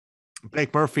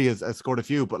 Blake Murphy has scored a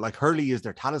few, but like Hurley is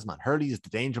their talisman. Hurley is the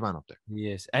danger man up there.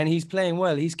 Yes, and he's playing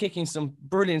well. He's kicking some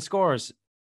brilliant scores,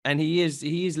 and he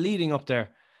is leading up there.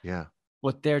 Yeah,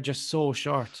 but they're just so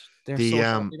short. They're so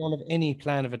short. They don't have any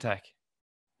plan of attack.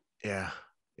 Yeah.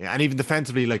 Yeah, and even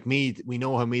defensively, like Meath, we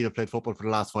know how Meath have played football for the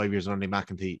last 5 years under Andy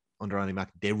McEntee.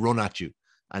 They run at you,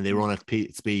 and they run at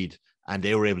speed, and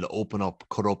they were able to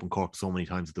cut open Cork so many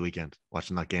times at the weekend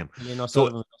watching that game. You know,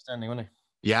 Sullivan was outstanding, wasn't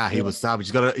he? Yeah, he was savage.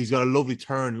 He's got a lovely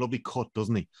turn, lovely cut,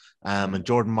 doesn't he? And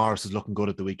Jordan Morris is looking good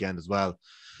at the weekend as well.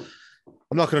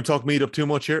 I'm not going to talk Meath up too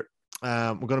much here.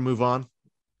 We're going to move on.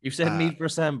 You said Meath for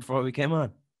Sam before we came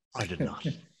on. I did not.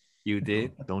 You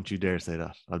did. Don't you dare say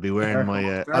that. I'll be wearing my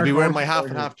half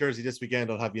and half jersey this weekend.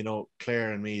 I'll have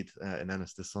Clare and Meath in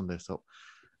Ennis this Sunday, so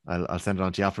I'll send it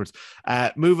on to you afterwards.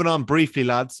 Moving on briefly,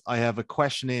 lads. I have a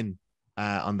question in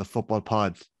on the Football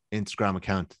Pod Instagram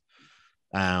account.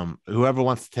 Whoever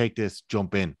wants to take this,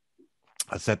 jump in.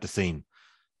 I'll set the scene.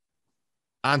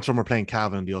 Antrim are playing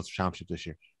Cavan in the Ulster Championship this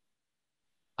year.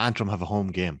 Antrim have a home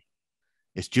game.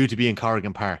 It's due to be in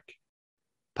Corrigan Park.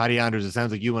 Paddy Andrews, it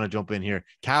sounds like you want to jump in here.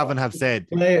 Cavan have said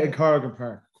play in Corrigan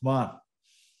Park. Come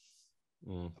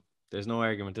on. There's no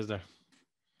argument, is there?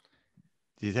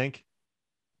 Do you think?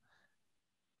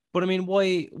 But I mean,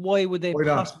 why would they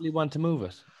possibly want to move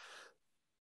it?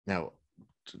 Now,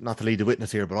 not to lead the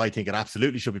witness here, but I think it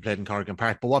absolutely should be played in Corrigan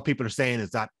Park. But what people are saying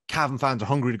is that Cavan fans are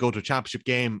hungry to go to a championship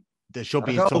game. They should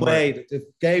be in some way. The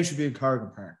game should be in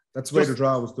Corrigan Park. That's the way the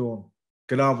draw was done.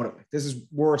 Get on with it. This is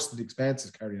worse than the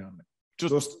expenses carried on.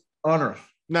 Just honor it.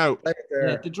 Now,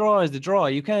 the draw is the draw.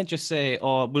 You can't just say,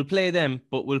 "Oh, we'll play them,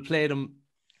 but we'll play them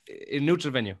in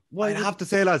neutral venue." I have to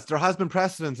say, lads, there has been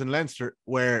precedents in Leinster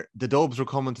where the Dubs were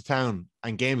coming to town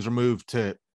and games were moved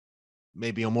to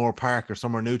maybe O'Moore Park or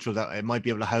somewhere neutral that it might be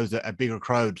able to house a bigger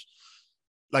crowd.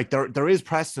 Like there is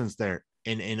precedence there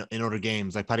in other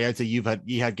games. Like Paddy, I'd say you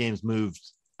had games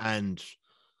moved, and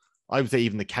I would say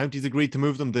even the counties agreed to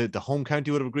move them. The home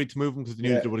county would have agreed to move them because they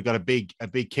knew they would have got a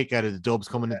big kick out of the Dubs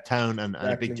coming into town and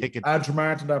a big ticket. Antrim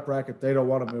aren't in that bracket. They don't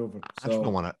want to move it. Antrim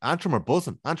don't want it. Antrim are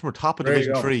buzzing. Antrim are top of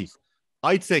Division 3.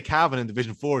 I'd say Cavan in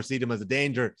Division 4 see them as a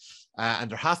danger, and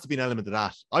there has to be an element of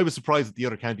that. I was surprised that the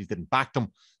other counties didn't back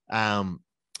them.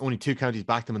 Only 2 counties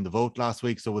backed them in the vote last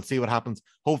week, so we'll see what happens.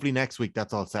 Hopefully next week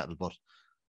that's all settled, but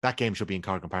that game should be in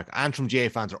Corrigan Park. Antrim-GA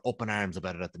fans are up in arms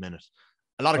about it at the minute.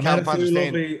 A lot of Cavan fans are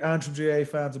saying... lovely Antrim-GA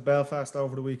fans in Belfast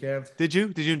over the weekend. Did you?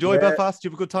 Did you enjoy Belfast? Did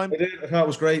you have a good time? I did. I thought it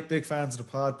was great. Big fans of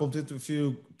the pod. Bumped into a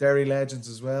few Derry legends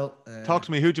as well. Talk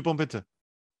to me. Who'd you bump into?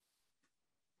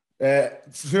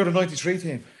 Through the 93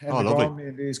 team. Lovely.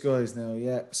 And these guys now,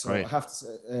 yeah. So Great. I have to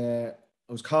say,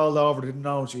 I was called over. Didn't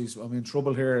know, geez, I'm in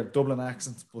trouble here, Dublin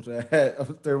accent.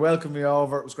 But they welcomed me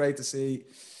over. It was great to see.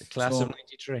 The class of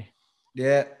 93.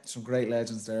 Yeah, some great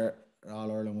legends there.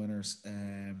 All Ireland winners.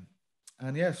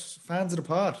 And yes, fans of the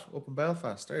pod up in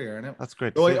Belfast. There you are now. That's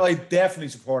great. So I definitely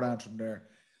support Antrim there.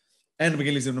 Enda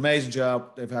McGinley's doing an amazing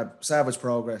job. They've had savage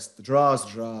progress. The draw is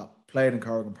the draw. Played in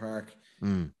Corrigan Park.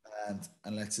 And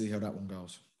let's see how that one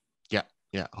goes. Yeah.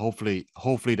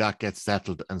 Hopefully that gets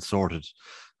settled and sorted.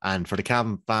 And for the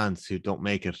Cavan fans who don't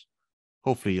make it,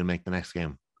 hopefully you'll make the next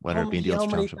game, whether it be in the Ulster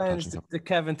Championship. How many fans do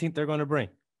Cavan think they're going to bring?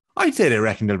 I'd say they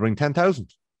reckon they'll bring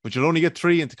 10,000, but you'll only get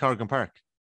 3 into Corrigan Park.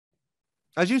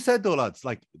 As you said, though, lads,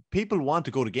 like people want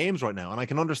to go to games right now, and I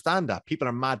can understand that. People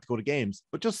are mad to go to games,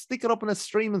 but just stick it up in a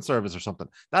streaming service or something.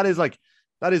 That is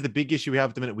the big issue we have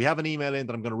at the minute. We have an email in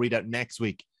that I'm going to read out next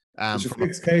week.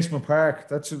 Fix Casement Park.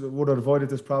 That would have avoided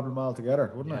this problem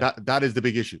altogether, wouldn't it? That is the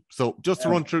big issue. So just to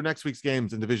run through next week's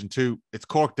games in Division 2, it's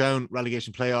Cork down,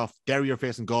 relegation playoff. Derry are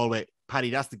facing Galway. Paddy,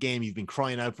 that's the game you've been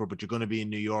crying out for, but you're going to be in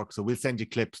New York, so we'll send you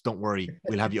clips. Don't worry.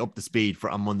 We'll have you up to speed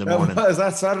on Monday morning. Is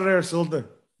that Saturday or Sunday?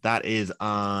 That is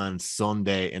on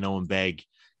Sunday in Owenbeg.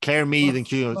 Kerry-Mayo and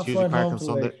Cusick Park on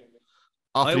Sunday.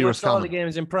 I watched all the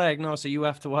games in Prague now, so you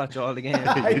have to watch all the games.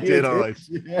 You did all right.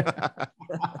 Yeah.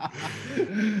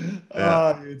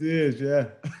 Oh, you did, yeah.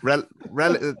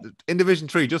 In Division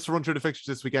 3, just to run through the fixtures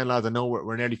this weekend, lads, I know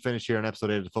we're nearly finished here on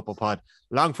episode 8 of the Football Pod.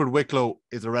 Longford-Wicklow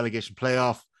is a relegation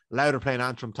playoff. Louder playing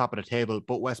Antrim, top of the table,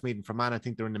 but Westmeath and Fermanagh, I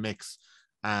think they're in the mix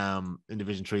in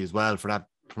Division 3 as well for that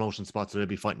promotion spot, so they'll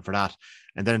be fighting for that.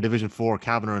 And then in Division 4,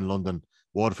 Cavan are in London,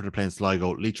 Waterford are playing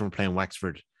Sligo, Leitrim are playing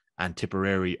Wexford, and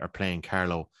Tipperary are playing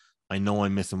Carlow. I know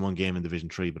I'm missing one game in Division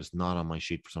 3, but it's not on my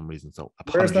sheet for some reason. So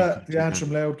where's that? The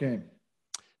Antrim Loud game?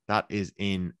 That is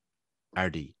in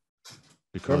RD.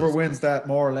 Whoever wins that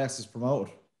more or less is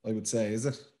promoted, I would say, is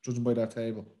it? Judging by that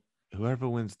table. Whoever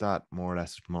wins that more or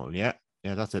less is promoted. Yeah,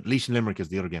 that's it. Laois and Limerick is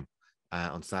the other game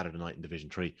on Saturday night in Division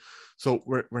 3. So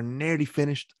we're nearly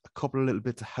finished. A couple of little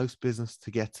bits of house business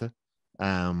to get to.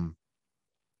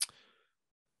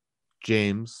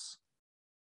 James,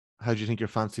 how do you think your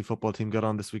fantasy football team got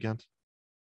on this weekend?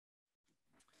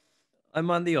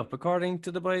 I'm on the up, according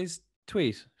to the boys'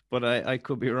 tweet, but I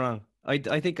could be wrong. I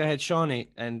think I had Shawnee,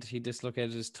 and he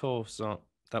dislocated his toe, so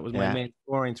that was my main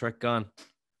scoring threat gone.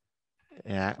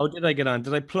 Yeah. How did I get on?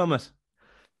 Did I plummet?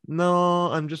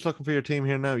 No, I'm just looking for your team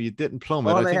here now. You didn't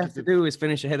plummet. All I have to do is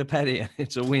finish ahead of Paddy, and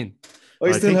it's a win.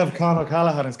 I still have Conor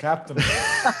Callahan as captain.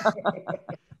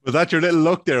 Was that your little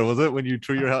look there, was it, when you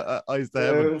threw your eyes to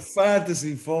heaven?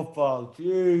 Fantasy football.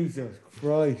 Jesus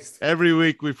Christ. Every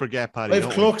week we forget, Paddy. I've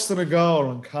Cluxton a goal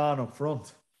and Con up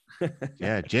front.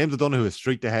 Yeah, James O'Donoghue is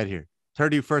streaked ahead here.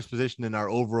 31st position in our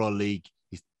overall league.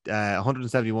 He's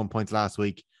 171 points last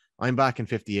week. I'm back in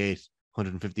 58,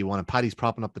 151. And Paddy's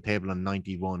propping up the table on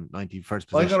 91, 91st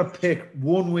position. I'm going to pick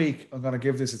 1 week. I'm going to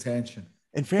give this attention.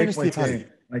 In fairness to Paddy,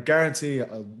 I guarantee you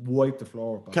I'll wipe the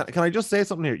floor. Can I just say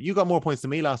something here? You got more points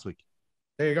than me last week.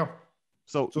 There you go.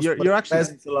 So you're actually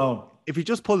alone. If you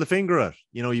just pull the finger out,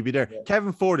 you'd be there. Yeah.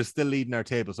 Kevin Ford is still leading our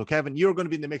table. So Kevin, you're going to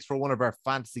be in the mix for one of our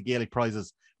fantasy Gaelic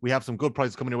prizes. We have some good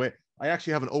prizes coming your way. I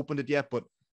actually haven't opened it yet, but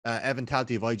Evan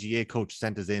Talty of IGA Coach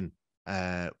sent us in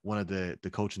one of the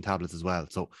coaching tablets as well.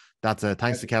 So that's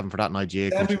thanks to Kevin for that in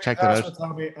IGA Coach. Check that out.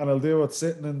 Tommy, and I'll do it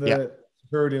sitting in the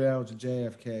security lounge in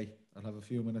JFK. I'll have a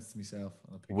few minutes to myself.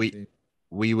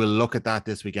 We will look at that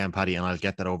this weekend, Paddy, and I'll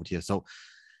get that over to you. So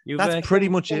that's pretty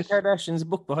much Kim it. Kardashian's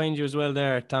book behind you as well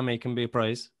there, Tommy, can be a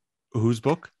prize. Whose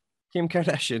book? Kim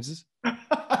Kardashian's.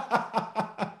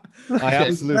 I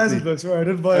absolutely. I swear, I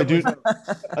didn't buy it.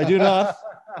 I do not.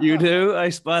 You do? I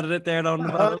spotted it there down the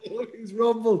bottom. Look, he's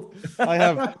rumbled. I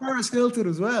have Paris Hilton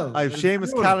as well. I have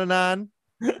Seamus Callanan.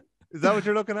 Is that what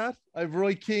you're looking at? I have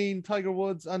Roy Keane, Tiger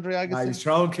Woods, Andre Agassi. He's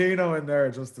throwing Keno in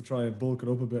there just to try and bulk it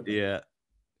up a bit. Yeah.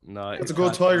 No, it's a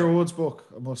good Tiger Woods book,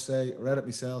 I must say. I read it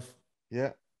myself.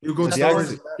 Yeah. You good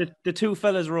stories. The two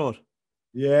fellas wrote.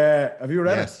 Yeah. Have you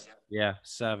read it? Yeah,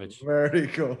 savage. Very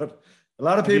good. A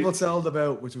lot of people sold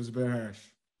about, which was a bit harsh.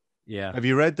 Yeah. Have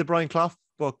you read the Brian Clough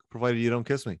book, Provided You Don't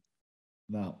Kiss Me?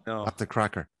 No. That's a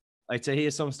cracker. I'd say he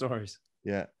has some stories.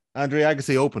 Yeah. Andre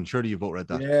Agassi open. Surely you both read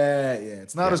that. Yeah.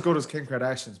 It's not as good as Kim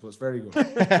Kardashian's, but it's very good.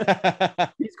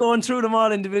 He's going through them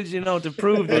all individually now to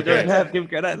prove they don't have Kim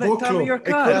Kardashian. Like, Tommy, you're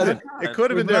it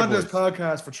could have been there. On this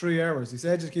podcast for 3 hours. He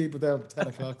said just keep it down 10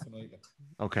 o'clock tonight.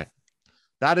 Okay.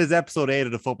 That is episode 8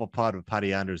 of the Football Pod with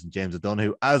Paddy Andrews and James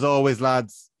O'Donoghue. As always,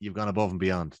 lads, you've gone above and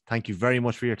beyond. Thank you very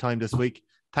much for your time this week.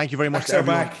 Thank you very much. Jacks are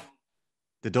back.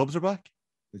 The Dubs are back.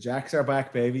 The Jacks are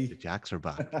back, baby. The Jacks are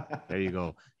back. There you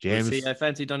go, James. We'll see, I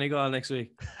fancy Donegal next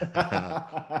week.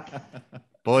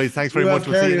 Boys, thanks very much.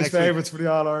 We'll see you next favourites for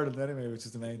the All Ireland anyway, which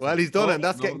is the main. Well, he's done it. And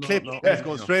that's getting clipped. He's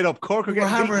going straight up. Cork are we're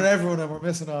hammering everyone, and we're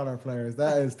missing all our players.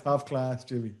 That is top class,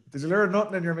 Jimmy. Did you learn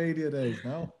nothing in your media days?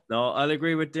 No. No, I'll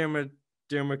agree with Dermot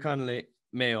Connolly.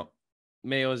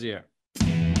 Mayo's year.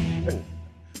 That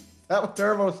what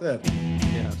Dermot said.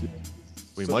 Yeah.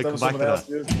 We might come back to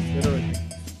that.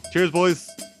 Cheers, boys.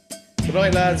 Good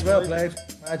night, lads. Well played.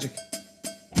 Magic.